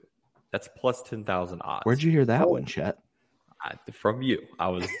 2, that's plus 10,000 odds. Where'd you hear that one, Chet? From you.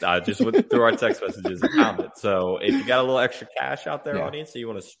 I just went through our text messages and found it. So if you got a little extra cash out there, audience, so you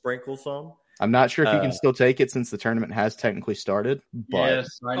want to sprinkle some. I'm not sure if you can still take it since the tournament has technically started. But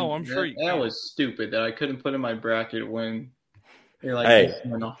yes, I'm sure that was stupid that I couldn't put in my bracket when.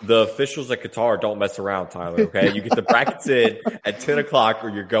 The officials at Qatar don't mess around, Tyler, okay? You get the brackets in at 10 o'clock or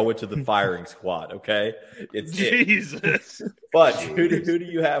you're going to the firing squad, okay? It's Jesus. But who do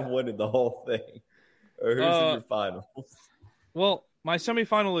you have winning the whole thing? Or who's in your finals? Well, my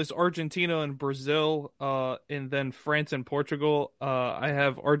semifinal is Argentina and Brazil, and then France and Portugal. I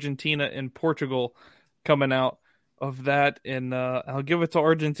have Argentina and Portugal coming out of that, and I'll give it to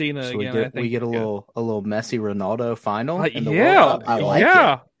Argentina again. We get a little Messi Ronaldo final. In the yeah, World Cup. I like it.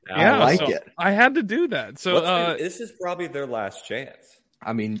 I like it. I had to do that. So this is probably their last chance.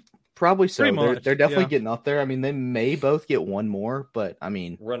 I mean, probably so. Much, they're definitely getting up there. I mean, they may both get one more, but I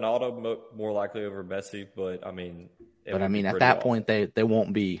mean, Ronaldo more likely over Messi. But I mean, at that point, they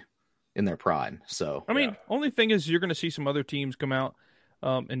won't be in their prime. So I mean, only thing is you're going to see some other teams come out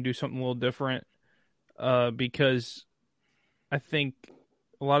and do something a little different. Because I think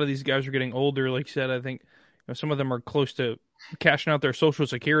a lot of these guys are getting older. Like you said, I think some of them are close to cashing out their Social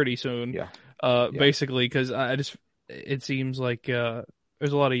Security soon. Basically, because it seems like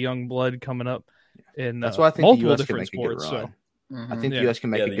there's a lot of young blood coming up in that's why I think multiple the US different can make sports. A good run. So I think the US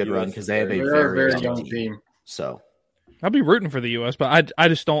can make a good run because they have a very young team. So I'll be rooting for the US, but I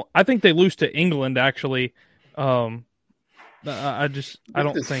just don't. I think they lose to England actually. I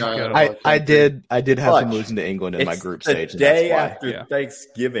don't think I did have them losing to England in my group stage. The day after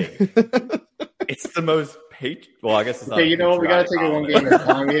Thanksgiving. It's the most well, I guess it's not. Okay, you know what? We got to take it one game at a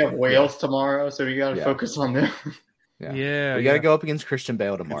time. We have Wales tomorrow, so we got to focus on them. We got to go up against Christian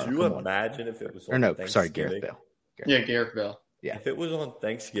Bale tomorrow. Could you imagine if it was on Gareth Bale. Gareth Bale. Yeah. If it was on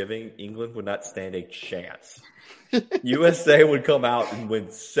Thanksgiving, England would not stand a chance. USA would come out and win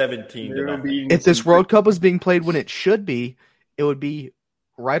 17-0. If this World Cup was being played when it should be, it would be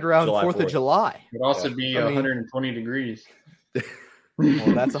right around 4th of July. It'd also be 120 degrees.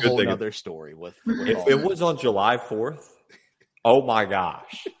 Well, that's a whole other story. If it was on July 4th, oh my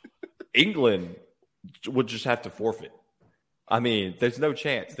gosh, England would just have to forfeit. I mean, there's no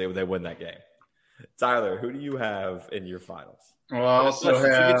chance they win that game. Tyler, who do you have in your finals? Well, I also Did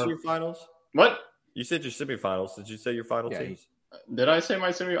you have get to your finals? What? You said your semifinals. Did you say your final teams? Did I say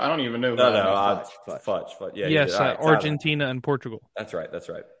my semi? I don't even know. Fudge. Yeah, yes, Argentina and Portugal. That's right.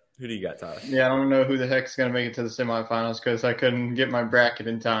 Who do you got, Tyler? Yeah, I don't know who the heck's going to make it to the semifinals because I couldn't get my bracket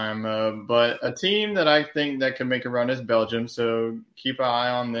in time. But a team that I think that can make a run is Belgium, so keep an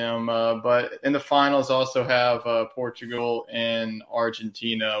eye on them. But in the finals, also have Portugal and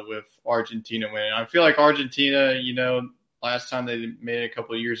Argentina, with Argentina winning. I feel like Argentina, last time they made it a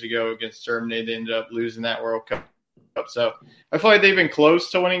couple of years ago against Germany, they ended up losing that World Cup. So I feel like they've been close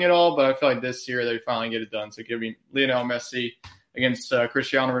to winning it all, but I feel like this year they finally get it done. So give me Lionel Messi against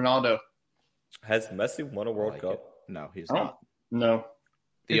Cristiano Ronaldo. Has Messi won a World Cup? No, he's not. No.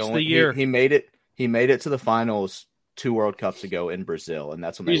 It's the year. He made it. He made it to the finals 2 World Cups ago in Brazil, and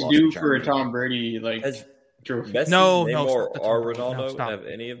that's when they lost. He's due to for a Germany. Tom Brady trophy. Messi, Neymar, or Ronaldo, have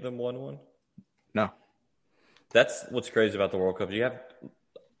any of them won one? No. That's what's crazy about the World Cup. You have.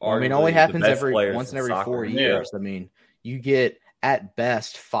 It only happens once in every soccer. 4 years. I mean, you get at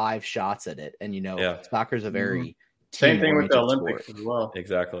best 5 shots at it, and soccer's a very same thing with the Olympics sport as well.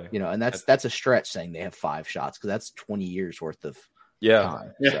 Exactly. And that's a stretch saying they have 5 shots because that's 20 years worth of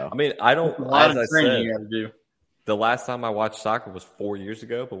time. Yeah. So. I mean, I don't. A lot as of I training said, you got to do. The last time I watched soccer was 4 years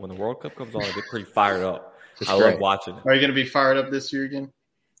ago, but when the World Cup comes on, I get pretty fired up. I love watching it. Are you going to be fired up this year again?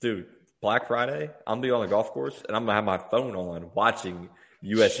 Dude, Black Friday, I'm going to be on the golf course, and I'm going to have my phone on watching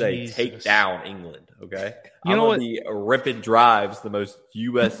USA take down England, okay? I'm going to be ripping drives, the most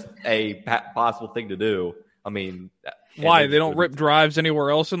USA possible thing to do. I mean... Why? They don't rip drives anywhere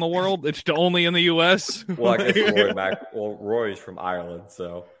else in the world? It's only in the U.S.? Well, I guess Rory's from Ireland,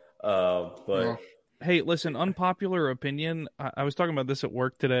 so... but... Hey, listen, unpopular opinion. I was talking about this at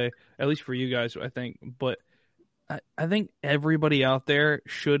work today, at least for you guys, I think. But I think everybody out there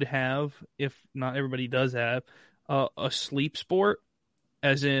should have, if not everybody does have, a sleep sport,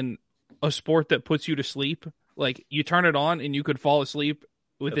 as in a sport that puts you to sleep. Like, you turn it on and you could fall asleep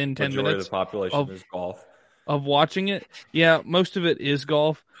within 10 minutes. The population is golf. Of watching it. Yeah, most of it is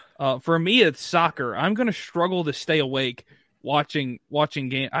golf. For me, it's soccer. I'm going to struggle to stay awake watching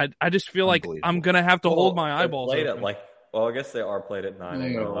game. I just feel like I'm gonna have to hold my eyeballs open. I guess they are played at 9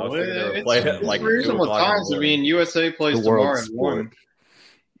 a.m. No, I was thinking they were played at reasonable times. I mean, USA plays tomorrow at 1.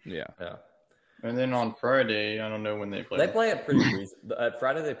 Yeah. And then on Friday, I don't know when they play. They play at pretty recent. At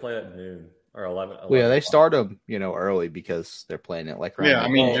Friday they play at noon or 11. Well, yeah, they start them early because they're playing it like. Yeah, I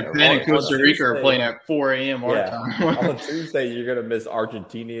mean, Japan and Costa Rica are playing at 4 a.m. our time. On Tuesday, you're gonna miss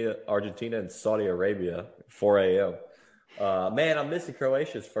Argentina and Saudi Arabia 4 a.m. Man, I'm missing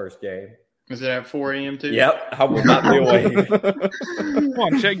Croatia's first game. Is it at 4 a.m. too? Yep, I will not be awake. Come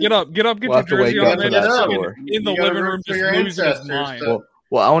on, Chet, get up, get your jersey on. In the living room, just losing his mind.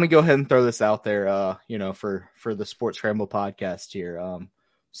 Well, I want to go ahead and throw this out there, for the Sports Scramble podcast here.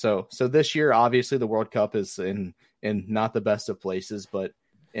 So this year, obviously, the World Cup is in not the best of places, but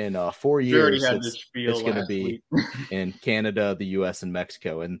in 4 years, it's going to be in Canada, the U.S., and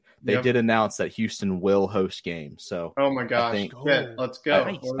Mexico. And they did announce that Houston will host games. So, oh my gosh, let's go.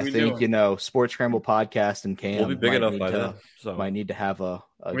 I think Sports Scramble podcast and Cam will be big enough by then. So might need to have a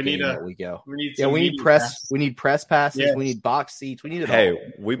game that we go. We need press. Passes. We need press passes. Yes. We need box seats. We need it all.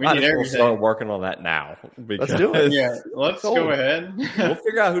 Hey, we might as well start working on that now. Let's do it. Yeah, let's go ahead. We'll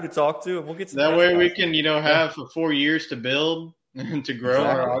figure out who to talk to, and we'll get some. That way, we can have 4 years to build. To grow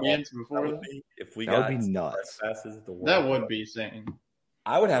our audience before that would be nuts. That would be insane.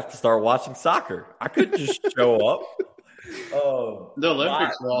 I would have to start watching soccer. I couldn't just show up. The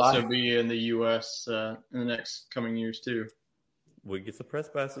Olympics will also be in the U.S. In the next coming years too. We get some press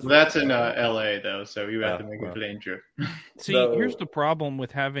passes. That's in L.A. though, so you have to make a plane trip. See, here's the problem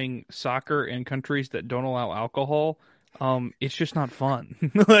with having soccer in countries that don't allow alcohol. It's just not fun.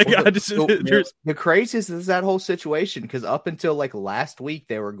 The craziest is that whole situation because up until last week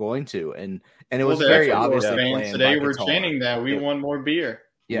they were going to, and it was very obviously planned. Today we're chanting that we want more beer.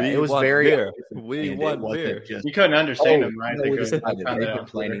 Yeah, it was very. Beer. We want beer. You couldn't understand them, right? They've been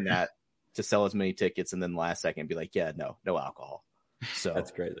planning that to sell as many tickets, and then last second be like, yeah, no alcohol. So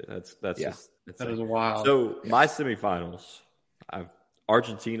that's crazy. That's that is wild. So my semifinals, I've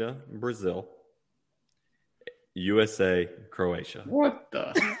Argentina, Brazil. USA, Croatia. What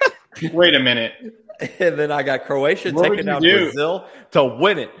the? Wait a minute. And then I got Croatia taking down Brazil to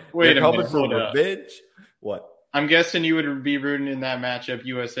win it. Wait a minute. For revenge. What? I'm guessing you would be rooting in that matchup,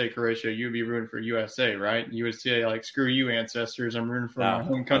 USA-Croatia. You would be rooting for USA, right? You would say, like, screw you, ancestors. I'm rooting for my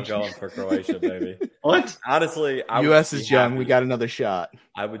home country. I'm going for Croatia, baby. What? Honestly, U.S. is young. We got another shot.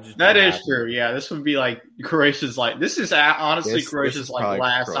 I would just. That is true. Yeah, this would be like Croatia's this is honestly Croatia's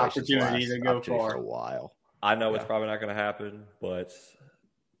last opportunity to go far for a while. I know it's probably not going to happen, but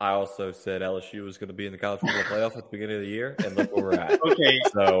I also said LSU was going to be in the college football playoff at the beginning of the year, and look where we're at. Okay,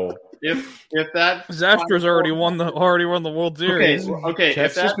 so if that Zastra's already won the World Series. Okay,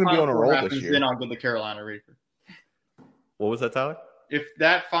 if that's going to be on a roll happens, this year, then I'll get the Carolina Reaper. What was that, Tyler? If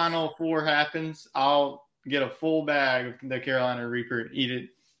that Final Four happens, I'll get a full bag of the Carolina Reaper, eat it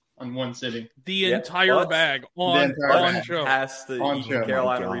on one sitting. The entire bag on show. Has to eat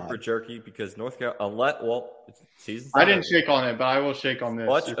Carolina Reaper jerky because North Carolina. It's season. I didn't shake on it, but I will shake on this.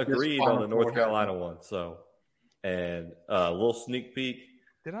 Much agreed on the North Carolina one. So, and a little sneak peek.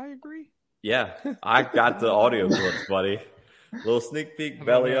 Did I agree? Yeah, I got the audio clips, buddy. Little sneak peek.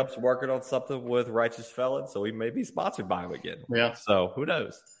 Belly Up's working on something with Righteous Felon, so we may be sponsored by him again. Yeah. So who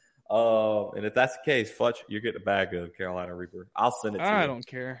knows? And if that's the case, Fletch, you're getting a bag of Carolina Reaper. I'll send it to you. I don't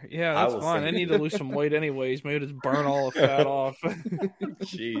care. Yeah, that's fine. I need to lose some weight anyways. Maybe just burn all the fat off.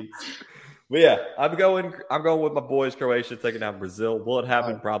 Jeez. But yeah, I'm going with my boys, Croatia, taking down Brazil. Will it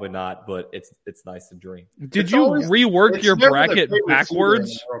happen? Probably not, but it's nice to dream. Did you rework your bracket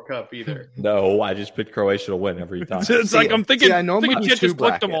backwards? World Cup either. No, I just picked Croatia to win every time. It's like I'm thinking. I normally do two just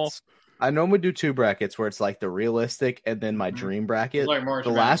clicked them all. I normally do two brackets where it's like the realistic and then my dream bracket. Like the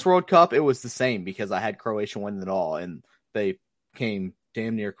last World Cup, it was the same because I had Croatia win it all, and they came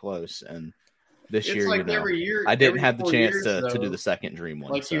damn near close. And this year, like every year, I didn't have the chance to do the second dream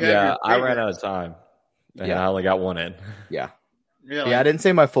one. Like so. I ran out of time, and I only got one in. Yeah, I didn't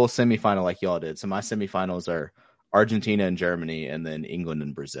say my full semifinal like y'all did. So my semifinals are Argentina and Germany, and then England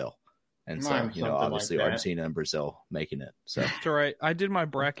and Brazil. And so, obviously Argentina and Brazil making it. So that's all right. I did my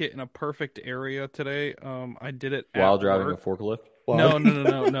bracket in a perfect area today. I did it while driving a forklift. No,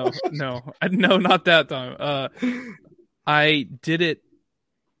 not that time. I did it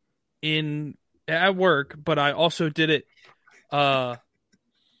at work, but I also did it. What?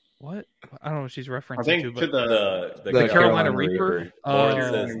 I don't know what she's referencing. I think to the Carolina Reaper.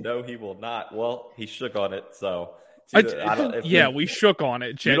 Says no, he will not. Well, he shook on it, so. We shook on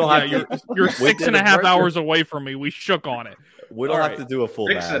it. You're 6.5 hours away from me. We shook on it. We don't have to do a full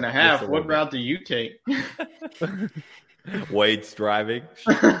 6.5. What route do you take? Wade's driving.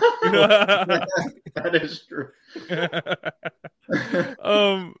 That is true.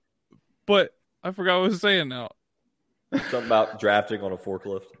 But I forgot what I was saying now. Something about drafting on a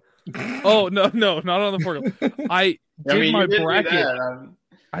forklift. Oh no, not on the forklift. I did my bracket.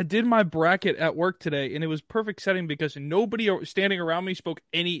 I did my bracket at work today, and it was perfect setting because nobody standing around me spoke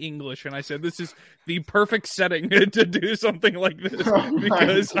any English. And I said, this is the perfect setting to do something like this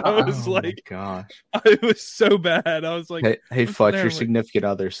because I was gosh, I was so bad. I was like, hey Fletch, your significant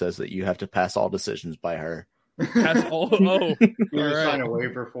other says that you have to pass all decisions by her. Pass all? Oh, you just sign a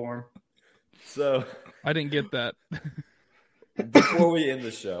waiver form. So I didn't get that. Before we end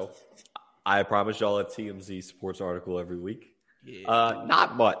the show, I promise y'all a TMZ sports article every week. Yeah.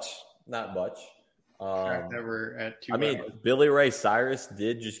 Not much. Billy Ray Cyrus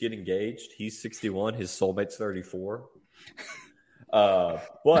did just get engaged. He's 61. His soulmate's 34.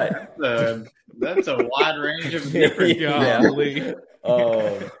 But that's a wide range of different. Yeah.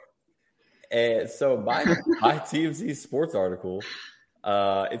 And so my TMZ sports article,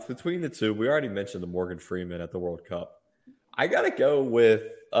 it's between the two. We already mentioned the Morgan Freeman at the World Cup. I gotta go with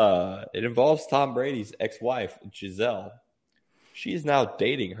it involves Tom Brady's ex-wife Giselle. She is now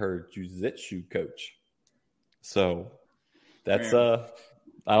dating her jiu-jitsu coach. So that's I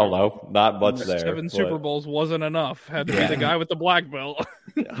don't know, not much there. 7 Super Bowls wasn't enough. Had to be the guy with the black belt.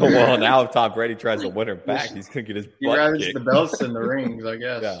 Well, now if Tom Brady tries to win her back, he's gonna get his butt kicked. The belts and the rings, I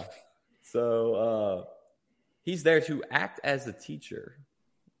guess. Yeah. So he's there to act as a teacher,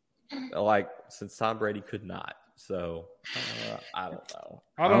 since Tom Brady could not. So I don't know.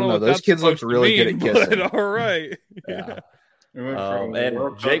 I don't know. Those kids look really good at kissing. All right. Yeah.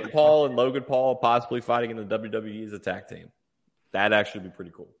 And Jake Paul and Logan Paul possibly fighting in the WWE as a tag team. That'd actually be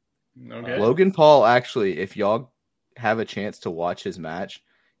pretty cool. Okay. Logan Paul, actually, if y'all have a chance to watch his match,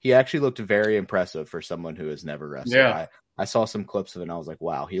 he actually looked very impressive for someone who has never wrestled. Yeah. I saw some clips of it and I was like,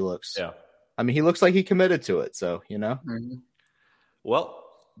 wow, he looks. Yeah. I mean, he looks like he committed to it. So, you know. Mm-hmm. Well,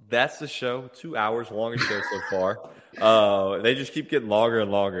 that's the show. 2 hours, longest show so far. They just keep getting longer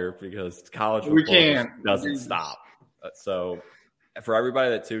and longer because college football doesn't stop. So for everybody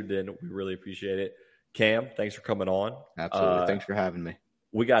that tuned in, we really appreciate it. Cam, thanks for coming on. Absolutely. Thanks for having me.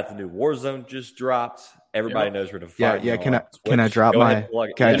 We got the new Warzone just dropped. Everybody knows where to find. Yeah. Can I drop my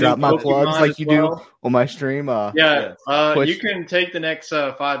plugs like you do on my stream? You can take the next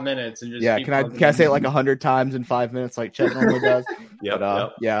 5 minutes and just can I say it like 100 times in 5 minutes like Chet normally does?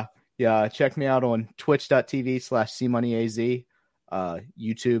 Check me out on twitch.tv/cmoneyaz,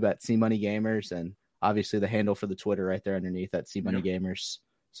 YouTube at cmoneygamers, and obviously the handle for the Twitter right there underneath at cmoneygamers.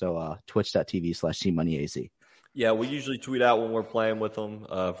 So twitch.tv/cmoneyaz. Yeah, we usually tweet out when we're playing with them.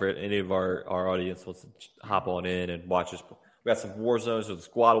 For any of our audience wants to hop on in and watch us. We got some Warzone, so the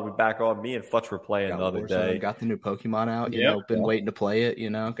squad will be back on. Me and Futch were playing the other day. Got the new Pokemon out. Been waiting to play it.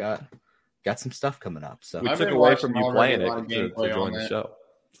 Got some stuff coming up. So we took away from you playing it to join the show.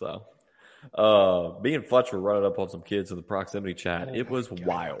 So me and Futch were running up on some kids in the proximity chat. It was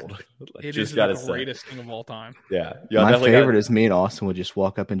wild. It is the greatest thing of all time. Yeah. My favorite is me and Austin would just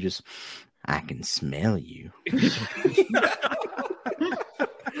walk up and just, I can smell you.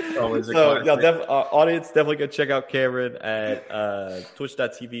 Audience, definitely go check out Cameron at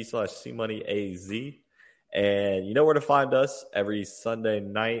twitch.tv/cmoneyaz. And you know where to find us every Sunday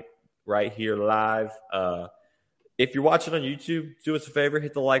night right here live. If you're watching on YouTube, do us a favor,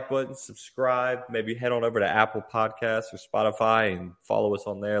 hit the like button, subscribe, maybe head on over to Apple Podcasts or Spotify and follow us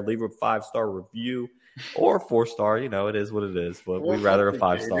on there. Leave a 5-star review or 4-star. It is what it is, but we'd rather a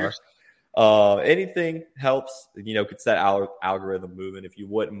 5-star. Anything helps, gets that algorithm moving. If you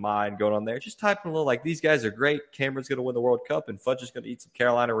wouldn't mind going on there, just type in a little like, these guys are great. Cameron's going to win the World Cup and Fudge is going to eat some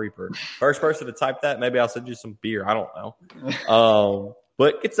Carolina Reaper. First person to type that, maybe I'll send you some beer. I don't know.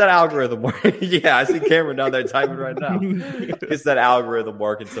 But gets that algorithm working. Yeah, I see Cameron down there typing right now. Gets that algorithm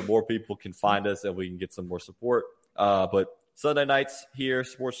working so more people can find us and we can get some more support. But Sunday nights here,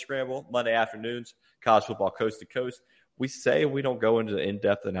 Sports Scramble. Monday afternoons, college football coast to coast. We say we don't go into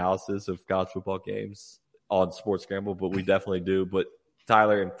in-depth analysis of college football games on Sports Scramble, but we definitely do. But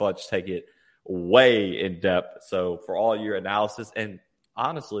Tyler and Futch take it way in depth. So for all your analysis, and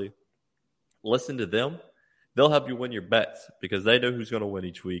honestly, listen to them. They'll help you win your bets because they know who's going to win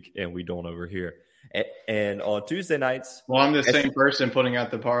each week, and we don't over here. And on Tuesday nights... Well, I'm the same person putting out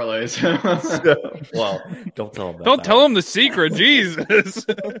the parlays. Well, don't tell them that. Don't tell them the secret, Jesus.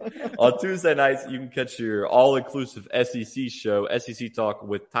 On Tuesday nights, you can catch your all-inclusive SEC show, SEC Talk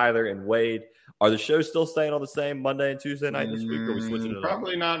with Tyler and Wade. Are the shows still staying on the same Monday and Tuesday night this week, or are we switching it up?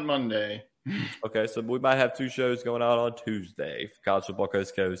 Probably not Monday. Okay, so we might have 2 shows going out on Tuesday, College Football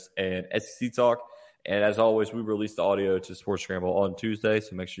Coast to Coast and SEC Talk. And as always, we release the audio to Sports Scramble on Tuesday,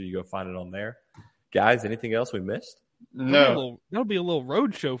 so make sure you go find it on there. Guys, anything else we missed? No. That'll be a little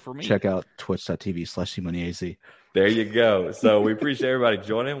road show for me. Check out twitch.tv/cmoneyaz. There you go. So we appreciate everybody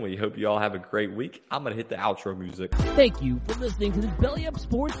joining. We hope you all have a great week. I'm going to hit the outro music. Thank you for listening to the Belly Up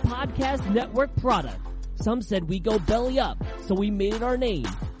Sports Podcast Network product. Some said we go belly up, so we made it our name.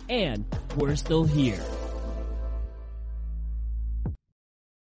 And we're still here.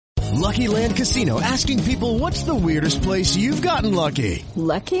 Lucky Land Casino, asking people, what's the weirdest place you've gotten lucky?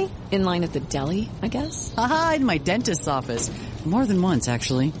 Lucky? In line at the deli, I guess? Aha, in my dentist's office. More than once,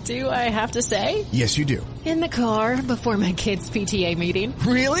 actually. Do I have to say? Yes, you do. In the car before my kids' PTA meeting.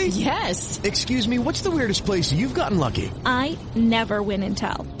 Really? Yes. Excuse me, what's the weirdest place you've gotten lucky? I never win and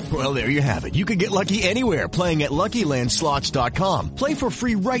tell. Well, there you have it. You can get lucky anywhere, playing at LuckyLandSlots.com. Play for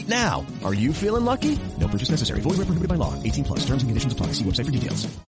free right now. Are you feeling lucky? No purchase necessary. Void where prohibited by law. 18+. Terms and conditions apply. See website for details.